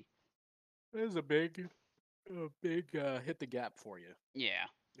off the tee. It is a big hit the gap for you, Yeah.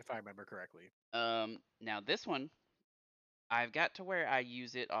 if I remember correctly. Now this one, I've got to where I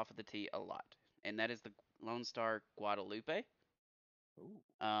use it off of the tee a lot, and that is the Lone Star Guadalupe. Ooh,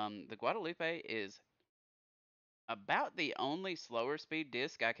 The Guadalupe is about the only slower speed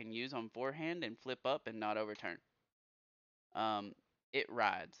disc I can use on forehand and flip up and not overturn. Um, it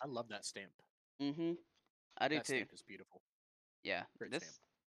rides. I love that stamp. Mhm. I do That too. stamp is beautiful. Yeah. Great stamp.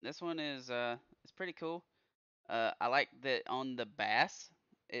 This one is it's pretty cool. I like that on the bass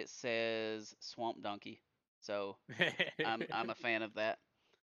it says Swamp Donkey. So I'm a fan of that.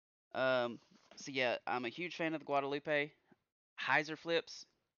 Um, so yeah, I'm a huge fan of the Guadalupe. Hyzer flips,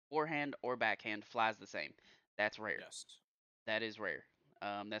 forehand or backhand flies the same. That's rare. Yes. That is rare.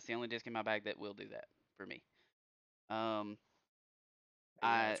 That's the only disc in my bag that will do that for me. Um, Yeah,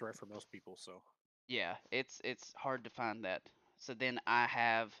 I it's rare for most people, so. yeah, it's hard to find that. So then I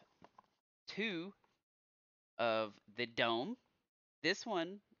have two of the Dome. This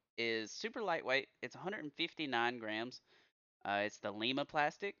one is super lightweight. It's 159 grams. It's the Lima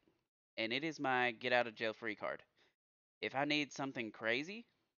plastic, and it is my get out of jail free card. If I need something crazy,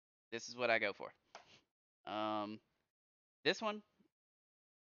 this is what I go for. Um, this one,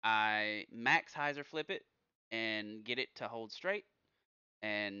 I max hyzer flip it and get it to hold straight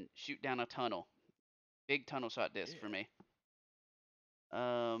and shoot down a tunnel. Big tunnel shot disc for Yeah. me.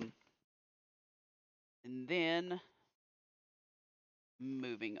 Um, and then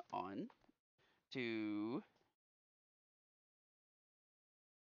moving on to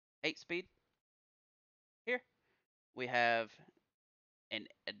 8 speed. Here we have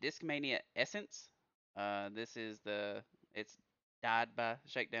a Discmania Essence. This is it's dyed by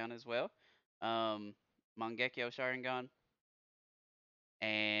Shakedown as well. Um, Mangekyo Sharingan,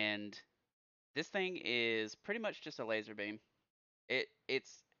 and this thing is pretty much just a laser beam.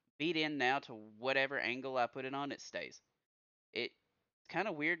 It's beat in now to whatever angle I put it on, it stays. It It's kind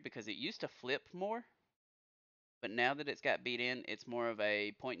of weird because it used to flip more, but now that it's got beat in, it's more of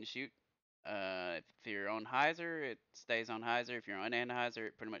a point and shoot. If you're on hyzer, it stays on hyzer. If you're on anhyzer,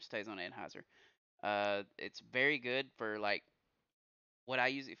 it pretty much stays on anhyzer. It's very good for like what I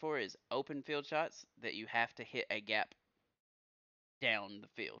use it for is open field shots that you have to hit a gap down the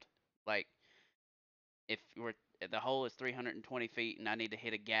field. Like if we're the hole is 320 feet and I need to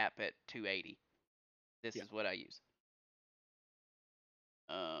hit a gap at 280, this Yeah. is what I use.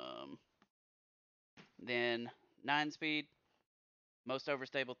 Um, then 9 speed, most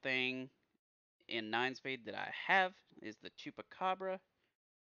overstable thing in 9 speed that I have is the Chupacabra.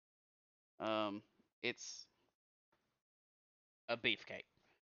 It's a beefcake,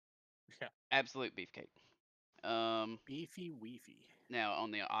 Yeah. absolute beefcake. Beefy weefy. Now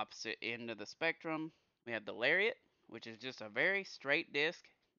on the opposite end of the spectrum, we have the Lariat, which is just a very straight disc.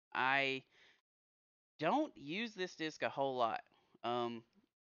 I don't use this disc a whole lot. Um,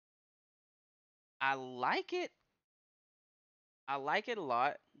 I like it. I like it a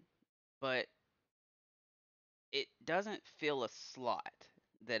lot, but it doesn't fill a slot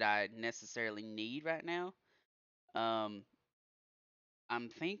that I necessarily need right now. Um, I'm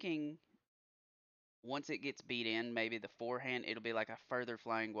thinking once it gets beat in, maybe the forehand, it'll be like a further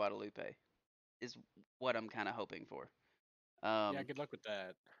flying Guadalupe, is what I'm kind of hoping for. Yeah, Um, good luck with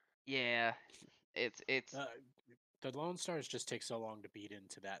that. yeah, it's Uh, the Lone Stars just take so long to beat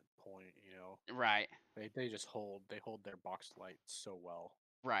into that point, right, They just hold their box light so well.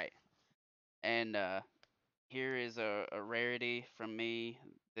 right. And here is a rarity from me.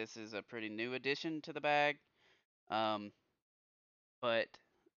 This is a pretty new addition to the bag. Um, but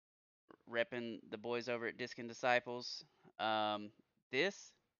repping the boys over at Disc and Disciples. Um,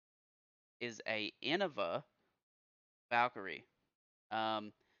 this is a Innova Valkyrie.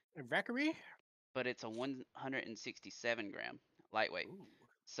 Um, Valkyrie? but it's a 167 gram lightweight. Ooh.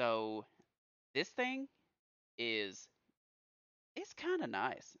 So this thing is it's kind of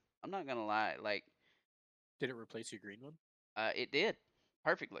nice. I'm not gonna lie. Like Did it replace your green one? it did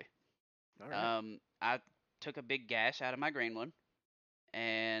perfectly. All right. I took a big gash out of my green one,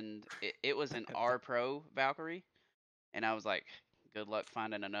 and it was an R Pro Valkyrie, and I was like, good luck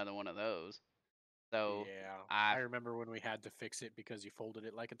finding another one of those. So Yeah. I I remember when we had to fix it because you folded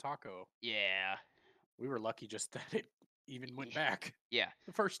it like a taco. yeah We were lucky just that it even went back yeah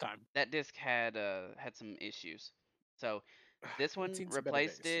the first time. that disc had some issues. So this It's one seen some better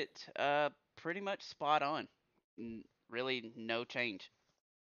replaced days. it pretty much spot on. Really no change.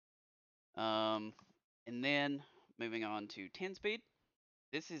 Um, and then moving on to 10 speed.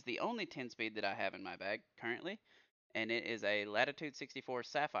 This is the only 10 speed that I have in my bag currently, and it is a Latitude 64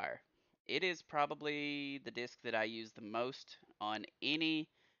 Sapphire. It is probably the disc that I use the most on any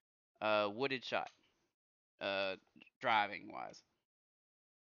wooded shot, uh, driving wise.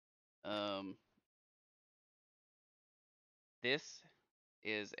 Um, this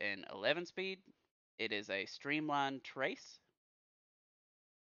is an 11 speed. It is a streamlined trace,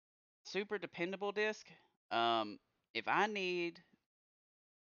 super dependable disc. Um, if I need,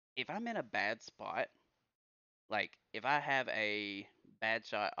 if I'm in a bad spot, like if I have a bad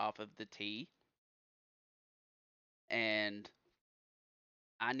shot off of the tee and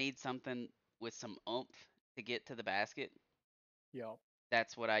I need something with some oomph to get to the basket, Yeah.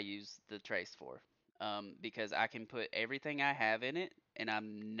 that's what I use the trace for. Because I can put everything I have in it and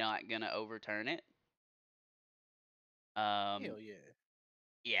I'm not gonna overturn it. Um, Hell yeah.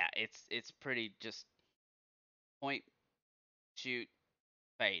 yeah, it's pretty just point, shoot,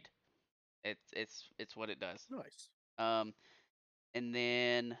 fade. It's what it does. Nice. Um, and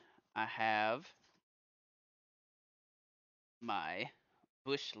then I have my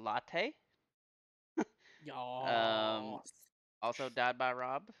Bush Latte. Um, Yas. also died by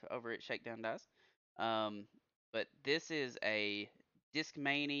Rob over at Shakedown Dice. Um, but this is a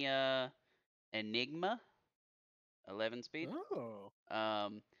Discmania Enigma 11 speed. Oh,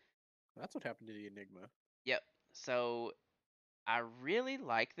 Um, that's what happened to the Enigma. yep. So I really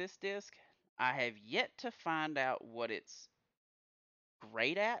like this disc. I have yet to find out what it's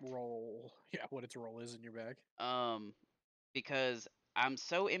great at. Roll. Yeah, what its role is in your bag. Um, because I'm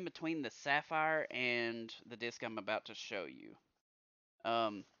so in between the Sapphire and the disc I'm about to show you.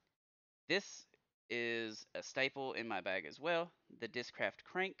 Um, this is a staple in my bag as well. The Discraft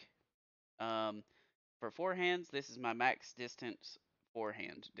Crank. Um, for forehands, this is my max distance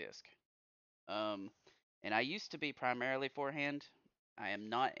forehand disc. Um, and I used to be primarily forehand. I am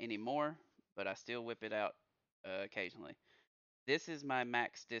not anymore, but I still whip it out occasionally. This is my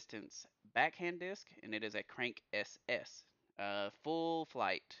max distance backhand disc, and it is a Crank SS. Full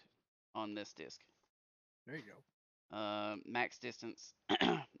flight on this disc. There you go. max distance,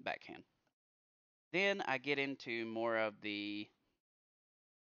 backhand. Then I get into more of the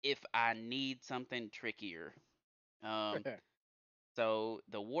if I need something trickier. Um, so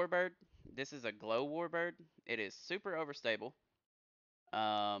the Warbird, this is a glow Warbird. It is super overstable,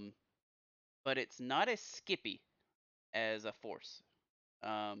 um, but it's not as skippy as a Force.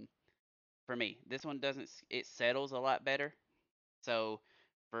 Um, for me, this one doesn't. It settles a lot better. So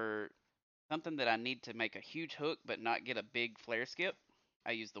for something that I need to make a huge hook but not get a big flare skip,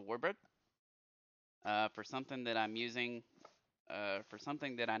 I use the Warbird. For something that I'm using, for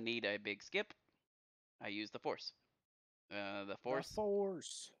something that I need a big skip, I use the Force. The The Force,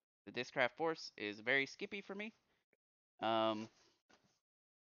 Force. the Discraft Force is very skippy for me. Um,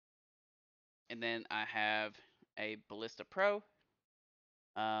 and then I have a Ballista Pro.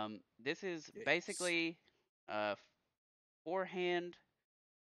 This is Yes. basically a forehand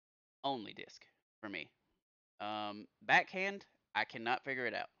only disc for me. Backhand, I cannot figure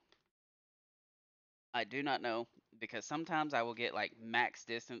it out. I do not know because sometimes I will get like max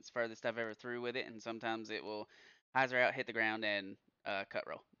distance furthest I've ever threw with it, and sometimes it will hyzer out, hit the ground, and cut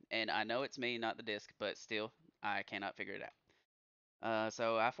roll. And I know it's me, not the disc, but still, I cannot figure it out.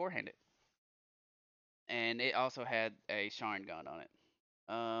 So I forehand it, and it also had a Sharn gun on it.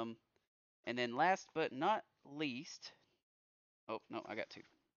 Um, and then last but not least, oh no, I got two.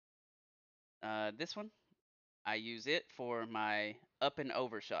 This one, I use it for my up and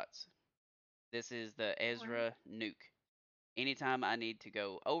over shots. This is the All right. Ezra Nuke. Anytime I need to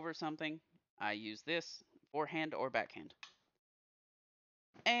go over something, I use this forehand or backhand.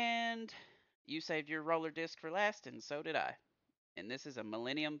 And you saved your roller disc for last, and so did I. And this is a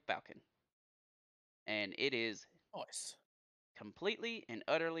Millennium Falcon. And it is Nice. completely and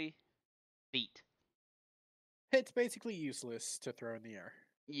utterly beat. It's basically useless to throw in the air.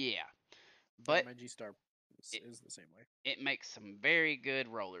 Yeah. And But my G Star it, is the same way. it makes some very good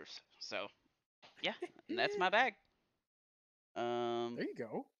rollers. So, yeah, and that's my bag. Um, There you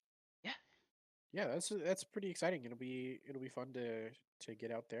go. yeah, Yeah, that's pretty exciting. It'll be fun to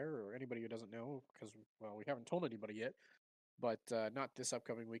get out there, or anybody who doesn't know, because well, we haven't told anybody yet. But not this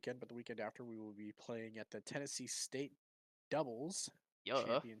upcoming weekend, but the weekend after, we will be playing at the Tennessee State Doubles yeah,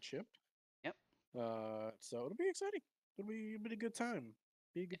 Championship. yep, So it'll be exciting. It'll be a good time.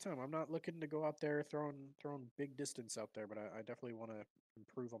 Be a good time. I'm not looking to go out there throwing big distance out there, but I definitely want to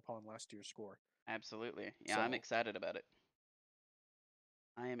improve upon last year's score. absolutely. Yeah, I'm So, excited about it.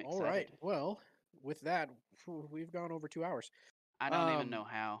 I am all right. excited. Well, with that, we've gone over 2 hours. I don't even Um, know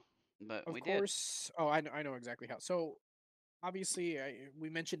how, but of we did. course. Oh, I know exactly how. So obviously, we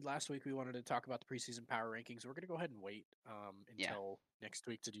mentioned last week we wanted to talk about the preseason power rankings. We're gonna go ahead and wait Yeah. until next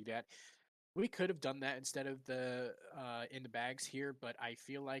week to do that. We could have done that instead of the in the bags here, but I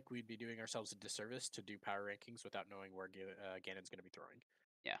feel like we'd be doing ourselves a disservice to do power rankings without knowing where Gannon's going to be throwing.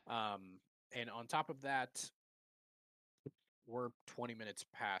 Yeah. And on top of that, we're 20 minutes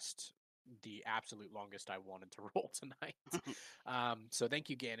past the absolute longest I wanted to roll tonight. So thank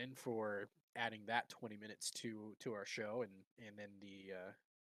you, Gannon, for adding that 20 minutes to our show, and then the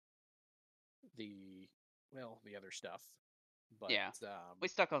the other stuff. But Yeah. We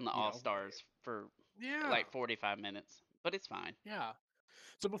stuck on the you All know, Stars for yeah, like 45 minutes, but it's fine. yeah.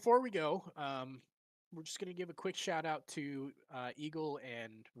 So before we go, we're just going to give a quick shout out to Eagle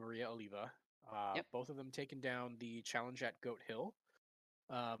and Maria Oliva. Yep. Both of them taking down the challenge at Goat Hill.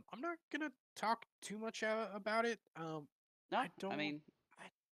 I'm not going to talk too much about it. No, I don't. mean, I,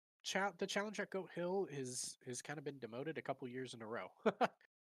 the challenge at Goat Hill is kind of been demoted a couple years in a row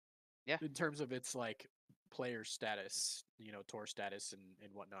yeah. in terms of its like player status, tour status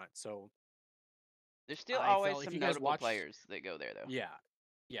and whatnot. So There's still I always felt if some you guys notable watched, players that go there, though. yeah,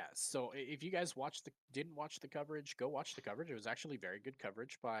 yeah. So if you guys didn't watch the coverage, go watch the coverage. It was actually very good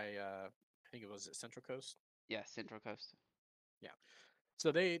coverage by I think it was at Central Coast. Yeah, Central Coast. Yeah.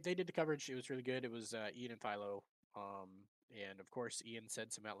 So they did the coverage. It was really good. It was Ian and Philo. Um, and of course Ian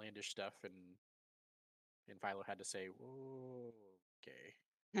said some outlandish stuff, and Philo had to say, "Whoa, okay,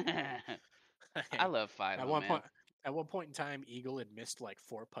 okay." I And love at Philo, one man. point, at one point in time, Eagle had missed like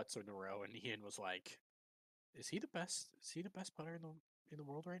 4 putts in a row, and Ian was like, "Is he the best? Is he the best putter in the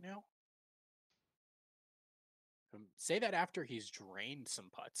world right now?" Say that after he's drained some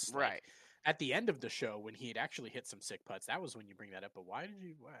putts. Like Right. at the end of the show, when he had actually hit some sick putts, that was when you bring that up. But why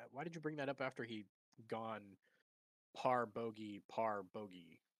did you bring that up after he'd gone par bogey,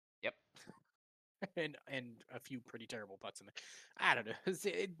 Yep. and a few pretty terrible putts in there? I don't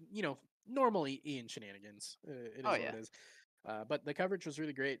know. Normally Ian shenanigans. It Oh, is what yeah. it is. But the coverage was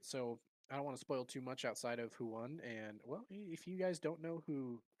really great. So I don't want to spoil too much outside of who won. And well, if you guys don't know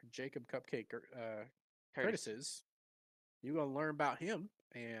who Jacob Cupcake Curtis Curtis. is, you're gonna learn about him,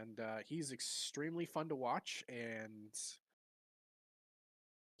 and he's extremely fun to watch, and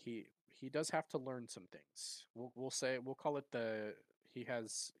he does have to learn some things. We'll call it the he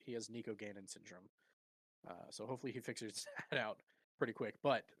has Nico Gannon syndrome. So hopefully he figures that out pretty quick.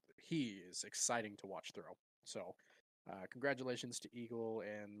 But he is exciting to watch through. So congratulations to Eagle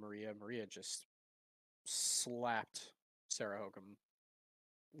and Maria. Maria just slapped Sarah Hogan,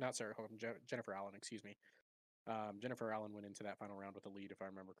 not Sarah Hogan, Jennifer Allen, excuse me. Jennifer Allen went into that final round with a lead, if I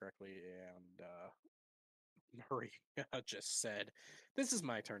remember correctly, and Maria just said, "This is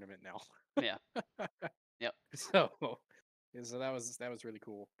my tournament now." Yeah. Yep. So, so that was really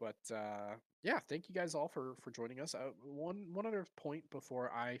cool. But yeah, thank you guys all for joining us. One other point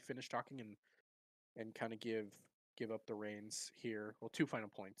before I finish talking and kind of give up the reins here. Well, two final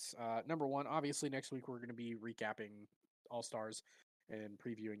points. Number one, obviously next week we're going to be recapping All Stars and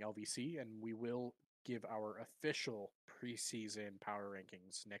previewing LVC, and we will give our official preseason power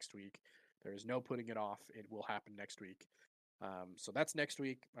rankings next week. There is no putting it off. It will happen next week. So that's next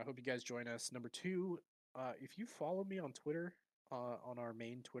week. I hope you guys join us. Number two, if you follow me on Twitter, on our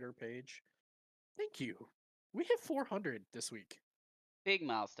main Twitter page, thank you. We hit 400 this week. Big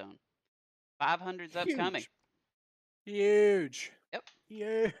milestone. 500's upcoming. Huge. Yep.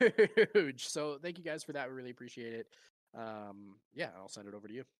 Huge. So thank you guys for that. We really appreciate it. Yeah, I'll send it over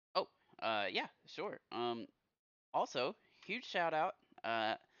to you. Oh, yeah, sure. Also, huge shout out.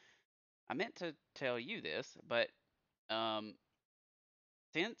 I meant to tell you this, but um,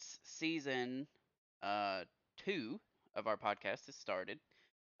 since season 2 of our podcast has started,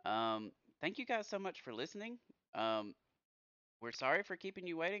 thank you guys so much for listening. We're sorry for keeping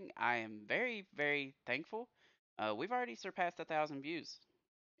you waiting. I am very, very thankful. We've already surpassed 1,000 views,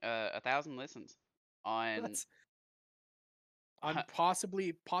 1,000 listens on. That's on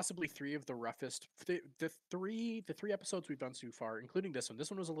possibly three of the roughest the three episodes we've done so far, including this one.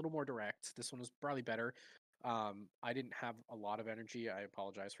 This one was a little more direct. This one was probably better. I didn't have a lot of energy. I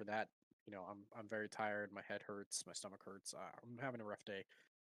apologize for that. I'm very tired. My head hurts. My stomach hurts. I'm having a rough day,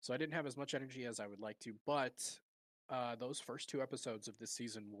 so I didn't have as much energy as I would like to. But those first two episodes of this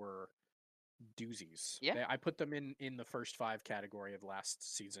season were doozies. Yeah, I put them in the first five category of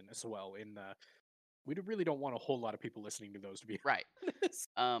last season as well. We really don't want a whole lot of people listening to those, to be right. honest.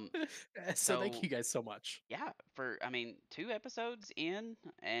 Um, So thank so you guys so much. yeah, I mean, 2 episodes in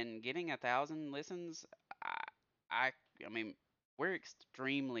and getting 1,000 listens, I, I, I mean, we're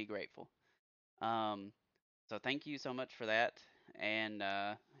extremely grateful. Um, so thank you so much for that, and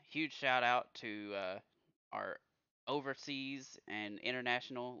huge shout out to our overseas and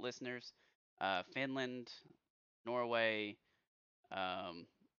international listeners, Finland, Norway, um,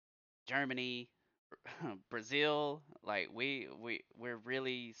 Germany, Brazil. Like we're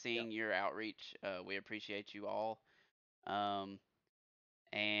really Yep. seeing your outreach. We appreciate you all. Um,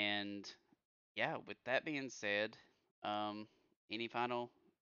 and yeah, with that being said, um, any final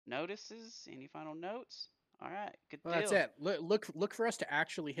notices? Any final notes? All right, good Well, that's deal. it. Look for us to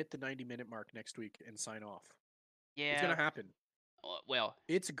actually hit the 90-minute mark next week and sign off. It's Yeah, gonna happen. well,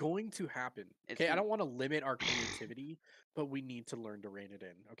 It's going to happen. it's Okay, I gonna don't want to limit our creativity, but we need to learn to rein it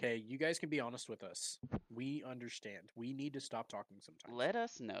in. Okay, you guys can be honest with us. We understand. We need to stop talking sometimes. let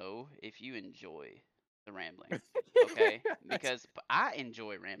us know if you enjoy the rambling. Okay, because I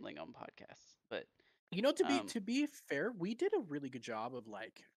enjoy rambling on podcasts, but To be um, to be fair, we did a really good job of we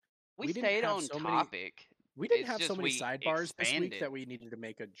we didn't stayed have on so many topic. we didn't It's have so just many we sidebars this week expanded. that we needed to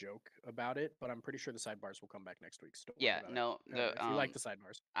make a joke about it, but I'm pretty sure the sidebars will come back next week, so don't worry Yeah, about it. no, If you like the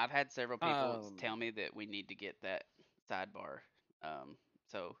sidebars. I've had several people Um tell me that we need to get that sidebar. Um,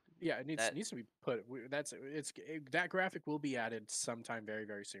 so yeah, it needs that needs to be put. That graphic will be added sometime very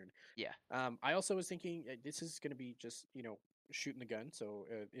very soon. yeah, I also was thinking this is going to be just shooting the gun. So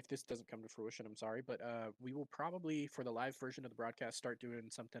if this doesn't come to fruition, I'm sorry, but we will probably for the live version of the broadcast start doing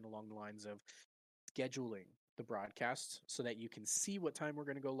something along the lines of scheduling the broadcast so that you can see what time we're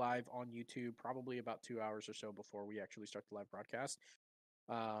going to go live on YouTube. Probably about 2 hours or so before we actually start the live broadcast.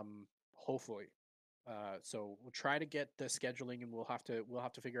 Hopefully. So we'll try to get the scheduling, and we'll have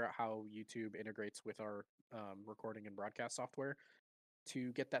to figure out how YouTube integrates with our recording and broadcast software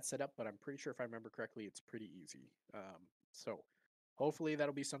to get that set up, but I'm pretty sure if I remember correctly, it's pretty easy. So hopefully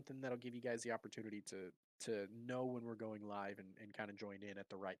that'll be something that'll give you guys the opportunity to know when we're going live and kind of join in at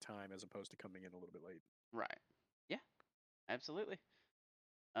the right time as opposed to coming in a little bit late. right. Yeah, absolutely.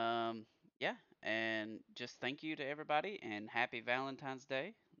 Um, yeah, and just thank you to everybody and happy Valentine's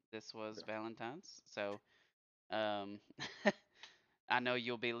Day. This was Valentine's. So, um, I know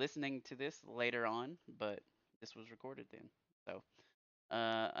you'll be listening to this later on, but this was recorded then. So,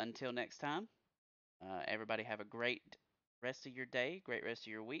 until next time, everybody have a great rest of your day, great rest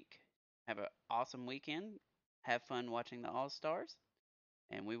of your week. Have an awesome weekend. Have fun watching the All Stars,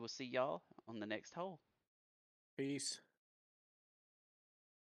 and we will see y'all on the next hole. Peace.